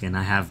desk, and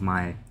I have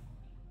my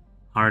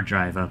hard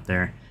drive up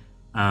there.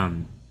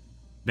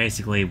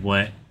 Basically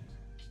what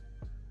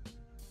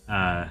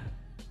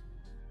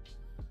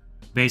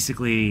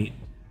basically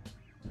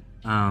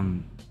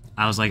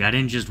I was like, I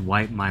didn't just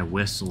wipe my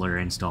Whistler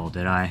install,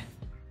 did I?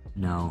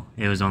 No,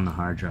 it was on the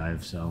hard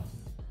drive. So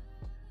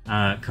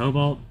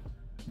Cobalt,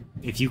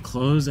 if you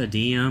close a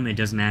DM, it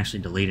doesn't actually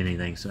delete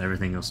anything, so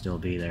everything will still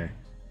be there.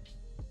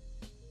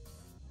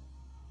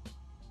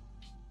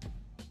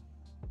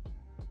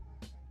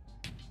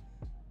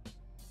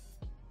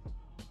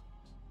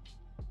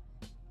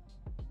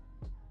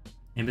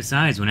 And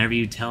besides, whenever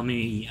you tell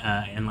me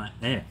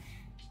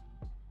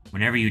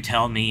whenever you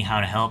tell me how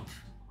to help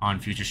on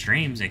future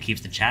streams, it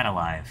keeps the chat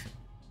alive.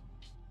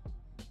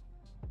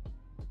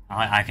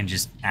 I can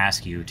just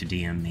ask you to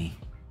DM me.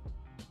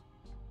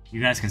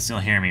 You guys can still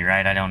hear me,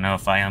 right? I don't know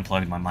if I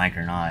unplugged my mic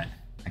or not.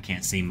 I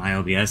can't see my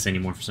OBS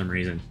anymore for some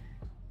reason.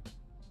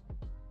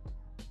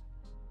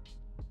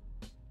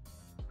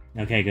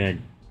 Okay,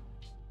 good.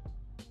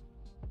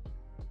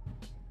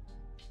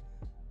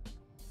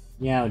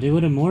 Yeah, do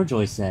what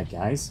Amorjoy said,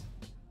 guys.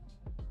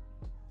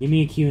 Give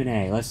me a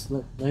Q&A. Let's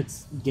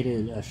get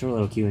a short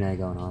little Q&A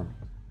going on.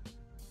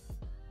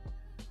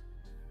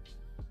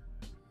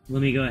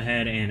 Let me go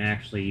ahead and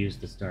actually use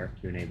the start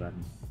Q&A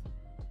button.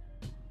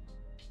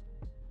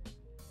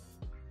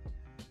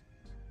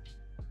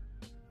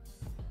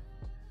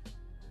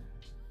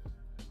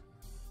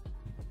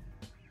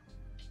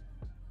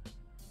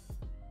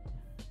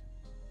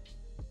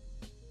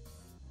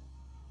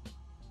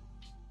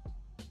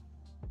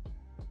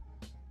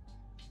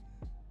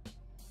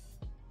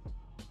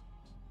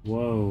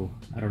 Whoa,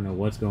 I don't know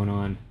what's going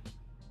on.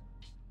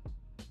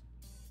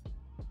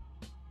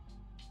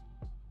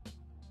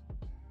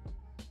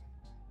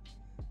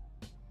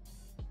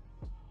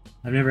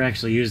 I've never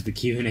actually used the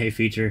Q&A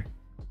feature.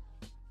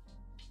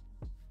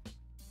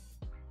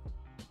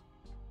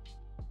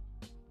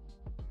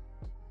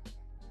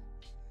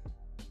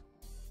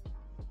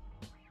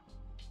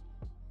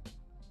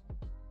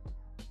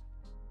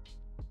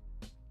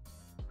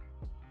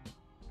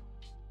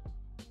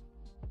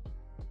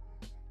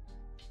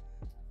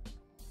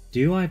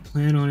 Do I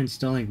plan on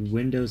installing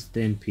Windows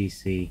Thin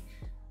PC?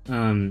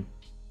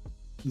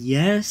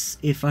 Yes,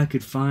 if I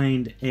could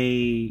find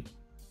a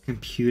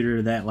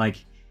computer that,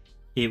 like,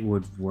 it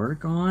would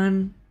work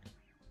on.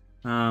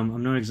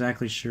 I'm not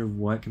exactly sure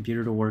what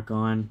computer to work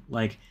on.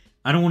 Like,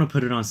 I don't want to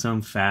put it on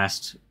some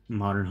fast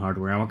modern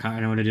hardware. I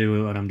kind of want to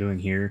do what I'm doing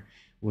here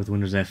with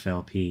Windows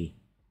FLP.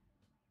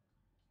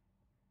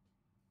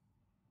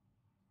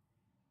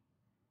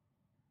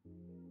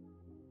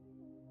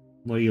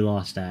 What are you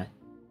lost at?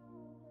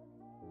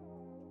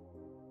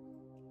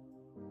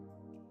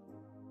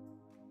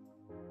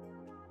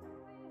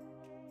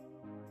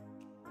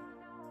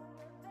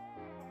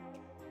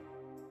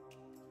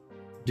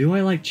 Do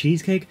I like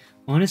cheesecake?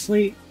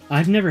 Honestly,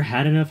 I've never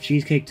had enough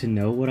cheesecake to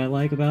know what I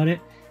like about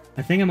it.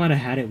 I think I might have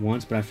had it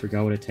once, but I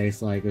forgot what it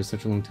tastes like. It was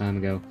such a long time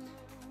ago.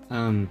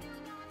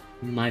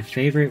 My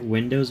favorite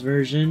Windows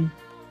version?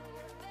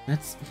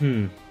 That's,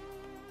 I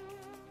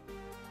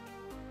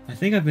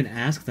think I've been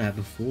asked that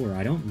before.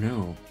 I don't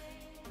know.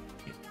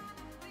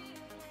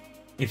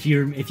 If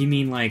you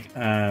mean like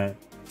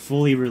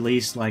fully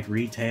released like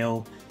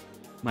retail,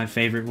 my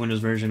favorite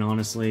Windows version,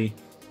 honestly,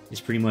 is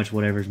pretty much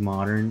whatever's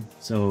modern.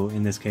 So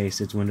in this case,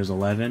 it's Windows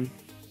 11.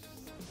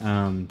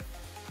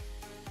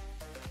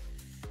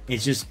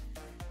 It's just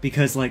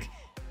because, like,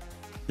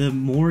 the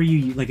more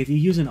you, like, if you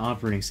use an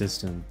operating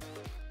system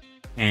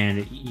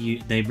and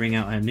they bring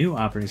out a new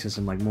operating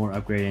system, like more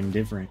upgraded and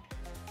different,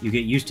 you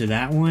get used to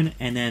that one,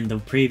 and then the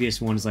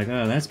previous one is like,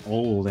 oh, that's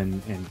old,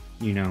 and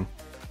you know,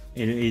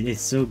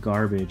 it's so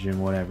garbage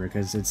and whatever,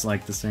 because it's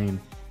like the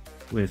same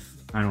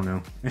with, I don't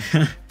know.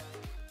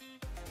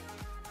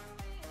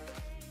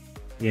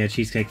 Yeah,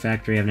 Cheesecake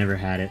Factory, I've never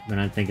had it, but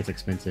I think it's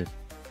expensive.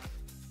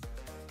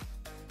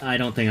 I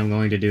don't think I'm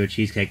going to do a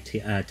cheesecake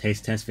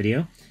taste test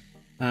video.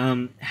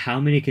 How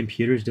many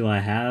computers do I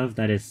have?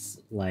 That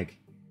is, like,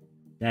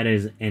 that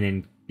is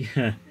an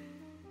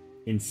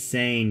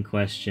insane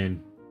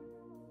question.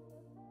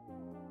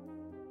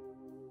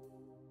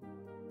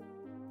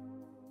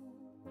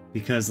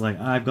 Because, like,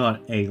 I've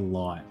got a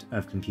lot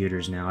of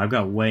computers now. I've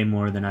got way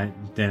more than I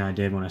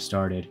did when I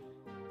started.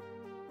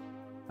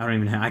 I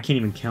can't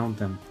even count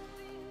them.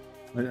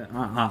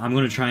 I'm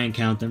gonna try and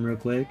count them real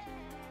quick.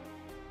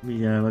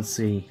 Let's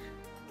see.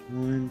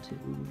 1,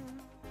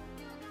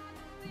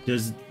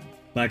 2.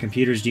 By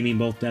computers, do you mean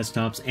both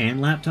desktops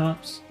and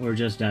laptops, or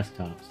just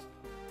desktops?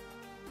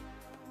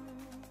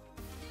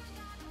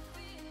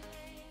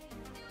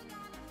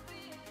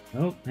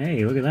 Oh,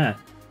 hey, look at that.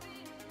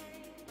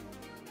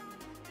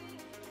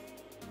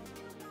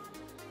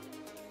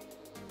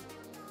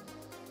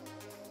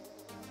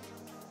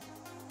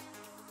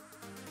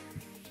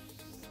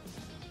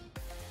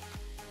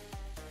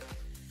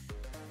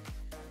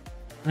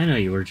 I know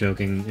you were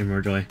joking,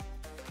 Immorjoy.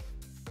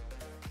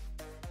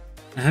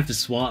 I have to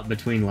swap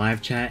between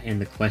live chat and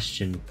the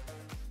question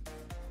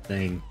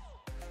thing.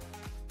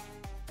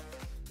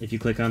 If you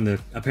click on the...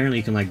 Apparently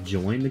you can, like,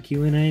 join the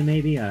Q&A,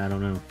 maybe? I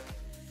don't know.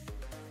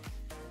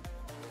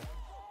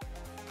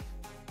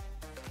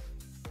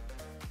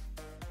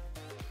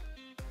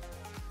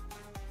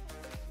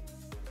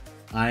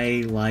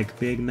 I like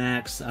Big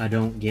Macs. I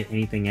don't get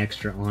anything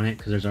extra on it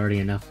because there's already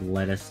enough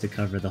lettuce to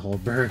cover the whole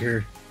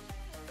burger.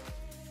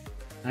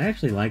 I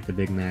actually like the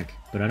Big Mac,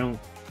 but I don't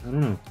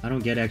know. I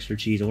don't get extra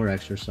cheese or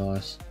extra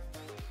sauce.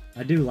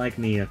 I do like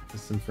me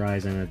some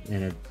fries and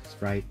a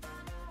Sprite.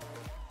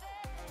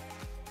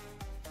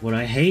 What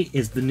I hate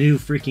is the new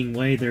freaking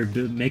way they're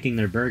making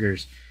their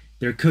burgers.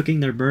 They're cooking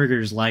their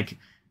burgers like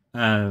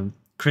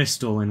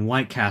Crystal and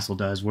White Castle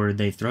does, where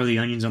they throw the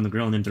onions on the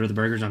grill and then throw the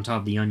burgers on top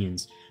of the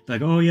onions. They're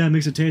like, oh yeah, it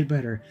makes it taste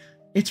better.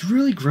 It's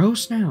really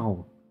gross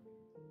now.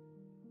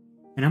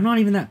 And I'm not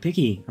even that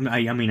picky.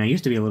 I mean, I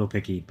used to be a little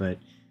picky, but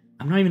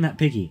I'm not even that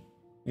picky.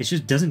 It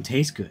just doesn't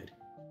taste good.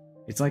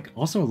 It's like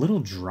also a little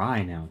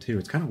dry now too.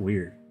 It's kind of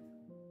weird.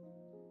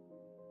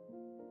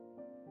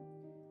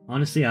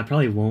 Honestly, I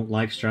probably won't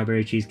like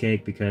strawberry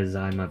cheesecake because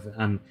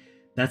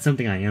that's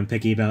something I am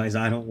picky about, is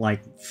I don't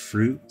like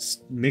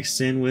fruits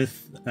mixed in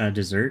with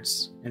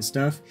desserts and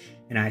stuff,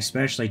 and I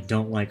especially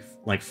don't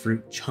like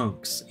fruit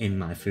chunks in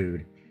my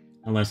food,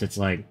 unless it's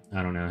like,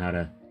 I don't know how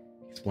to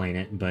explain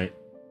it, but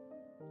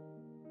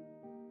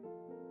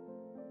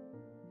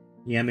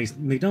yeah,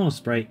 McDonald's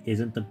Sprite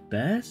isn't the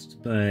best,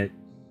 but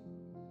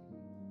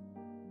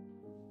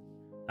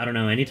I don't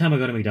know. Anytime I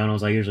go to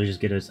McDonald's, I usually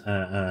just get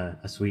a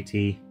sweet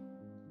tea.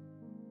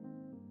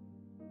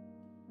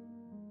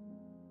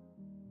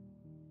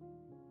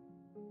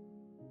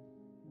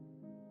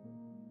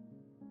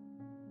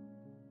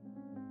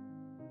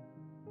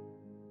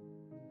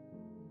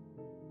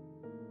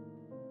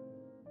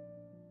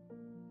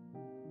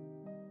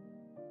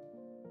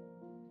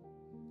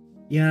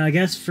 Yeah, I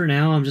guess for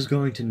now I'm just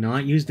going to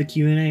not use the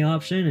Q&A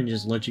option and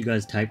just let you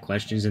guys type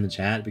questions in the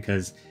chat,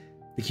 because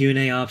the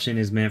Q&A option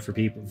is meant for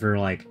people for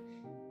like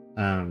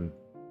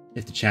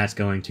if the chat's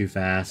going too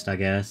fast, I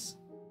guess.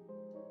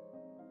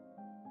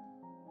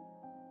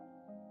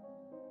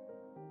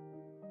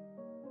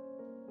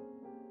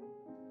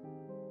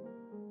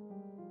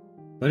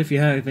 But if you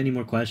have any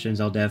more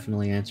questions, I'll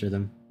definitely answer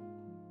them.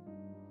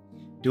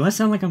 Do I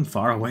sound like I'm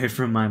far away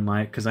from my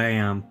mic? Because I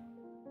am.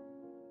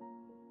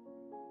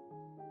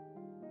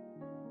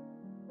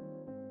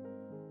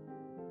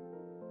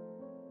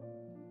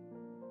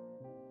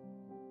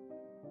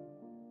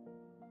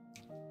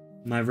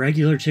 My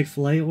regular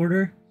Chick-fil-A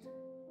order,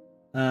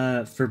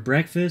 for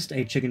breakfast,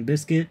 a chicken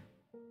biscuit.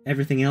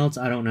 Everything else,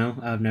 I don't know.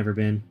 I've never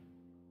been.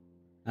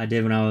 I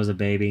did when I was a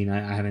baby, and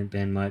I haven't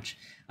been much.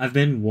 I've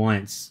been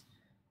once,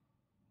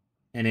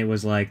 and it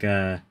was like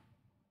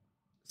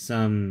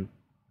some,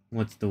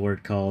 what's the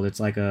word called?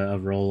 It's like a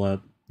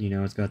roll-up. You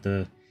know, it's got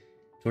the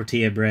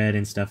tortilla bread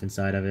and stuff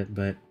inside of it,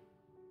 but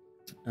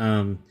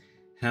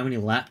how many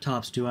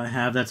laptops do I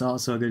have? That's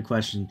also a good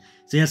question.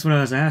 See, that's what I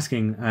was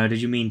asking.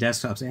 Did you mean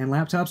desktops and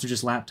laptops, or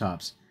just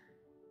laptops?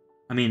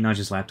 I mean, not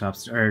just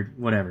laptops, or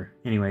whatever.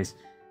 Anyways,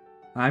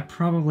 I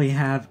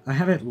have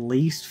at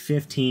least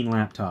 15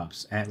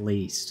 laptops, at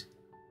least.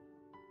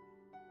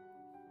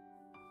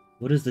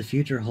 What does the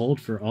future hold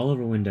for all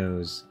over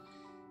Windows?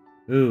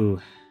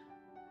 Ooh.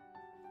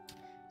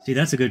 See,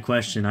 that's a good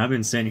question. I've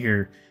been sitting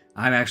here,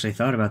 I've actually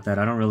thought about that.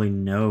 I don't really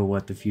know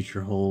what the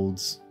future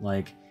holds.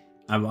 Like,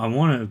 I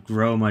want to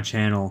grow my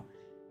channel,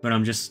 but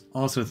I'm just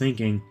also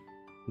thinking,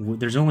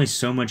 there's only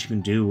so much you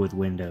can do with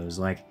Windows.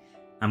 Like,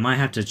 I might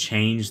have to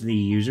change the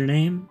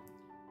username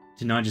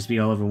to not just be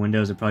all over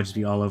Windows, it'd probably just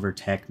be all over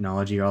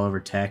technology or all over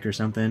tech or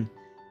something.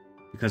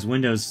 Because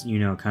Windows, you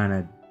know, kind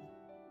of,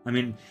 I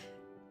mean,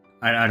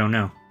 I don't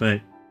know, but,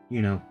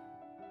 you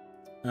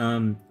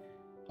know,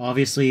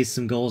 obviously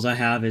some goals I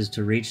have is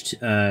to reach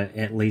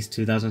at least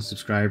 2,000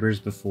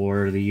 subscribers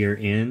before the year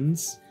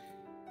ends.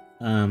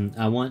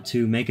 I want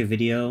to make a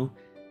video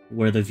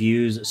where the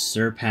views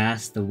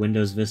surpass the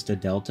Windows Vista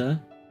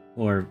Delta,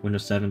 or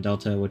Windows 7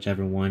 Delta,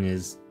 whichever one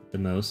is the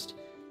most.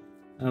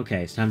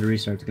 Okay, it's time to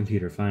restart the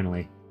computer,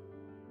 finally.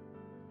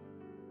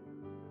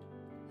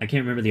 I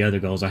can't remember the other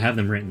goals, I have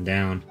them written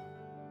down.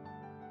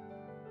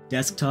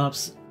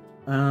 Desktops,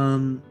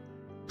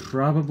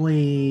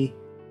 probably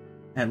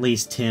at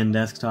least 10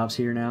 desktops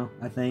here now,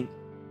 I think.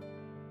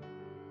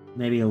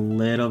 Maybe a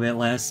little bit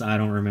less, I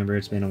don't remember,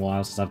 it's been a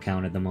while since I've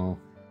counted them all.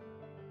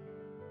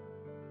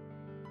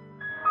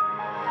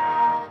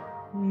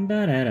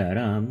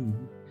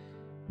 Da-da-da-dum.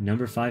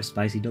 Number 5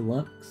 Spicy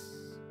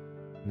Deluxe.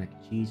 Mac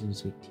and cheese and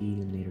sweet tea,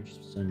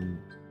 eliminator, sun.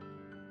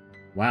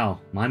 Wow,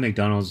 my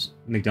McDonald's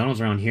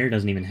around here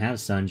doesn't even have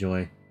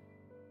Sunjoy.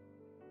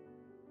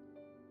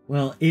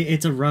 Well,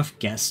 it's a rough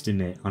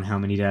guesstimate on how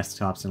many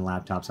desktops and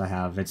laptops I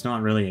have. It's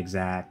not really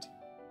exact.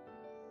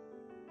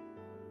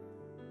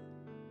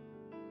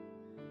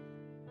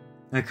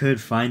 I could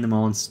find them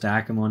all and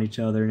stack them on each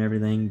other and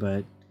everything,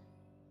 but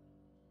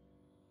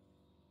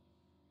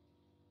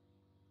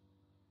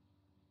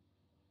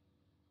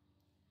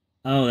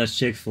Oh, that's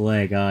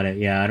Chick-fil-A, got it.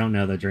 Yeah, I don't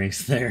know the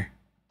drinks there.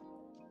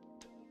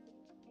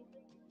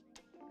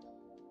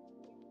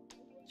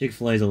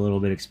 Chick-fil-A's a little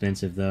bit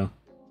expensive, though.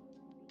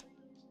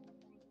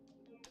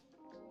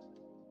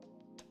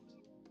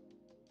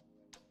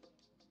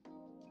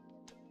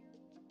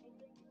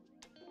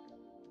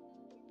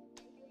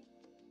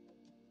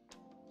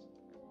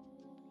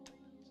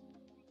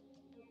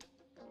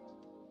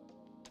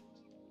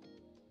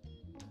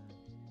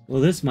 Well,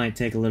 this might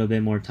take a little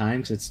bit more time,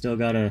 because it's still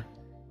gotta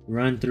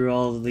run through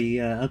all of the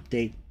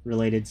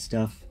update-related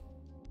stuff.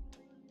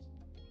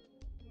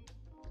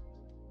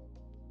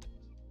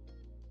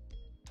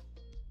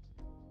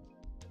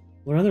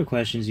 What other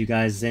questions you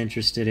guys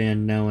interested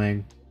in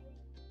knowing?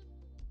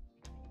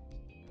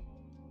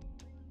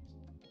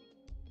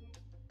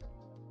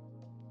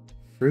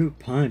 Fruit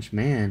punch,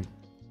 man.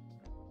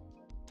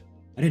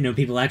 I didn't know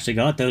people actually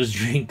got those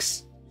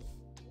drinks.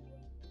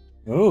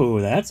 Oh,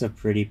 that's a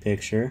pretty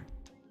picture.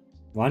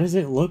 Why does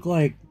it look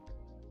like...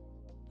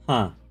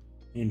 Huh.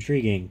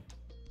 Intriguing.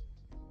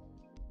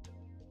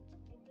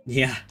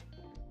 Yeah.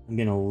 I'm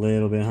getting a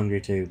little bit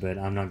hungry too, but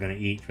I'm not gonna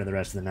eat for the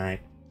rest of the night.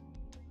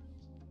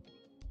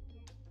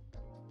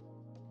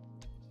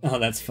 Oh,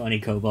 that's funny,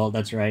 Cobalt.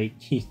 That's right.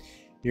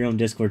 Your own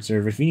Discord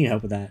server. If you need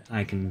help with that,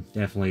 I can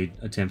definitely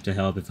attempt to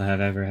help if I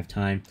ever have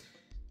time.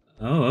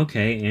 Oh,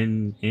 okay.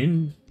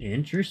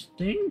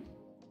 Interesting.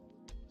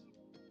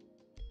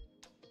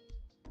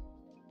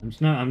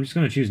 I'm just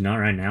gonna choose not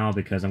right now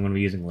because I'm gonna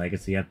be using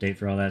Legacy Update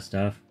for all that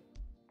stuff.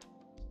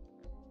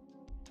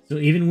 So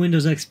even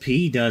Windows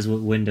XP does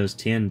what Windows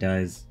 10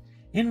 does.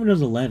 And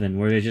Windows 11,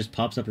 where it just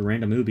pops up a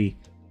random UBI.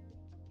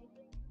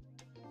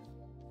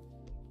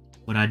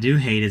 What I do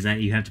hate is that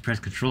you have to press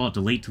Control Alt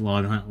Delete to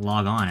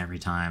log on every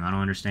time. I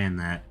don't understand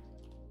that.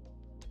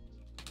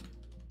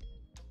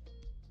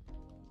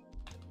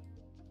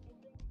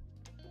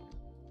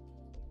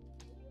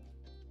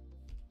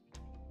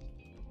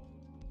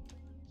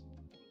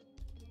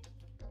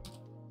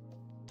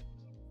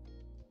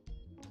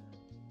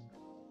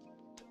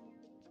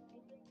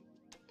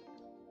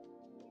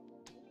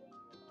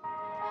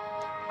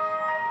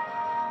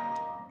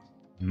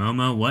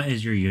 Momo, what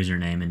is your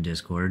username in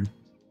Discord?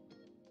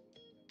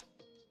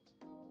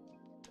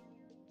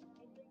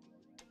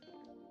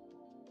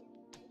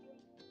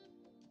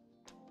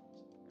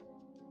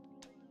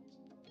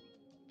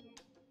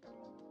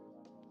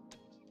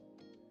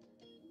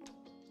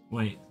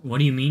 Wait, what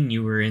do you mean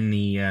you were in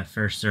the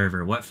first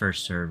server? What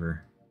first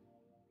server?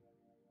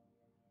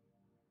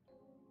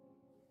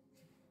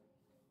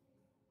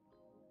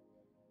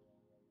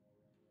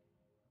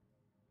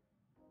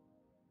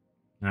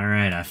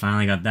 Alright, I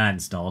finally got that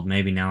installed.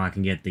 Maybe now I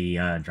can get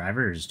the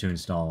drivers to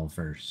install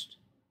first.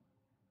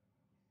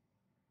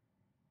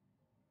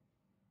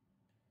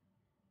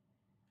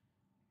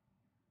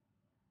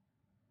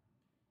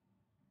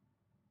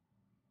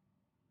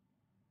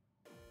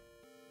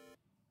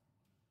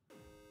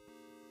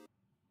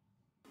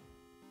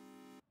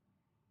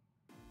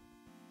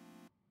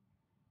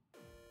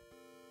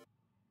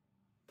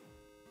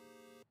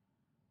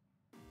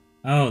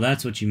 Oh,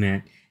 that's what you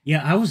meant.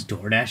 Yeah, I was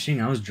door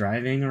dashing. I was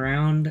driving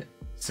around,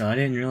 so I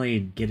didn't really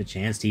get a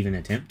chance to even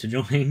attempt to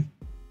join.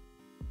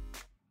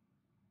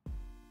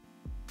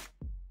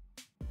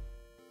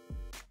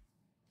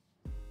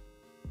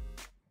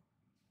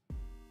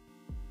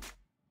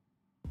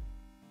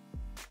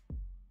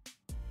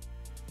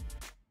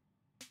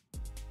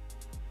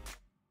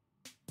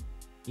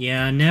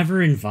 Yeah,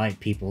 never invite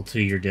people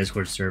to your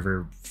Discord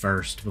server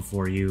first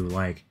before you,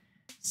 like,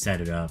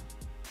 set it up.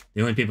 The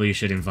only people you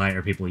should invite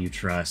are people you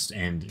trust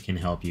and can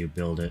help you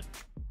build it.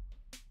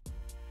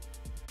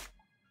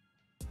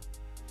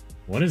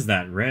 What is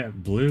that?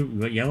 Red, blue,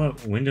 yellow,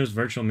 Windows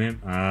Virtual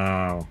Mem...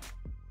 Oh.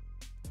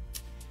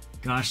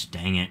 Gosh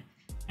dang it.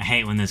 I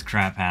hate when this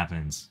crap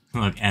happens.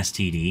 Look,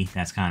 STD.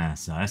 That's kind of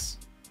sus.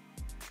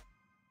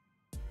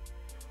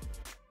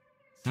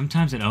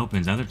 Sometimes it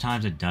opens, other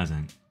times it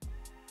doesn't.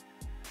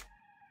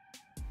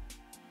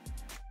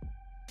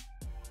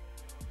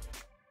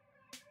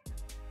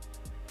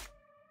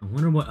 I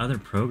wonder what other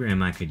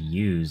program I could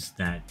use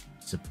that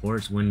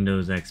supports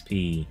Windows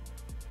XP.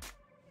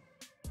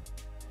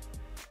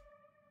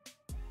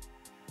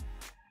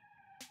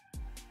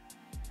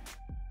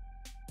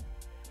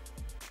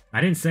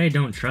 I didn't say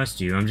don't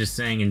trust you, I'm just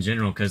saying in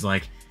general, because,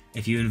 like,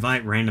 if you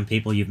invite random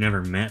people you've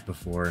never met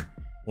before,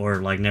 or,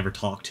 like, never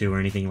talked to or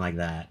anything like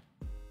that.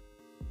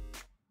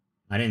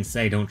 I didn't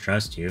say don't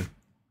trust you.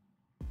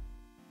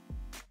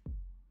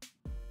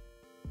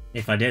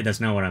 If I did,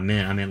 that's not what I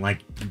meant. I meant,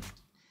 like,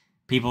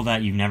 people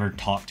that you've never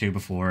talked to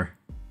before.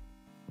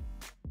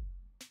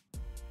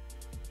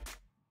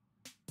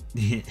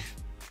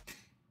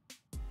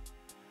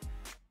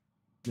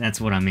 That's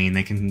what I mean.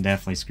 They can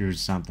definitely screw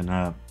something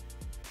up.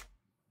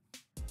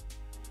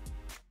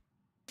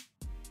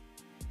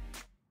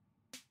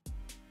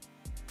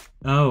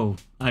 Oh,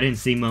 I didn't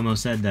see Momo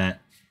said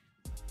that.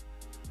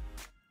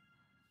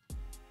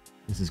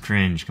 This is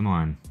cringe, come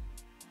on.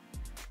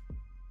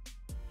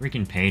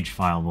 Freaking page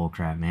file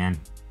bullcrap, man.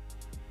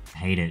 I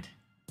hate it.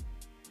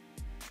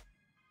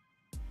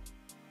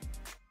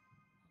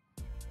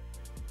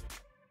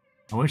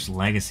 I wish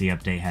Legacy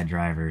Update had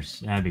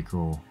drivers. That'd be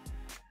cool.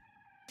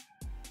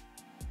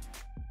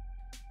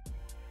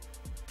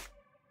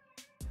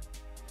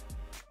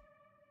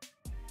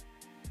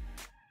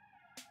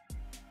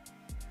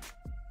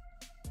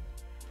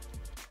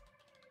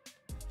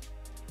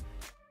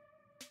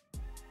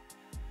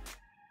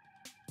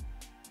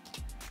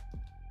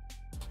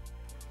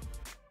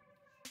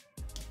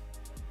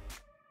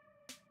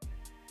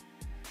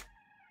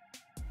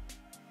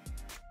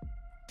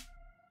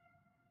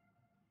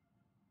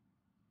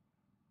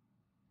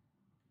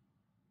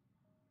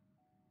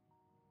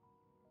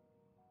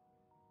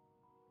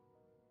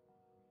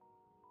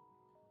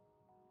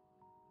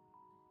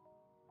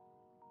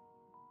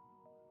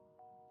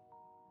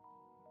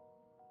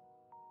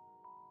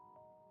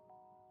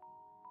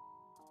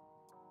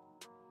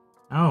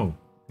 Oh,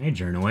 hey,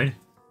 Journoid.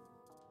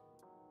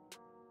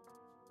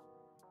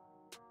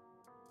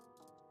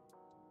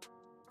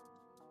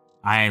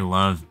 I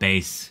love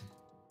bass.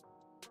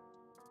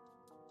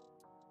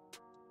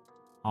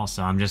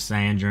 Also, I'm just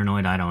saying,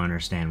 Journoid, I don't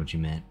understand what you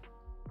meant.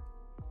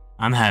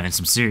 I'm having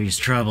some serious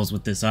troubles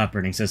with this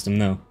operating system,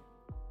 though.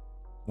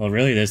 Well,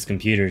 really, this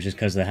computer is just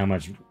because of how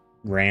much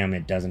RAM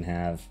it doesn't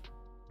have.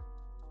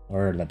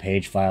 Or the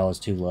page file is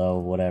too low,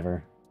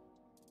 whatever.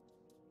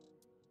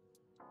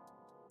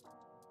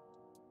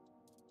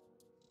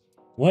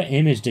 What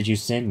image did you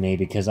send me?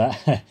 Because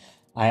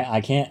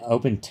I can't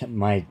open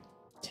my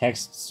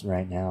texts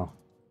right now.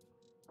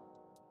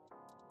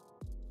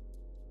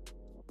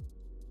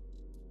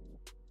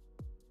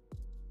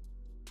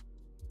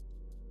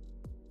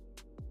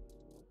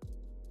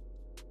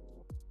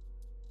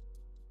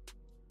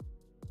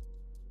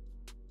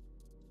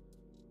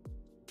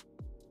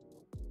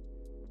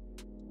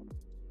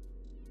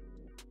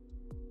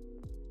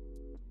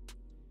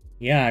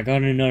 Yeah, I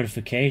got a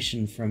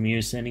notification from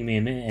you sending me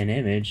an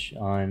image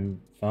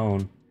on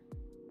phone.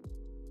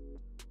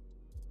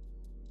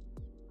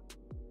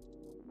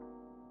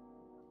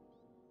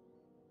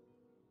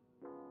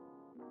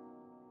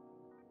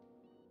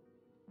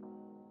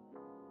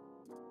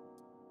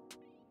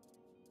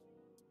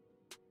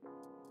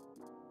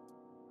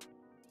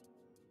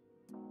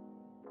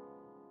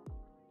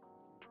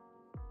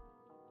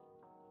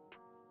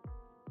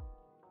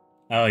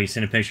 Oh, you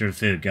sent a picture of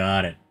food.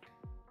 Got it.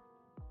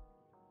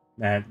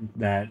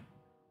 That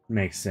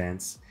makes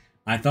sense.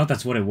 I thought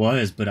that's what it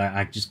was, but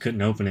I just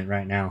couldn't open it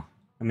right now.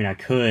 I mean, I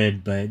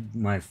could, but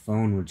my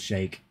phone would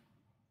shake.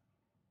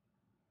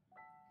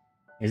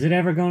 Is it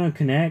ever going to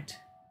connect?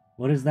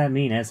 What does that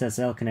mean,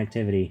 SSL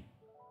connectivity?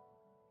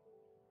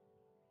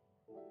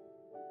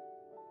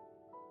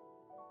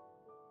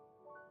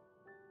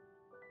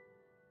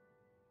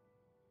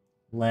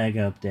 Lag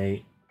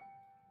update.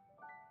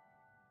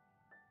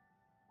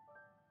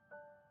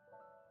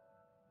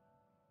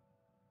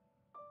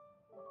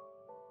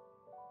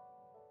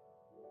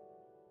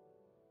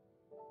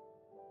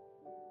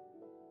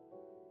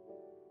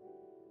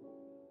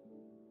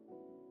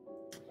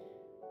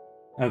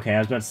 Okay, I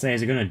was about to say,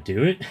 is it going to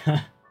do it?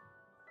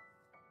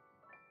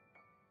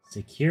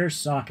 Secure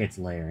sockets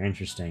layer.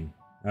 Interesting.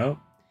 Oh,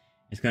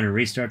 it's going to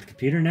restart the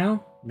computer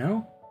now?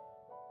 No?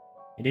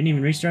 It didn't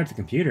even restart the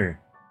computer.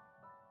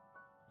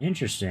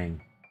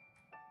 Interesting.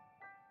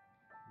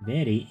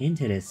 Very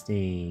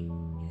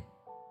interesting.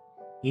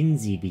 In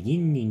the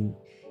beginning...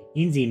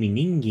 In the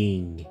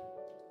beginning...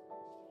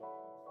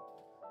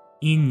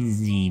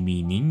 In the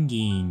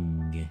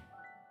beginning...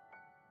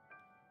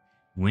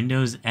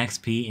 Windows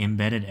XP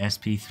Embedded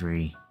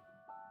SP3.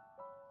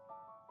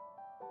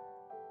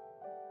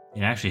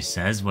 It actually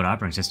says what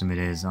operating system it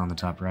is on the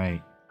top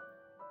right.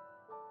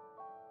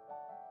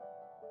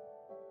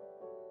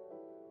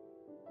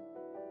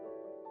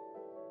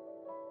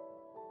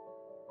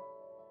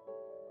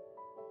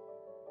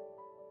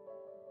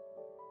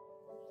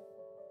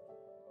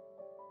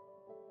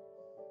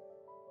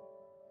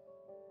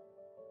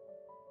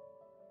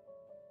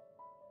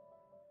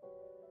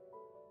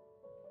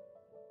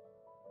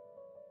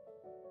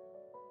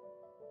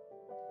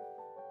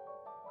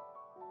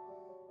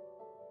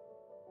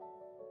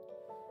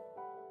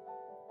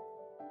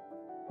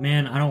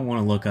 Man, I don't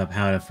want to look up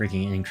how to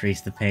freaking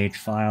increase the page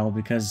file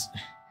because...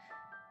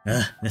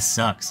 this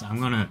sucks. I'm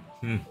gonna...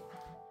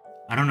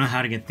 I don't know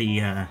how to get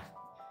the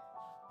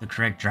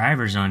correct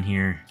drivers on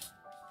here.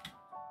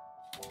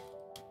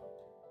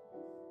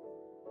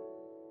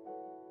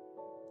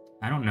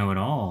 I don't know at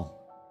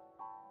all.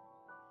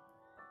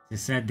 It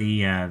said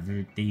the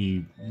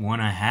one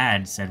I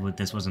had said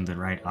this wasn't the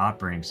right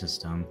operating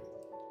system.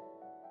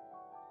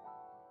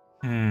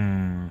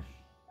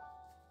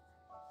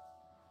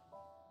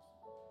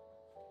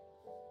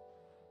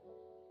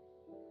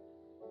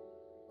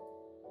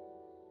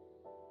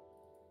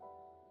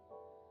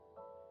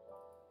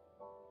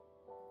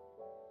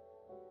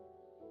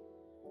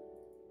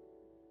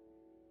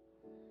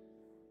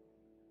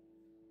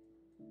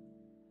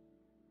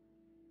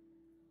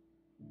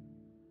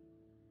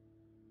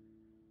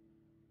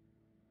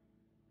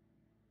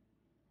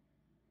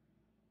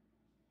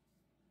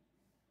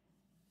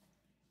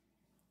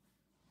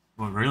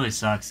 What really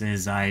sucks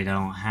is I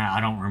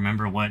don't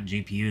remember what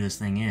GPU this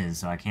thing is,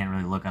 so I can't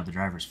really look up the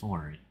drivers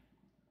for it.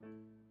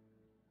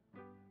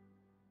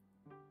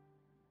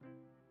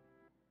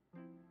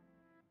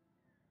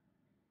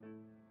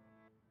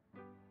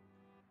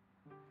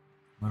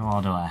 What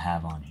all do I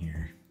have on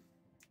here?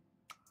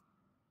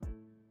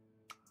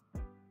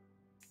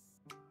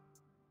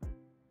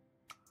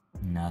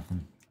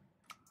 Nothing.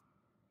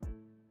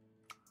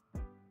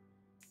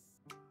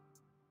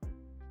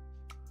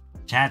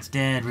 Chat's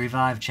dead.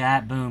 Revive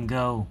chat. Boom.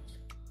 Go.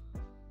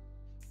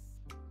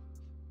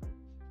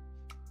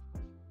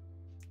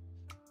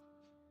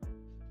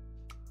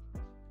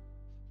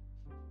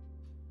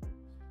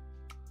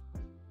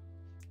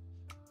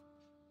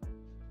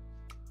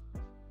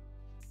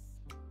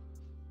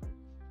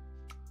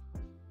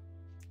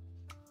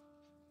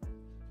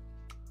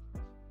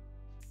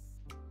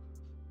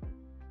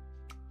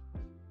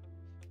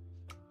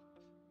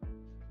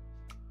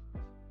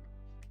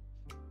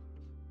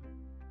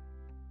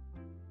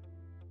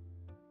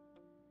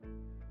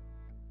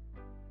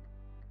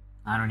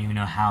 I don't even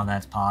know how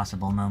that's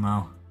possible,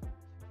 Momo.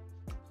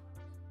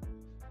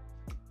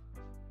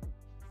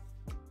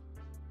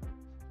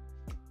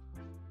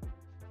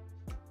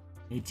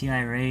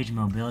 ATI Rage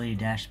Mobility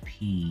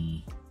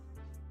 -P.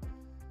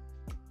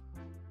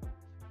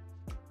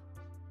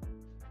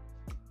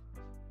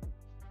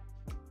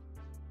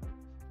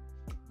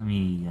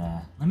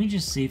 Let me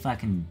just see if I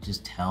can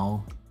just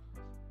tell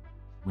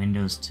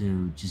Windows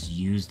to just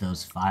use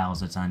those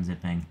files it's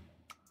unzipping.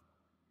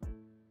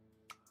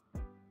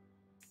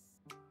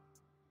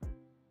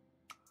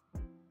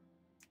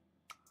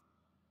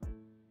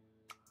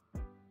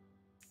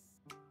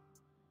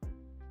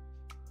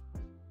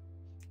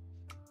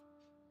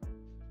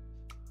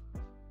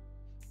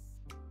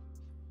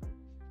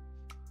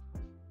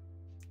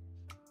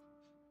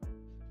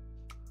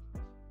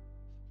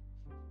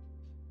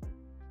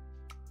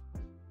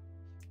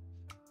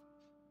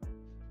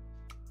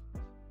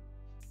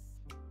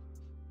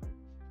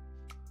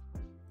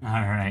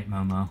 Alright,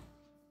 Momo.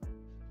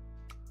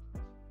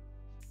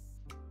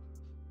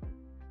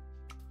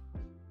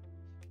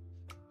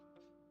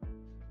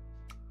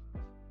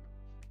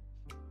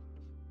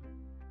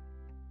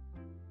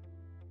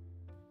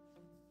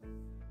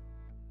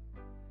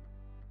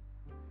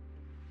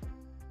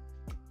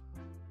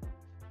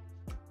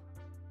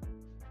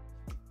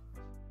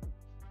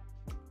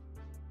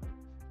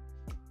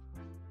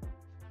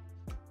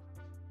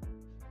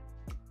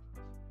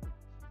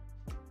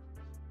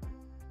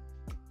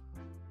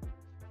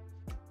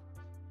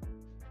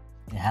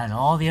 It has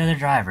all the other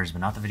drivers, but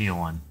not the video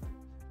one.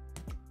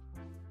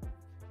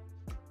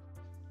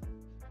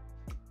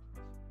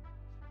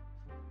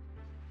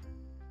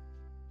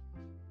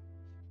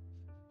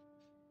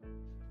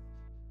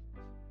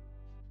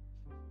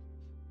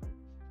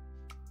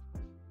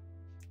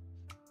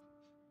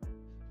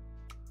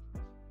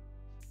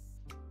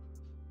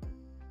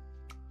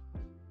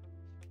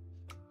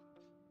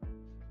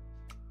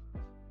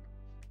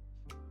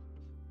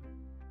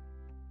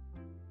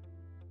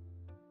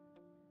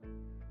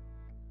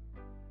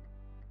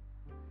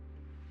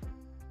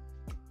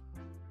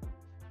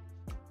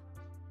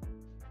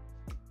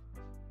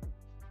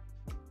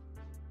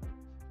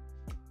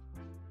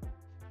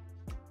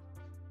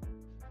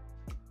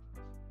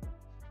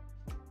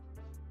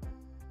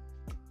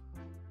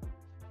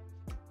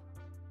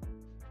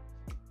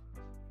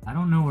 I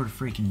don't know where to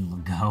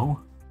freaking go.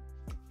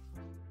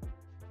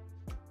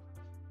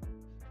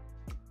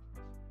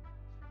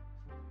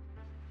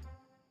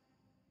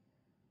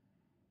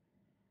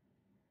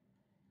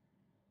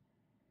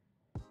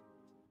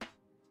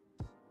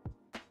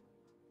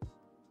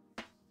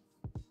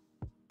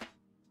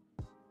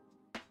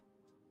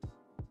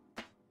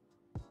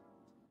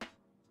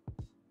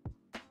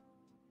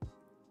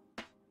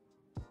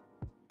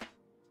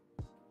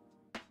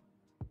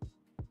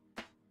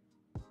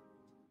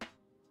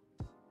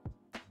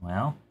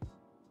 Well,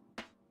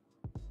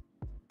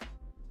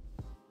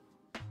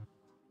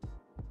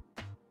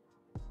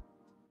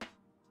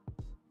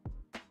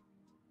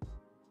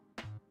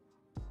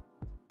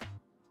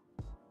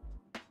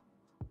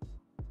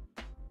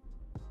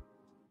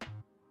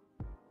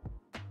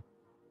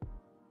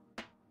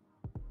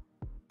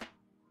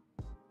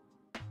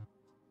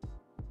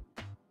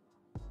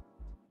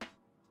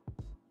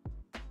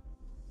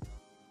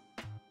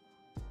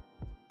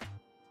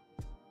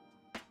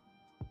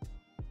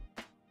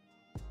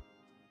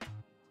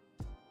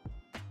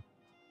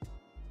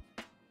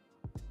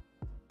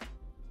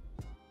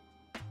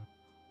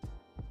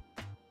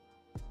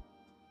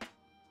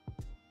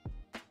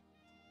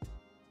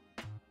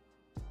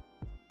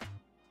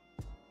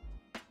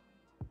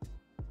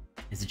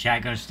 is the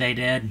chat gonna stay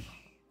dead?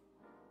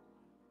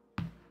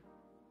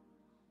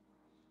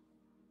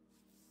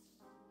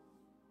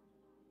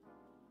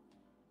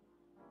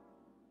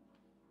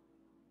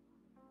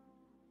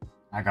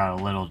 I got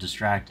a little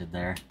distracted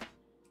there.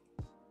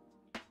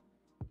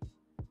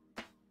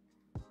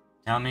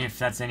 Tell me if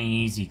that's any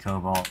easy,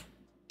 Cobalt.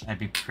 That'd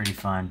be pretty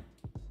fun.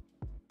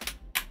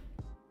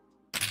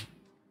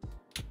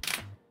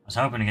 was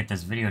hoping to get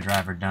this video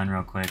driver done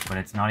real quick, but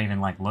it's not even,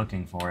 like,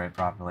 looking for it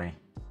properly.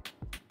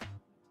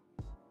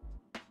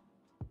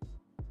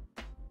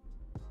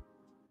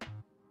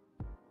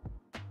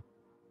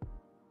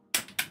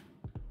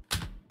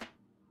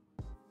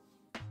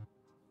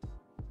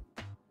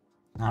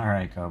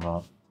 Alright,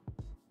 Cobalt.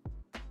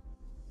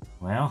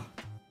 Well...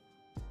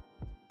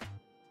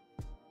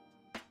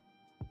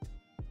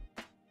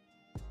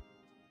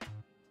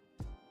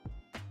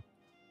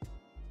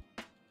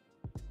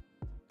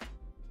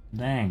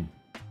 Dang.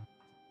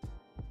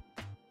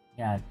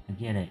 Yeah, I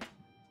get it.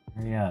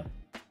 Hurry up.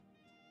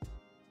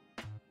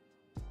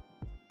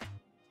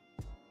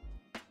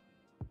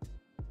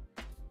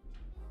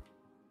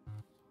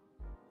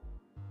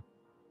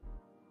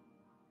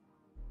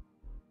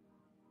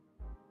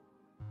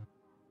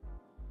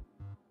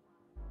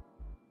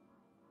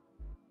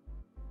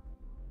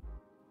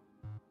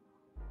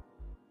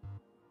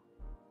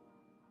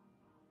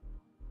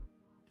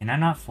 Can I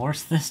not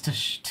force this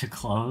to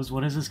close?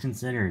 What is this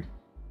considered?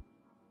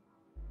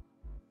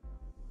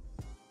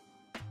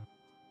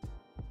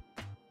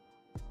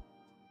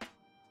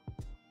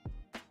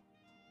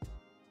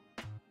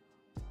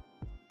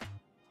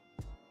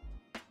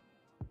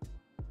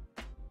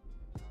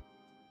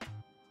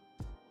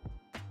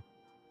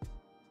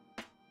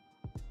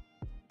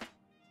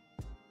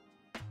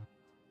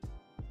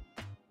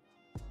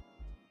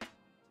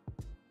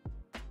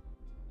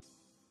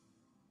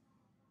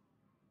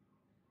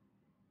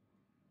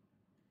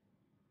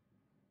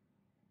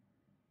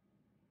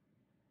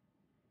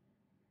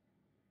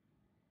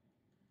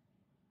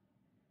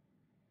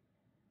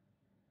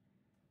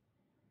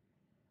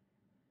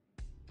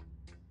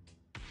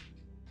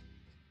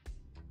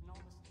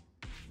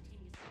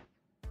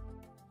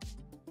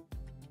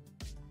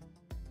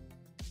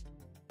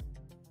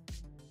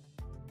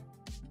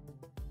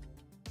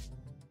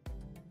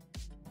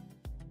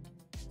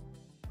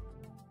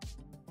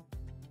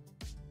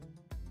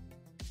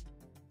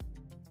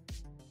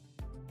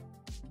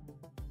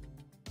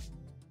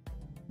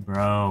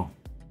 Bro.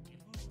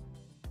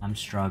 I'm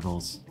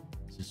struggles.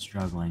 Just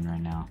struggling right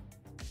now.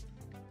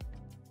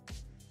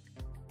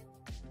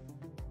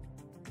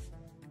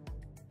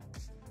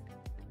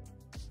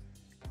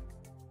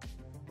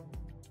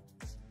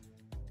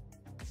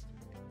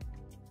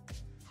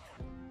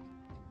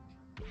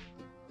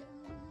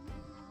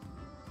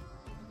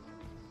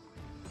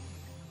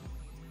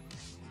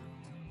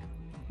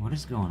 What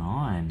is going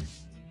on?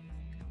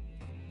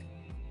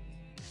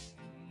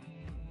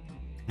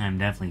 I'm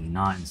definitely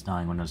not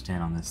installing Windows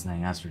 10 on this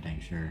thing, that's for dang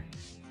sure.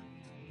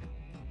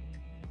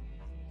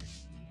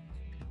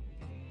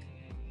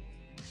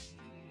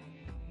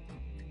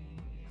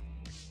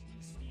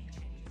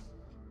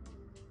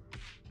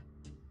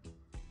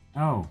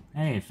 Oh,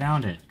 hey,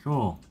 found it.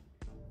 Cool.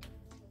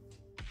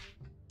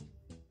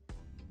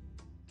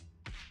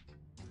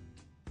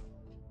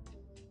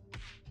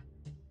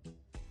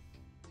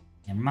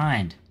 Never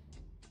mind.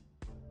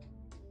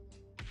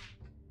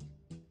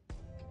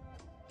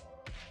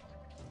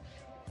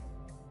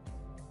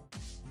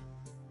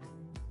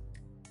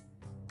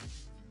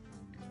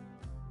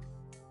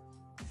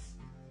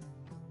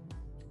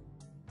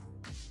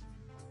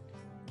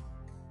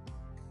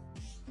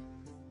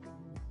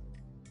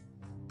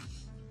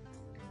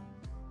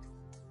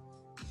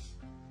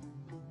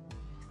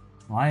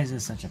 Why is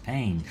this such a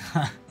pain?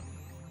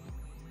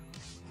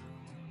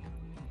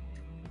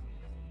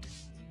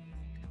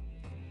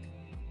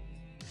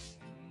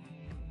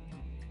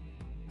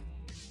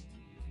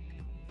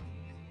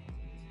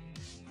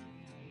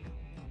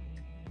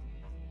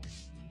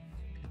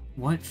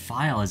 What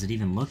file is it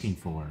even looking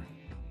for?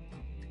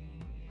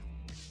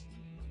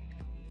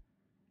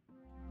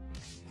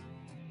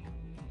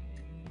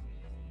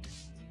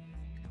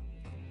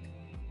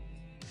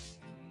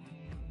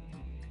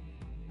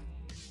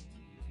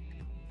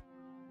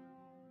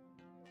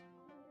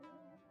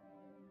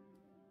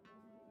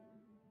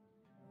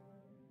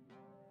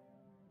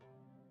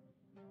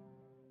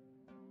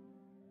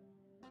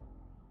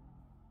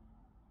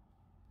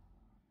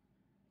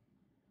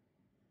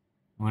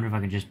 I wonder if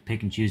I can just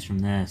pick and choose from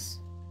this.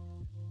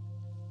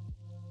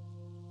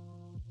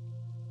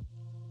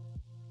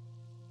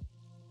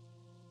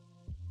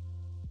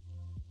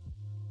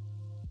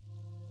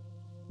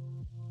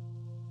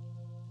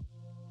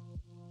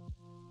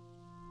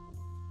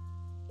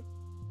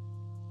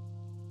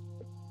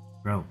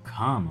 Bro,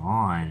 come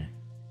on.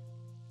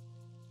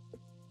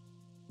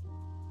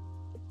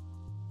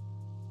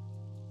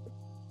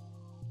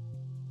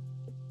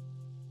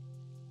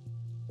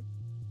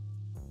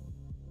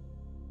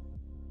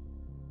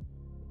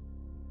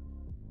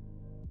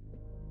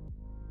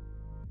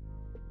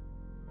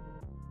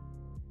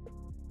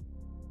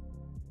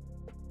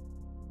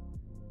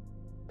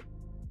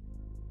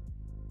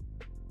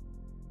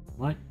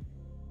 What?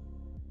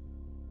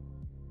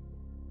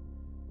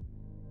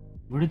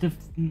 Where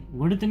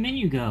did the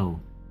menu go?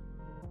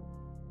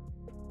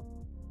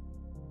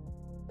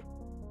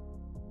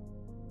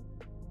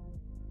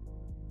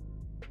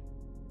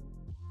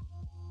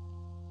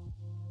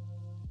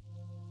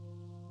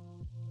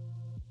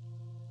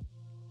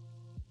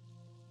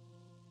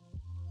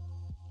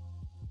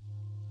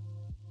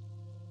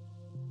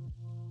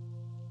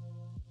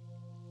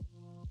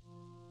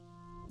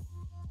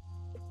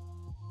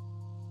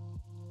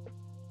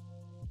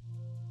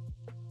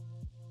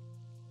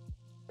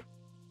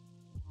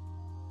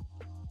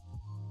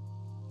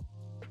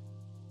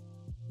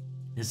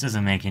 This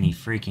doesn't make any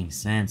freaking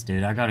sense,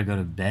 dude. I gotta go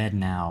to bed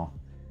now.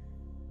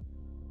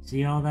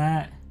 See all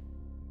that?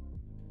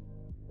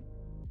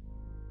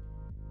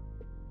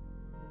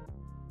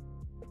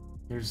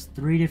 There's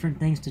 3 different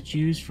things to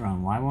choose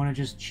from. Why won't I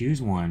just choose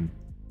one?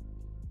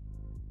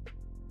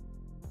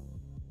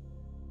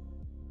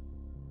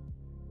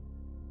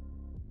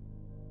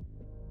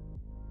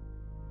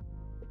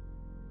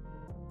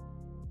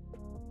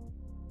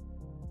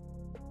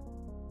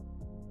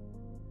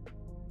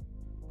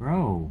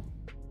 Bro.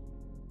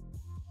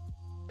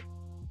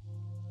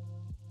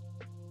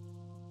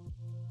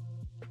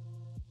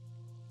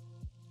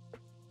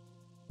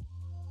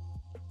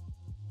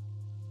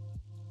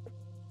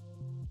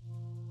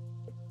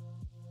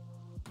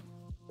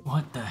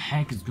 What the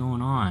heck is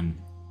going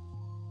on?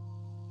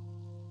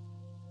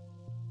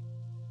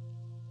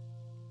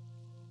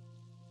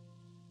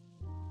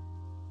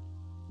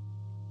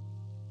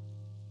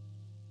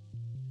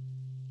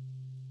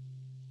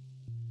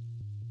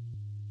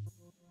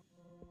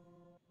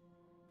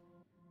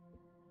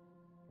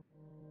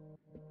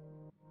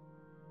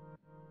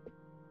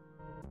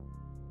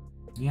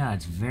 Yeah,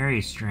 it's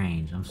very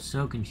strange. I'm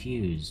so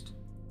confused.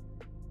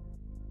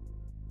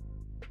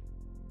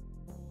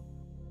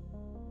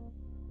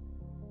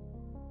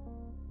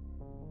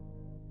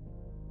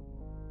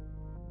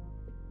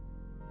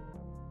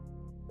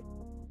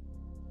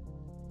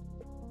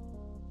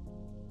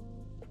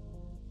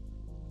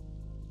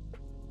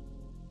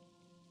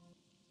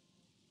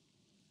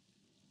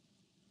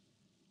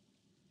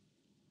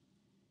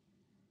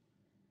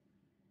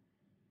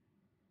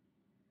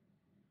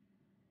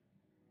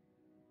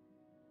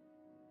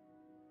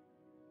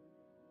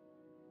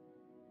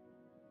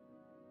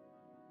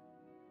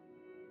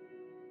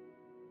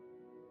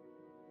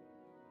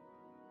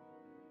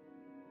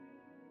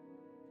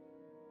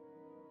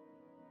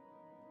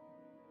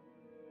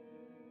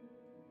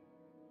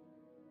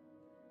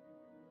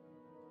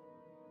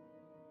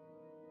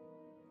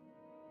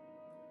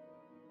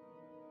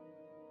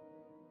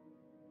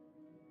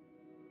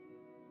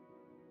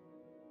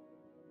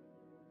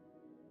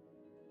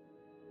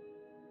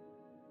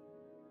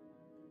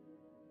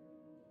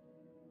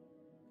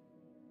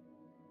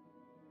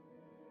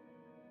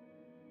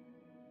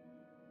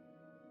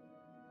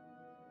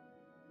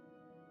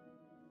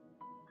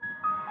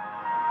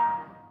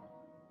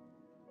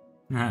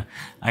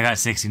 I got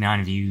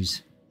 69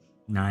 views.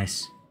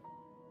 Nice.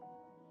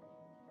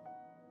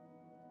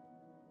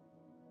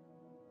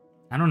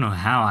 I don't know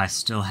how I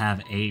still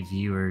have 8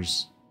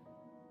 viewers.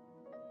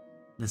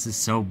 This is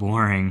so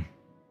boring.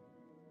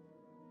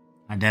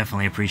 I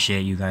definitely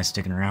appreciate you guys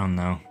sticking around,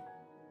 though.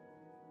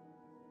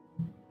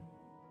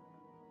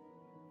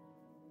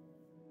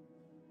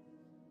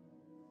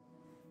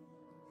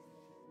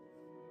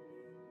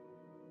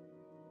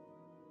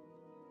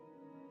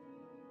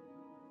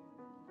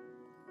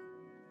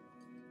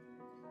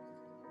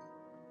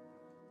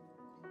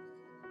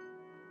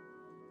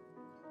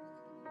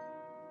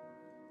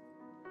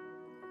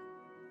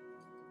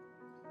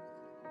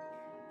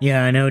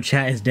 Yeah, I know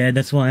chat is dead.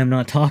 That's why I'm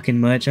not talking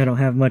much. I don't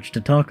have much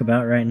to talk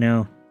about right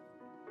now.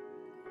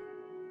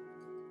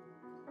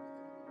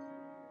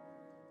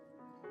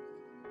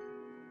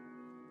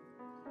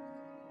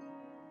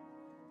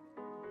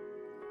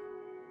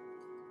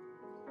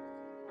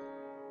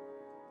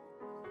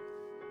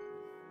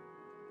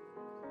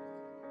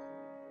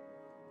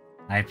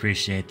 I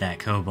appreciate that,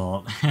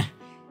 Cobalt. I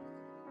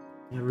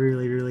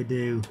really, really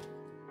do.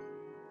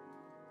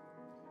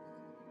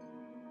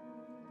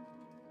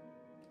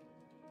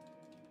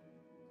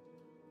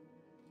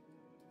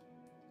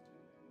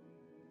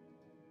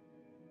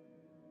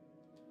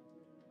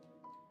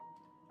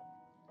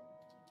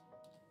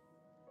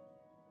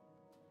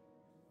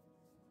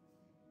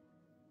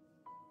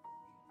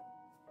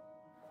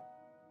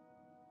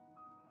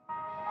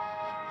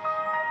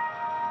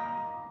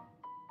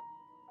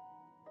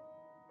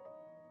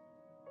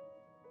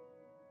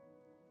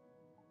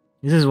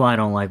 This is why I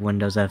don't like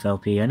Windows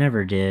FLP. I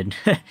never did.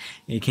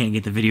 You can't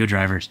get the video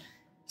drivers.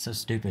 So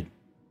stupid.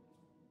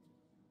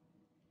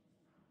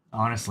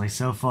 Honestly,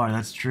 so far,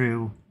 that's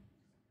true.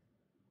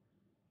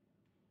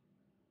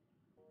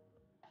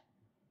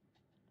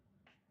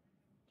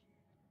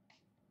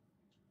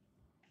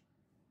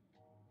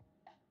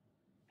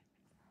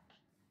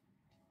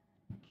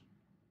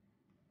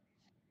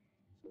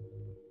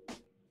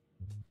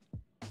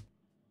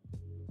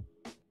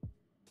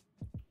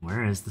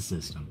 Where is the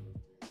system?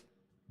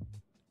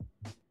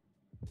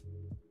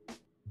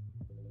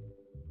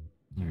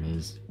 There it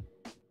is.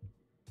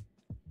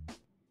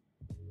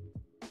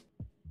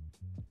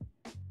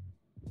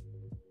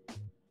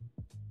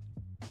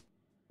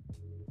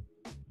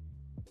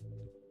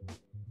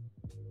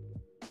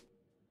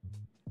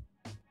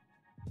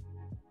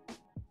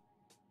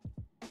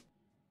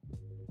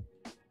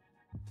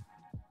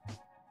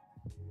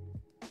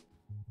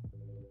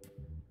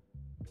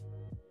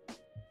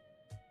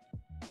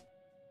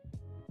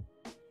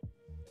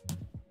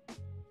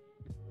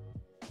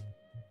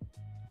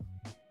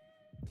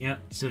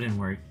 Yep, still didn't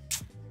work.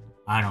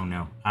 I don't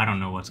know. I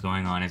don't know what's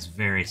going on. It's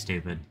very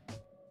stupid.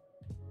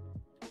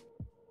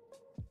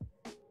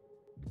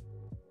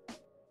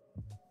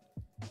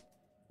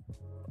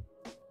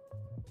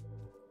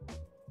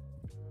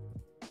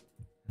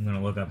 I'm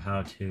gonna look up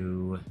how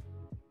to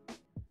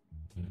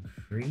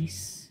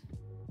increase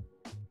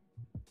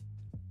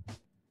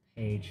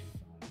page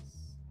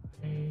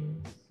size.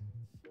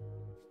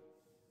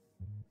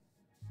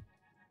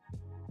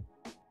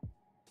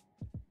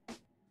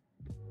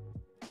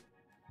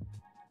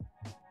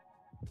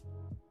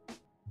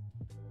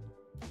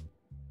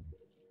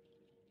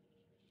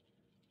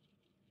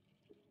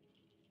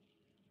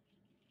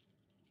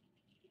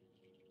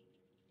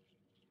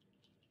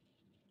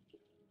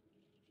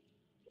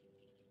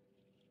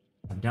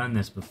 I've done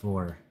this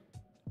before,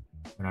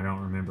 but I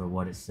don't remember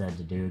what it said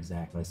to do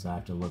exactly, so I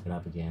have to look it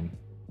up again.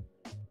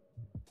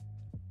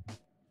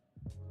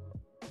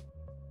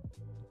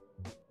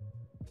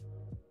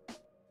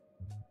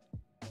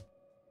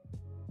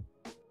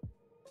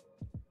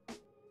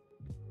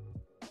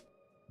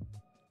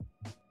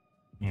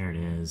 There it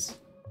is.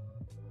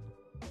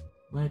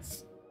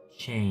 Let's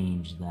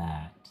change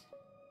that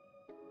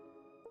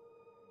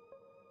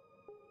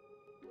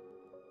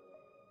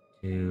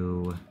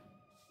to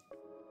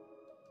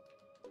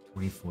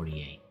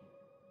 2048.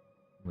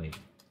 Wait.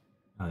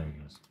 Oh, there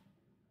it goes.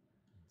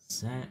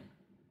 Set.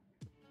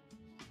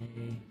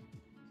 Okay.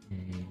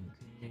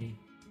 Okay.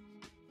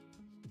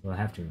 Will I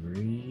have to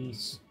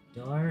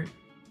restart?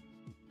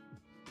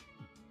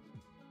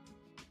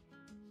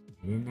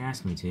 It didn't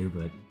ask me to,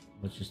 but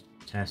let's just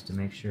test to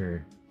make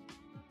sure.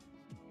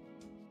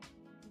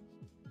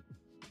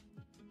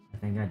 I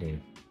think I do.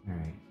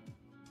 Alright.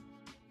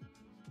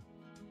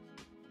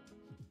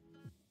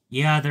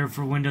 Yeah, they're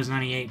for Windows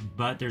 98,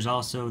 but there's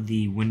also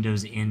the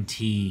Windows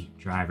NT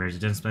drivers. It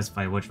doesn't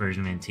specify which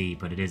version of NT,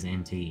 but it is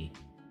NT.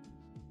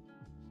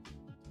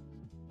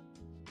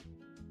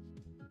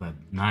 But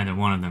neither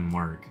one of them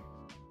work.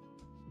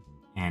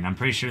 And I'm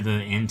pretty sure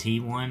the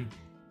NT one,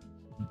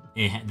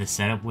 the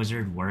setup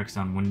wizard works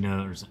on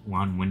Windows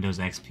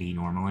XP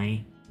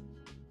normally.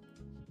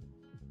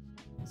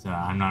 So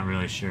I'm not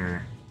really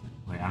sure.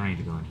 Wait, I don't need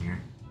to go in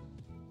here.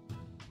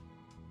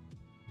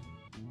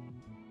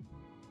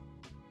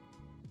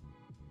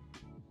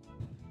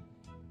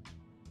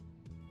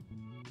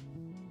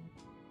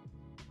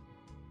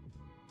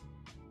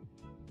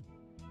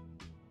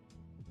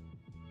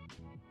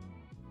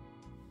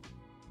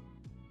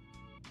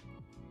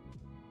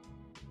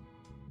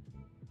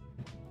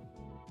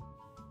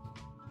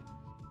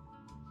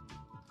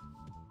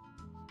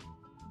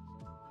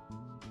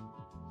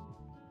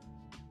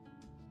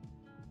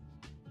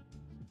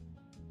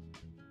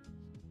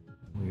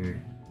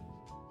 Weird.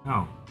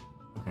 Oh,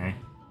 okay.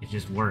 It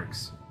just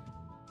works.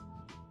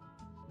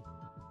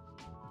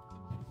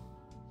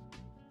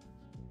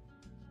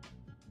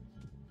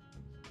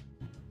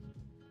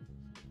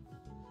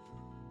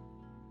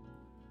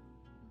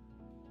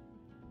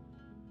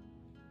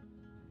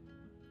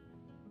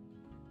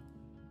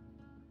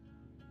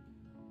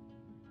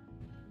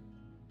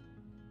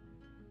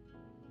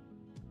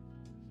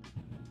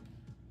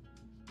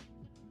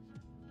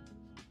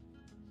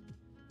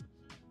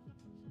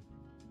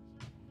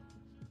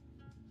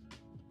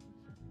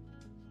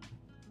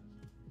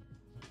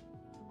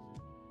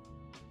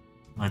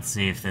 Let's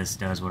see if this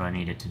does what I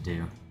need it to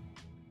do.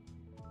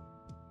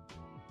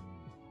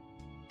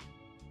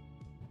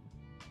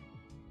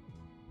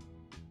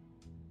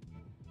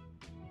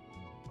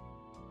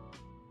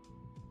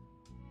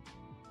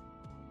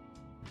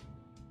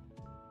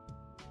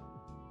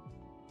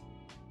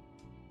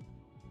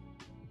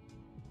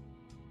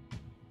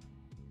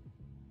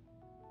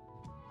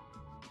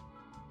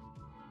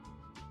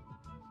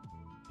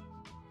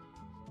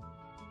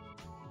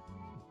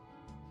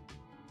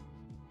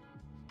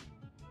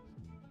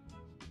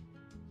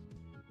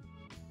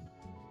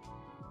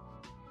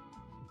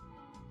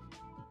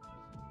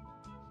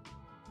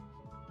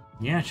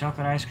 Yeah,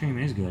 chocolate ice cream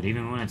is good,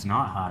 even when it's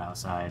not hot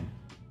outside.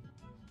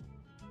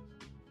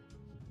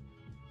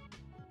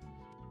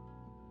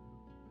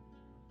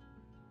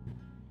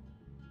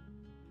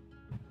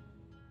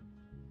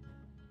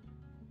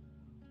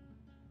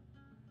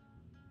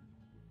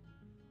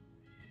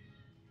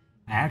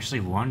 I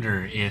actually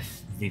wonder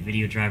if the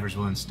video drivers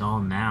will install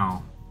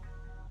now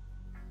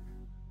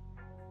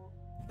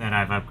that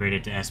I've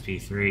upgraded to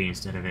SP3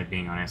 instead of it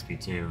being on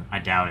SP2. I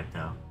doubt it,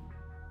 though.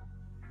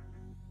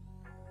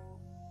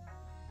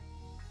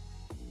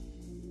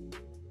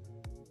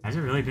 Has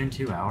it really been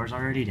 2 hours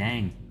already?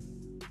 Dang.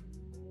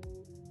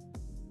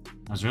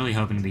 I was really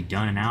hoping to be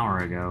done an hour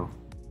ago.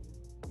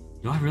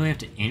 Do I really have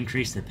to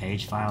increase the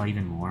page file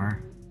even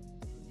more?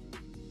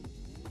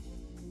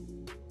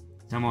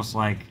 It's almost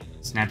like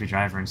Snappy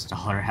Driver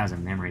Installer has a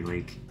memory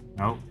leak.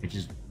 Oh, it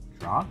just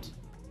dropped?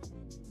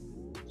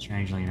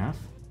 Strangely enough.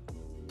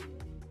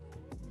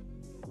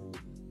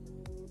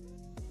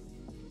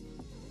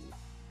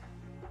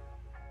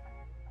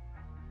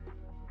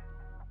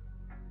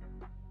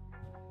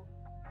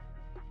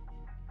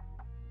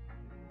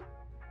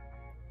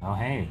 Oh,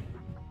 hey.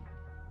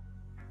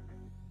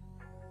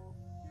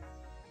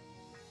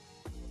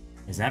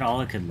 Is that all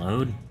it could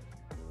load?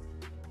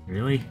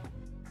 Really?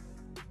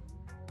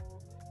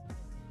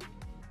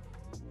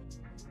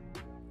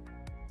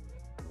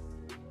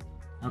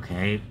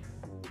 Okay.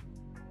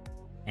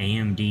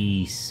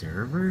 AMD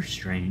server?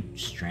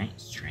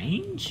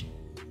 Strange?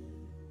 I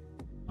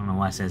don't know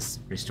why it says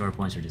restore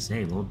points are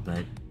disabled,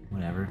 but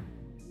whatever.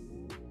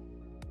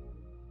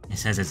 It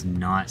says it's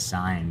not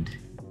signed.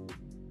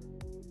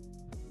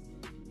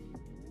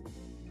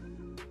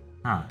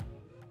 Huh.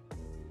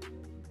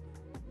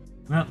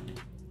 Well,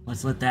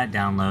 let's let that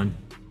download.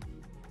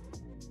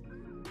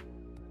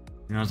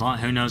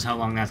 Who knows how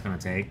long that's going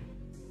to take.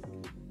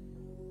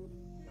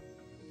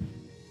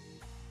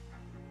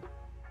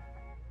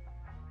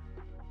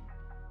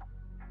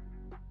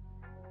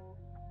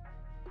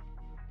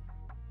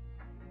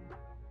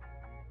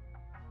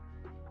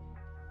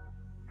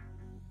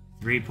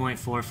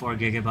 .44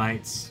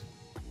 gigabytes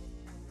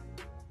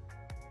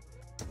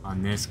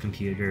on this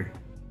computer.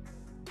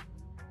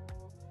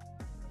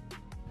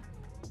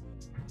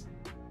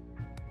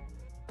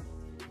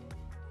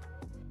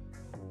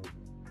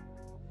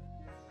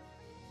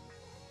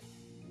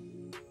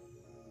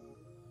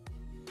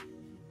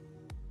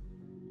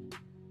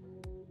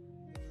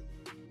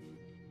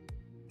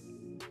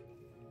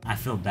 I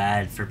feel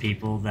bad for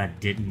people that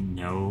didn't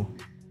know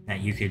that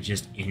you could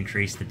just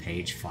increase the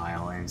page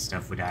file and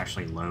stuff would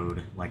actually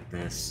load like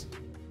this.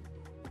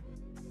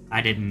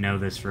 I didn't know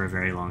this for a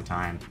very long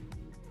time.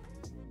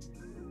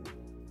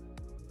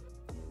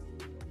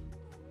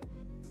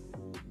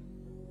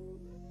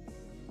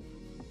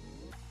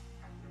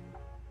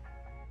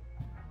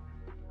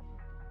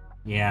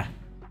 Yeah.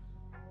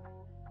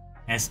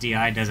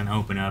 SDI doesn't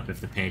open up if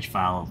the page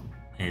file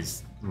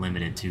is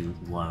limited to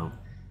low.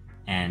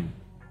 And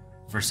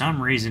for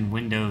some reason,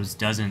 Windows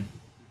doesn't.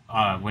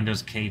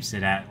 Windows keeps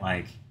it at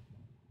like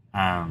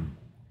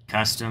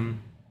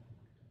custom,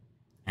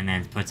 and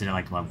then puts it at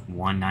like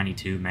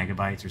 192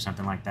 megabytes or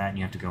something like that, and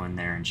you have to go in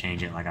there and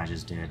change it like I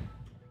just did.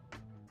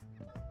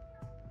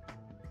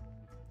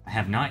 I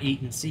have not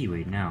eaten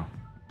seaweed, no.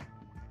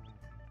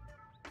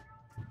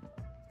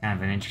 Kind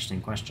of an interesting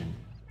question.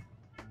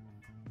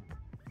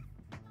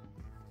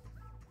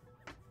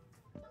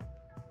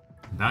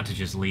 I'm about to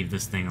just leave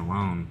this thing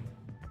alone.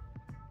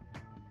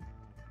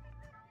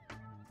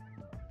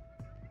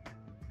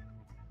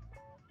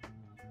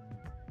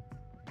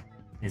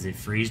 Is it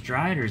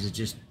freeze-dried, or is it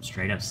just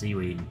straight-up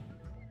seaweed?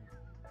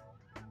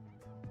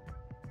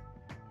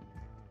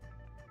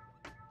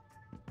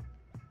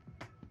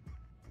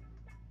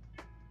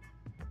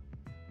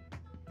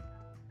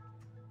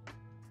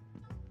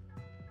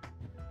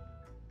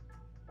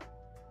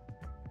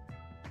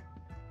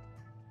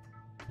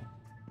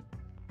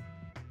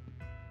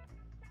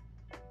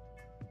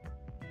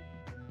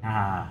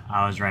 Ah,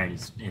 I was right.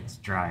 It's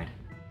dried.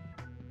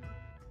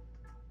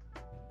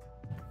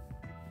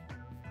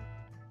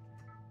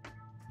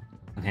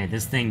 Okay,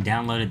 this thing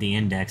downloaded the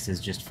indexes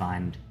just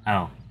fine.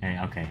 Oh,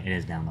 okay, it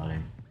is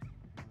downloading.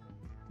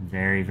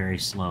 Very, very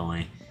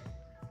slowly.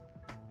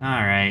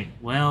 Alright,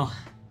 well...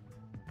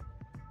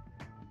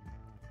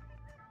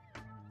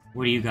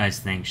 what do you guys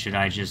think? Should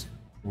I just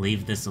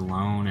leave this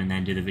alone and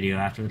then do the video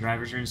after the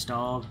drivers are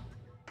installed?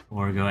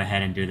 Or go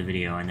ahead and do the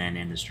video and then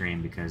end the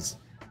stream, because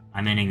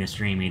I'm ending the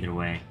stream either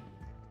way.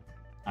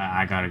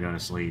 I gotta go to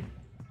sleep.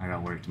 I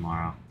got work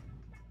tomorrow.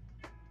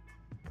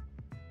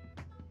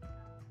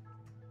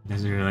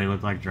 Does it really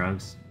look like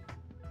drugs?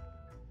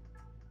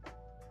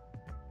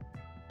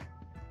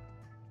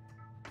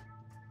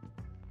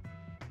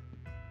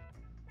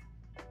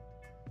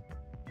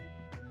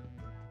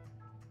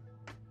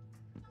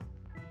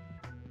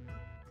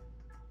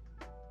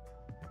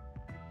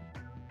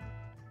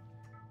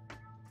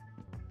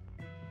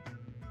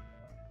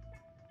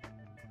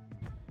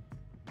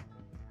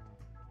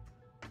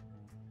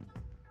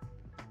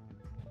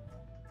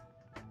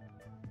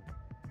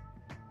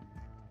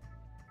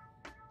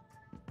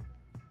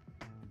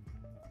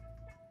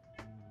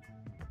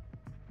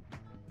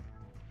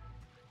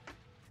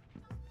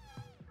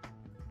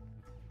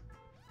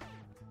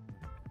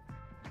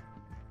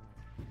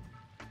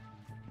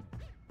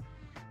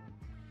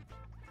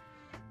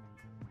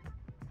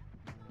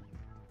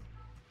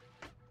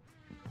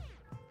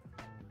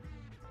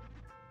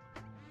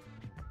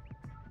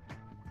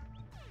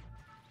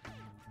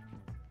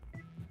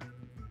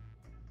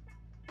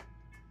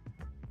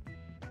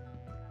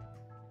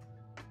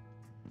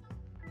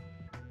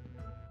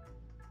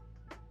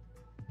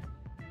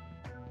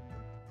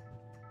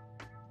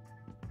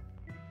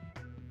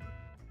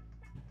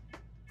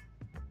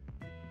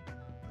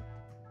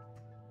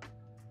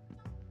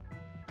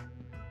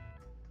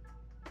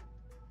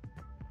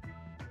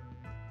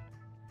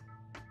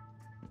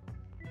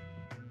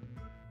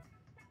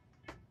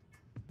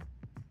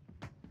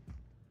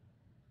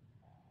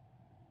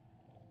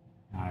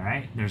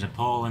 Alright, there's a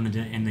poll in the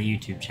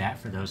YouTube chat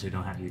for those who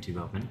don't have YouTube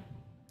open.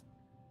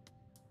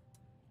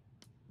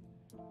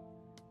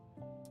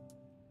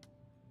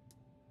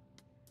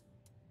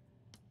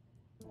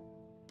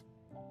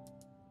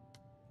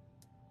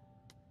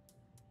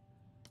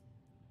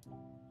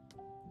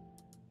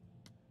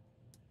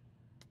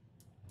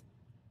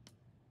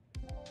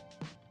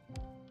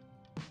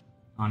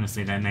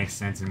 Honestly, that makes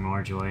sense and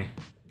more joy.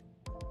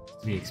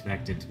 To be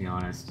expected, to be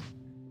honest.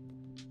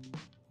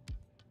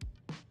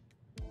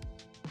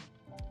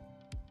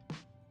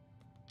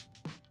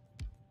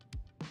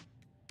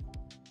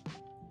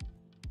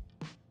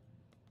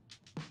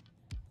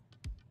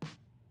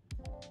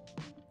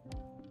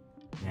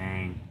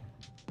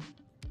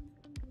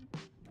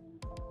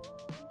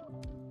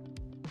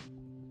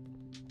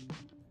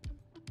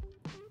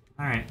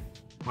 Alright,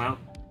 well,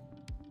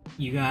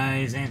 you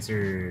guys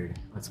answered.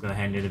 Let's go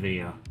ahead and do the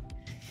video.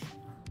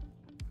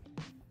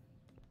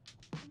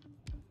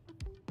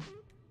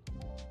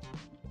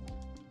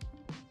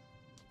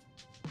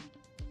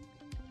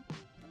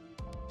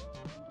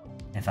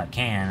 If I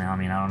can, I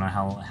mean, I don't know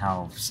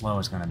how slow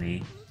it's gonna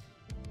be.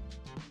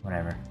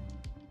 Whatever.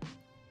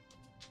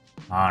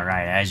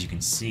 Alright, as you can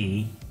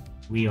see,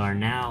 we are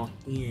now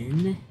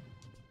in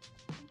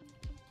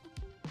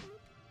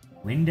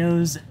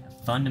Windows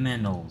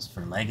Fundamentals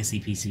for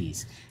Legacy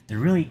PCs. There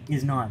really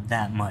is not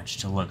that much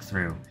to look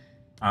through.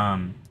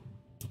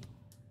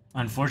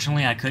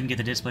 Unfortunately, I couldn't get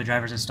the display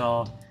drivers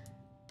installed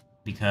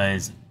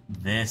because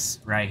this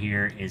right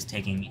here is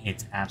taking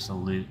its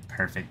absolute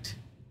perfect...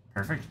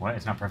 Perfect? What?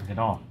 It's not perfect at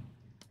all.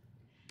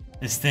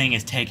 This thing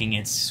is taking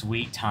its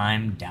sweet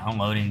time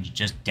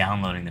just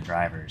downloading the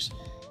drivers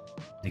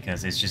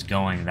because it's just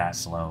going that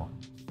slow.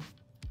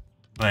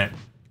 But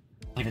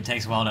if it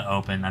takes a while to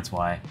open, that's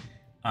why.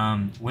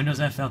 Windows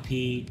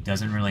FLP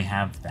doesn't really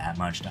have that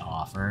much to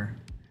offer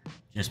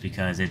just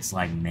because it's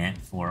like meant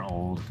for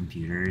old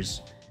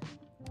computers.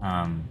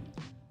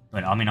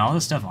 But I mean, all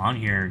the stuff on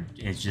here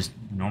is just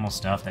normal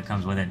stuff that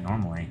comes with it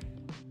normally.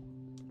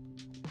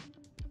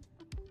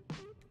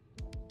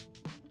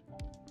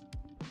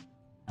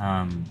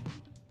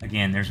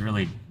 Again, there's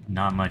really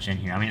not much in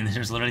here. I mean,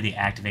 there's literally the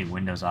activate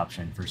Windows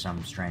option for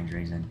some strange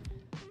reason.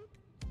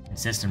 And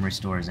system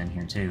restore is in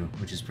here too,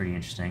 which is pretty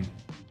interesting.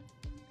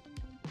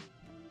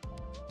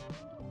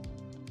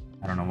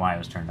 I don't know why it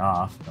was turned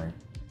off, but...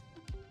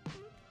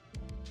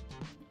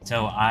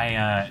 So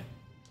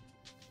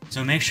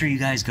so make sure you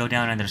guys go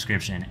down in the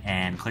description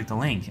and click the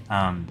link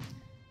down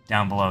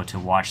below to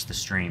watch the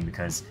stream,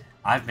 because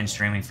I've been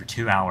streaming for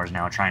 2 hours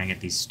now trying to get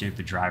these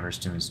stupid drivers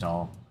to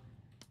install.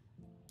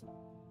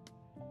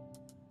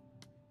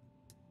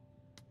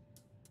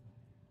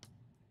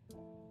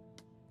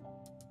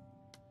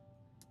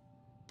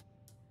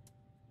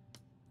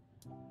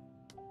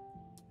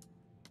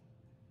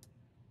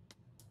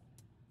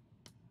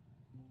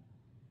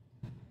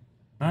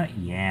 But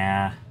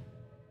yeah,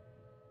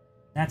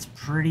 that's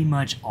pretty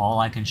much all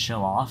I can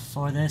show off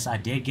for this. I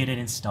did get it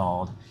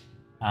installed.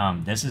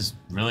 This is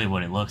really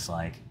what it looks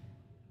like.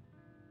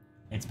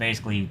 It's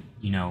basically,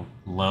 you know,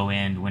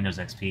 low-end Windows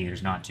XP.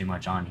 There's not too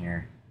much on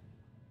here.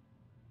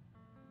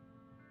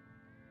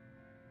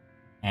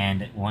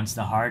 And once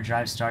the hard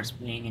drive starts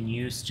being in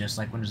use, just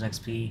like Windows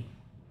XP,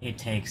 it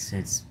takes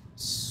its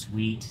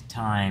sweet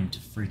time to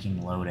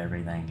freaking load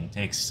everything. It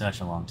takes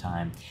such a long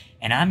time.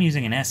 And I'm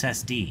using an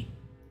SSD.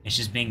 It's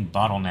just being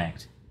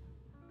bottlenecked.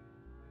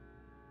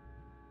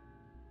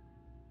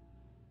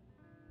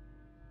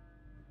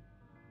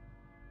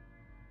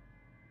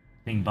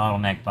 Being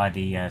bottlenecked by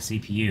the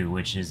CPU,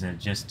 which is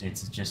just an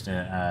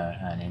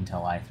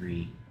Intel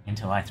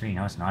i3.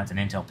 No, it's not. It's an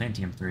Intel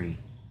Pentium 3.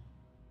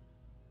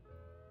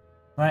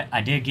 But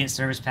I did get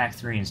Service Pack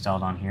 3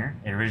 installed on here.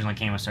 It originally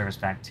came with Service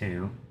Pack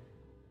 2,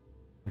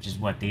 which is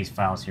what these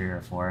files here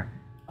are for.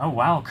 Oh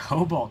wow,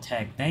 Cobalt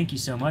Tech, thank you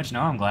so much.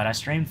 No, I'm glad I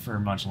streamed for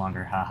much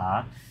longer,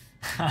 haha.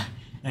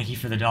 Thank you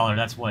for the dollar.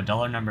 That's what,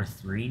 dollar number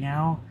 3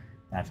 now?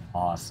 That's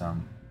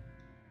awesome.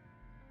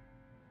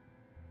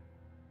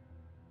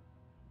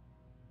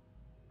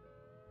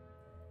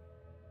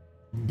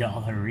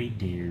 Dollary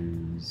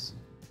dues.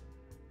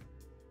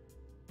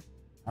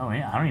 Oh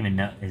yeah, I don't even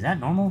know. Is that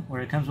normal?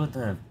 Where it comes with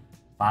a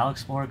file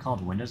explorer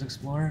called Windows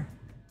Explorer?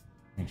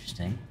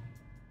 Interesting.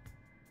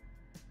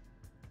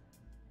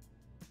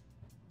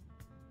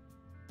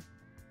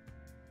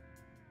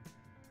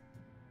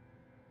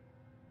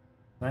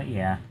 But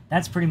yeah,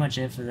 that's pretty much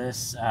it for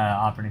this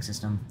operating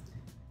system.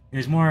 It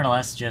was more or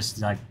less just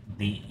like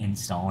the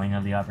installing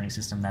of the operating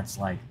system. That's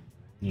like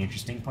the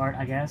interesting part,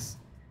 I guess.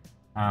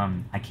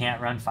 I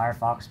can't run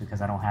Firefox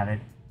because I don't have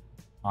it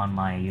on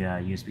my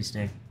USB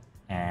stick,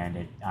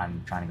 and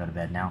I'm trying to go to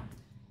bed now.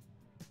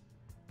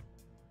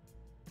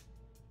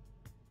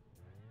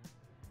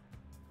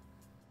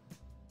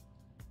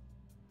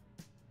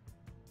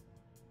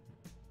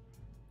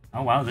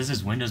 Oh wow, this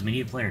is Windows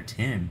Media Player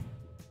 10.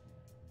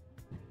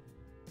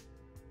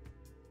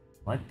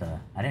 What the?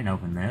 I didn't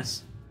open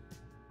this.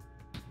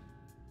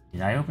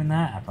 Did I open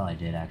that? I probably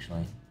did,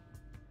 actually.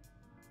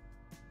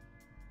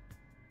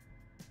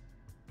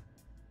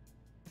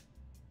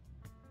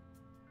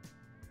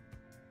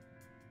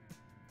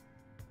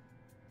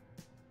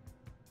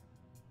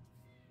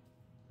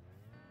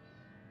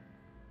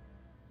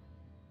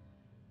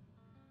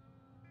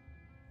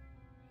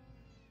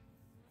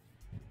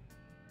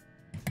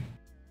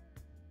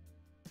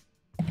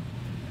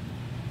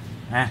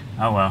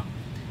 Oh well.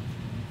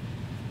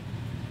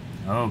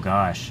 Oh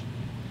gosh.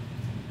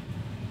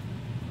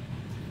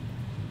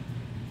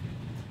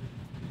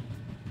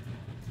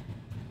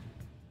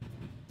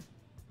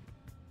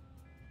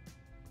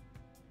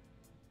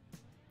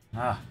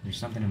 Ah, there's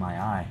something in my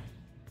eye.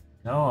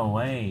 Go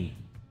away.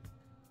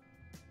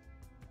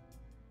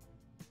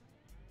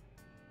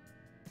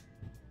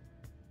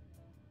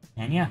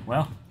 And yeah,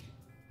 well.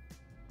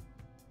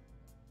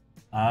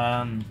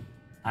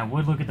 I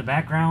would look at the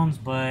backgrounds,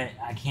 but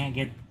I can't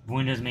get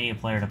Windows Media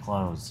Player to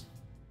close.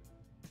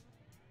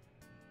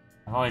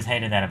 I've always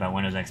hated that about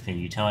Windows XP.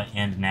 You tell it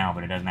end now,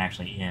 but it doesn't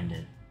actually end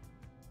it.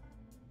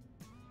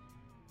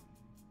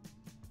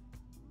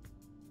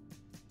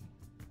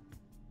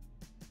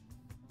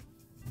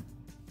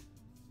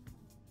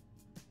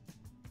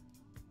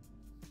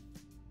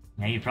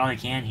 Yeah, you probably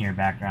can hear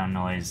background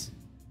noise.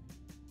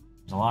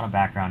 There's a lot of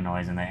background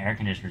noise, and the air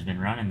conditioner's been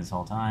running this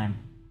whole time.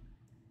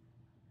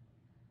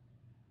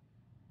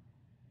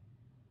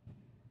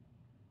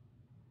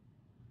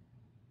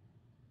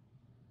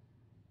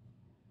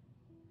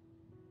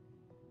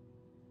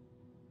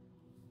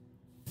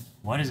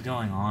 What is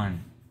going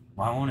on?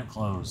 Why won't it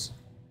close?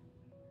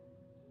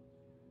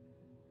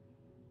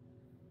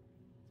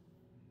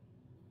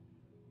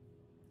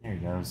 There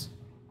it goes.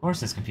 Of course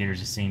this computer's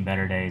just seen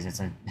better days. It's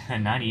a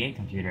 98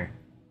 computer.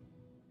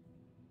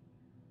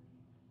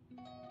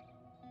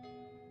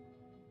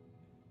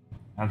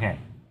 Okay.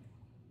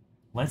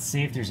 Let's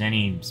see if there's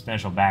any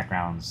special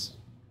backgrounds.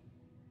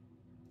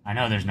 I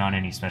know there's not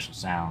any special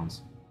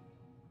sounds.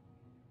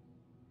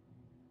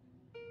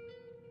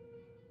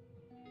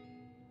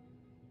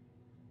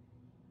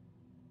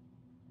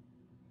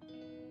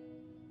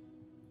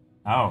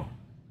 Oh.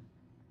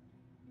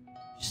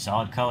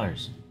 Solid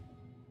colors.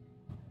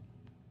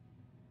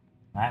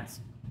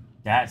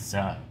 That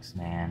sucks,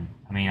 man.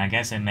 I mean, I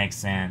guess it makes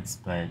sense,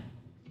 but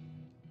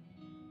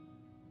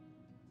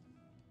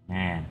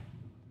man.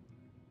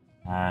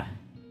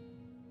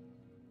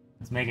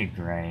 Let's make it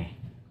gray.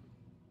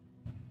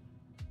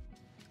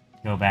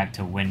 Go back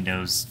to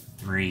Windows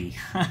 3.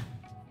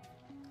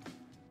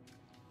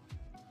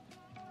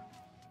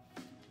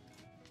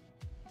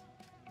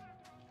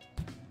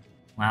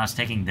 Wow, it's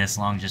taking this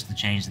long just to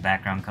change the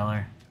background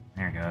color.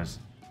 There it goes.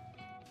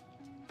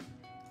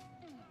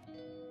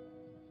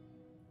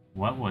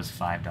 What was $5?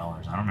 I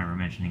don't remember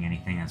mentioning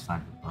anything that's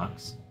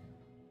 $5.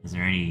 Is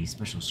there any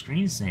special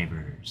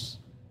screensavers?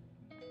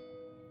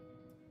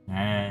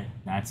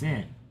 That's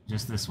it.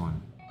 Just this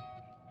one.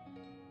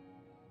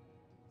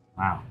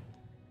 Wow.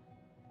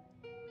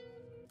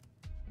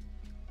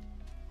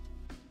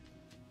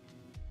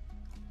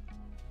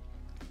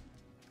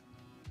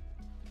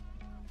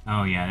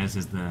 Oh yeah, this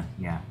is the,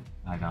 yeah,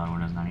 I got a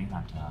Windows 98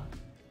 laptop.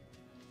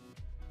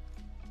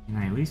 Can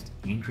I at least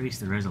increase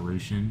the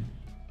resolution?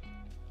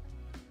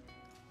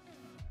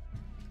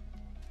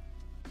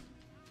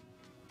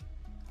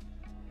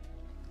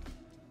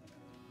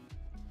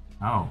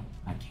 Oh,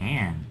 I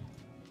can.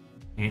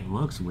 It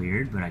looks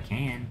weird, but I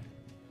can.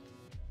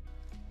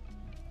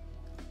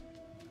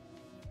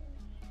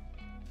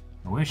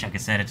 I wish I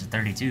could set it to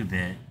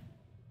 32-bit.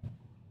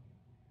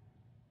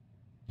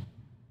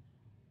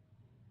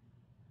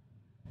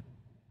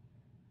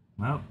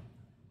 Well.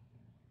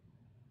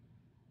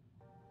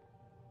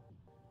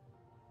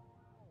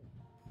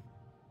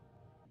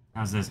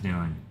 How's this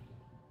doing?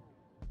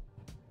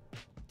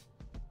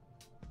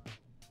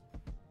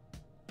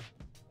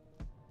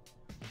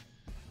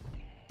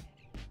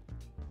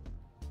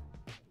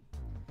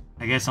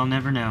 I guess I'll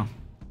never know.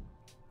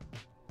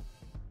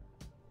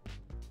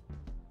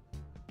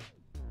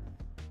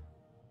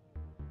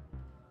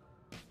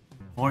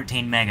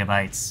 $14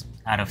 megabytes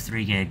out of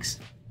 3 gigs.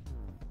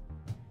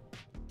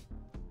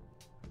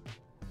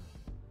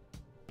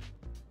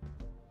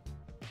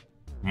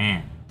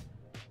 Man,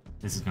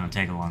 this is gonna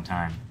take a long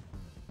time.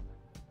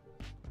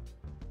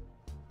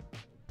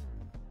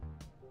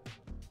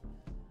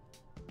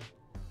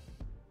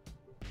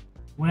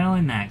 Well,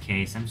 in that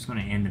case, I'm just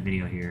gonna end the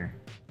video here.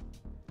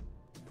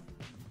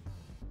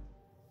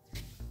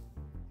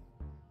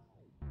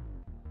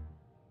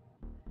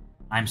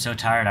 I'm so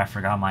tired I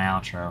forgot my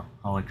outro.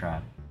 Holy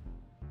crap.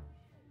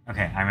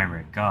 Okay, I remember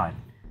it. God.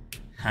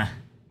 Huh.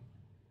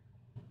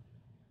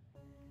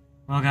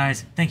 Well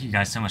guys, thank you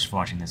guys so much for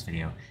watching this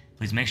video.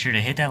 Please make sure to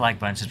hit that like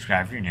button,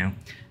 subscribe if you're new.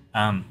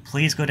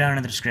 Please go down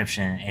in the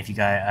description if you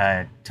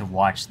got to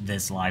watch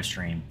this live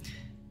stream.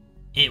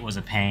 It was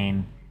a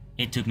pain.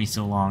 It took me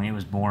so long. It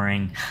was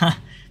boring.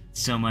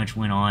 So much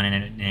went on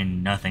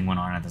and nothing went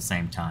on at the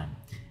same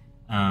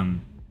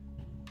time.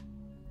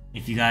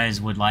 If you guys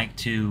would like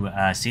to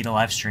see the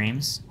live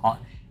streams,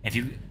 if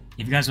you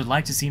guys would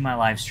like to see my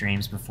live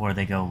streams before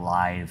they go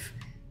live,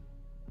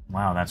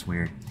 wow, that's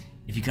weird.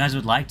 If you guys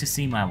would like to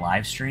see my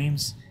live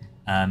streams,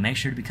 make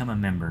sure to become a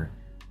member.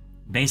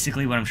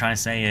 Basically, what I'm trying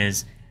to say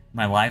is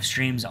my live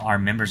streams are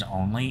members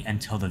only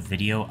until the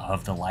video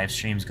of the live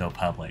streams go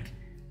public.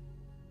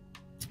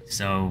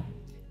 So,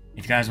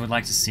 if you guys would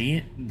like to see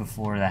it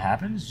before that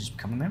happens, just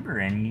become a member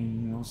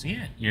and you'll see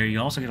it.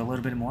 You also get a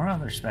little bit more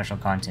other special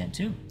content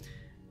too.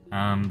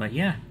 But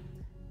yeah,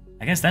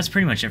 I guess that's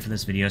pretty much it for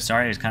this video.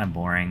 Sorry it was kind of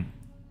boring,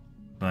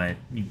 but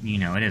you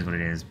know, it is what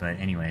it is. But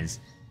anyways,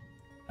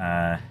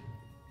 alright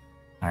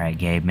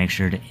Gabe, make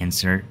sure to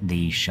insert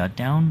the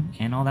shutdown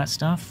and all that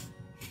stuff.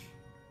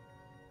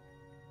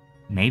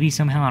 Maybe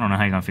somehow, I don't know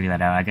how you're gonna figure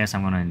that out. I guess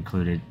I'm gonna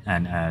include it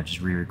and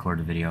just re-record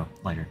the video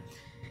later.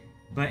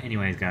 But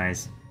anyways,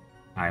 guys,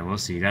 I will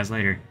see you guys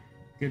later.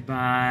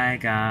 Goodbye,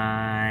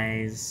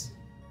 guys.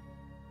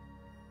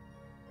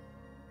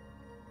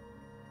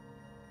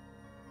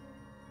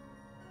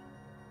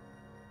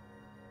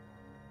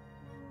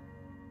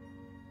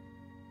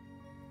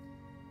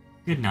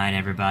 Good night,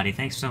 everybody.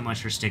 Thanks so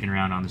much for sticking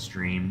around on the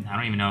stream. I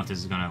don't even know if this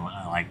is gonna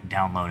like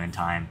download in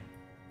time.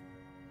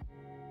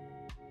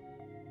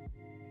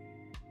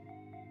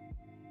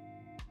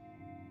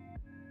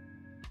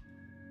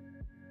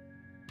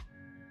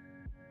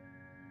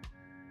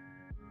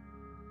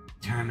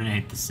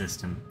 Terminate the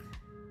system.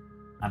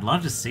 I'd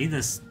love to see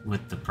this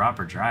with the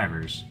proper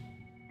drivers.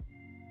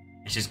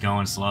 It's just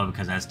going slow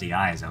because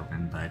SDI is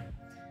open, but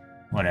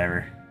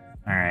whatever.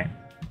 Alright.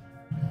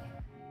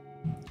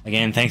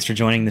 Again, thanks for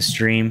joining the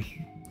stream.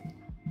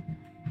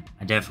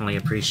 I definitely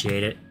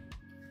appreciate it.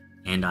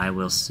 And I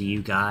will see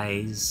you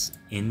guys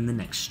in the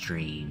next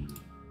stream.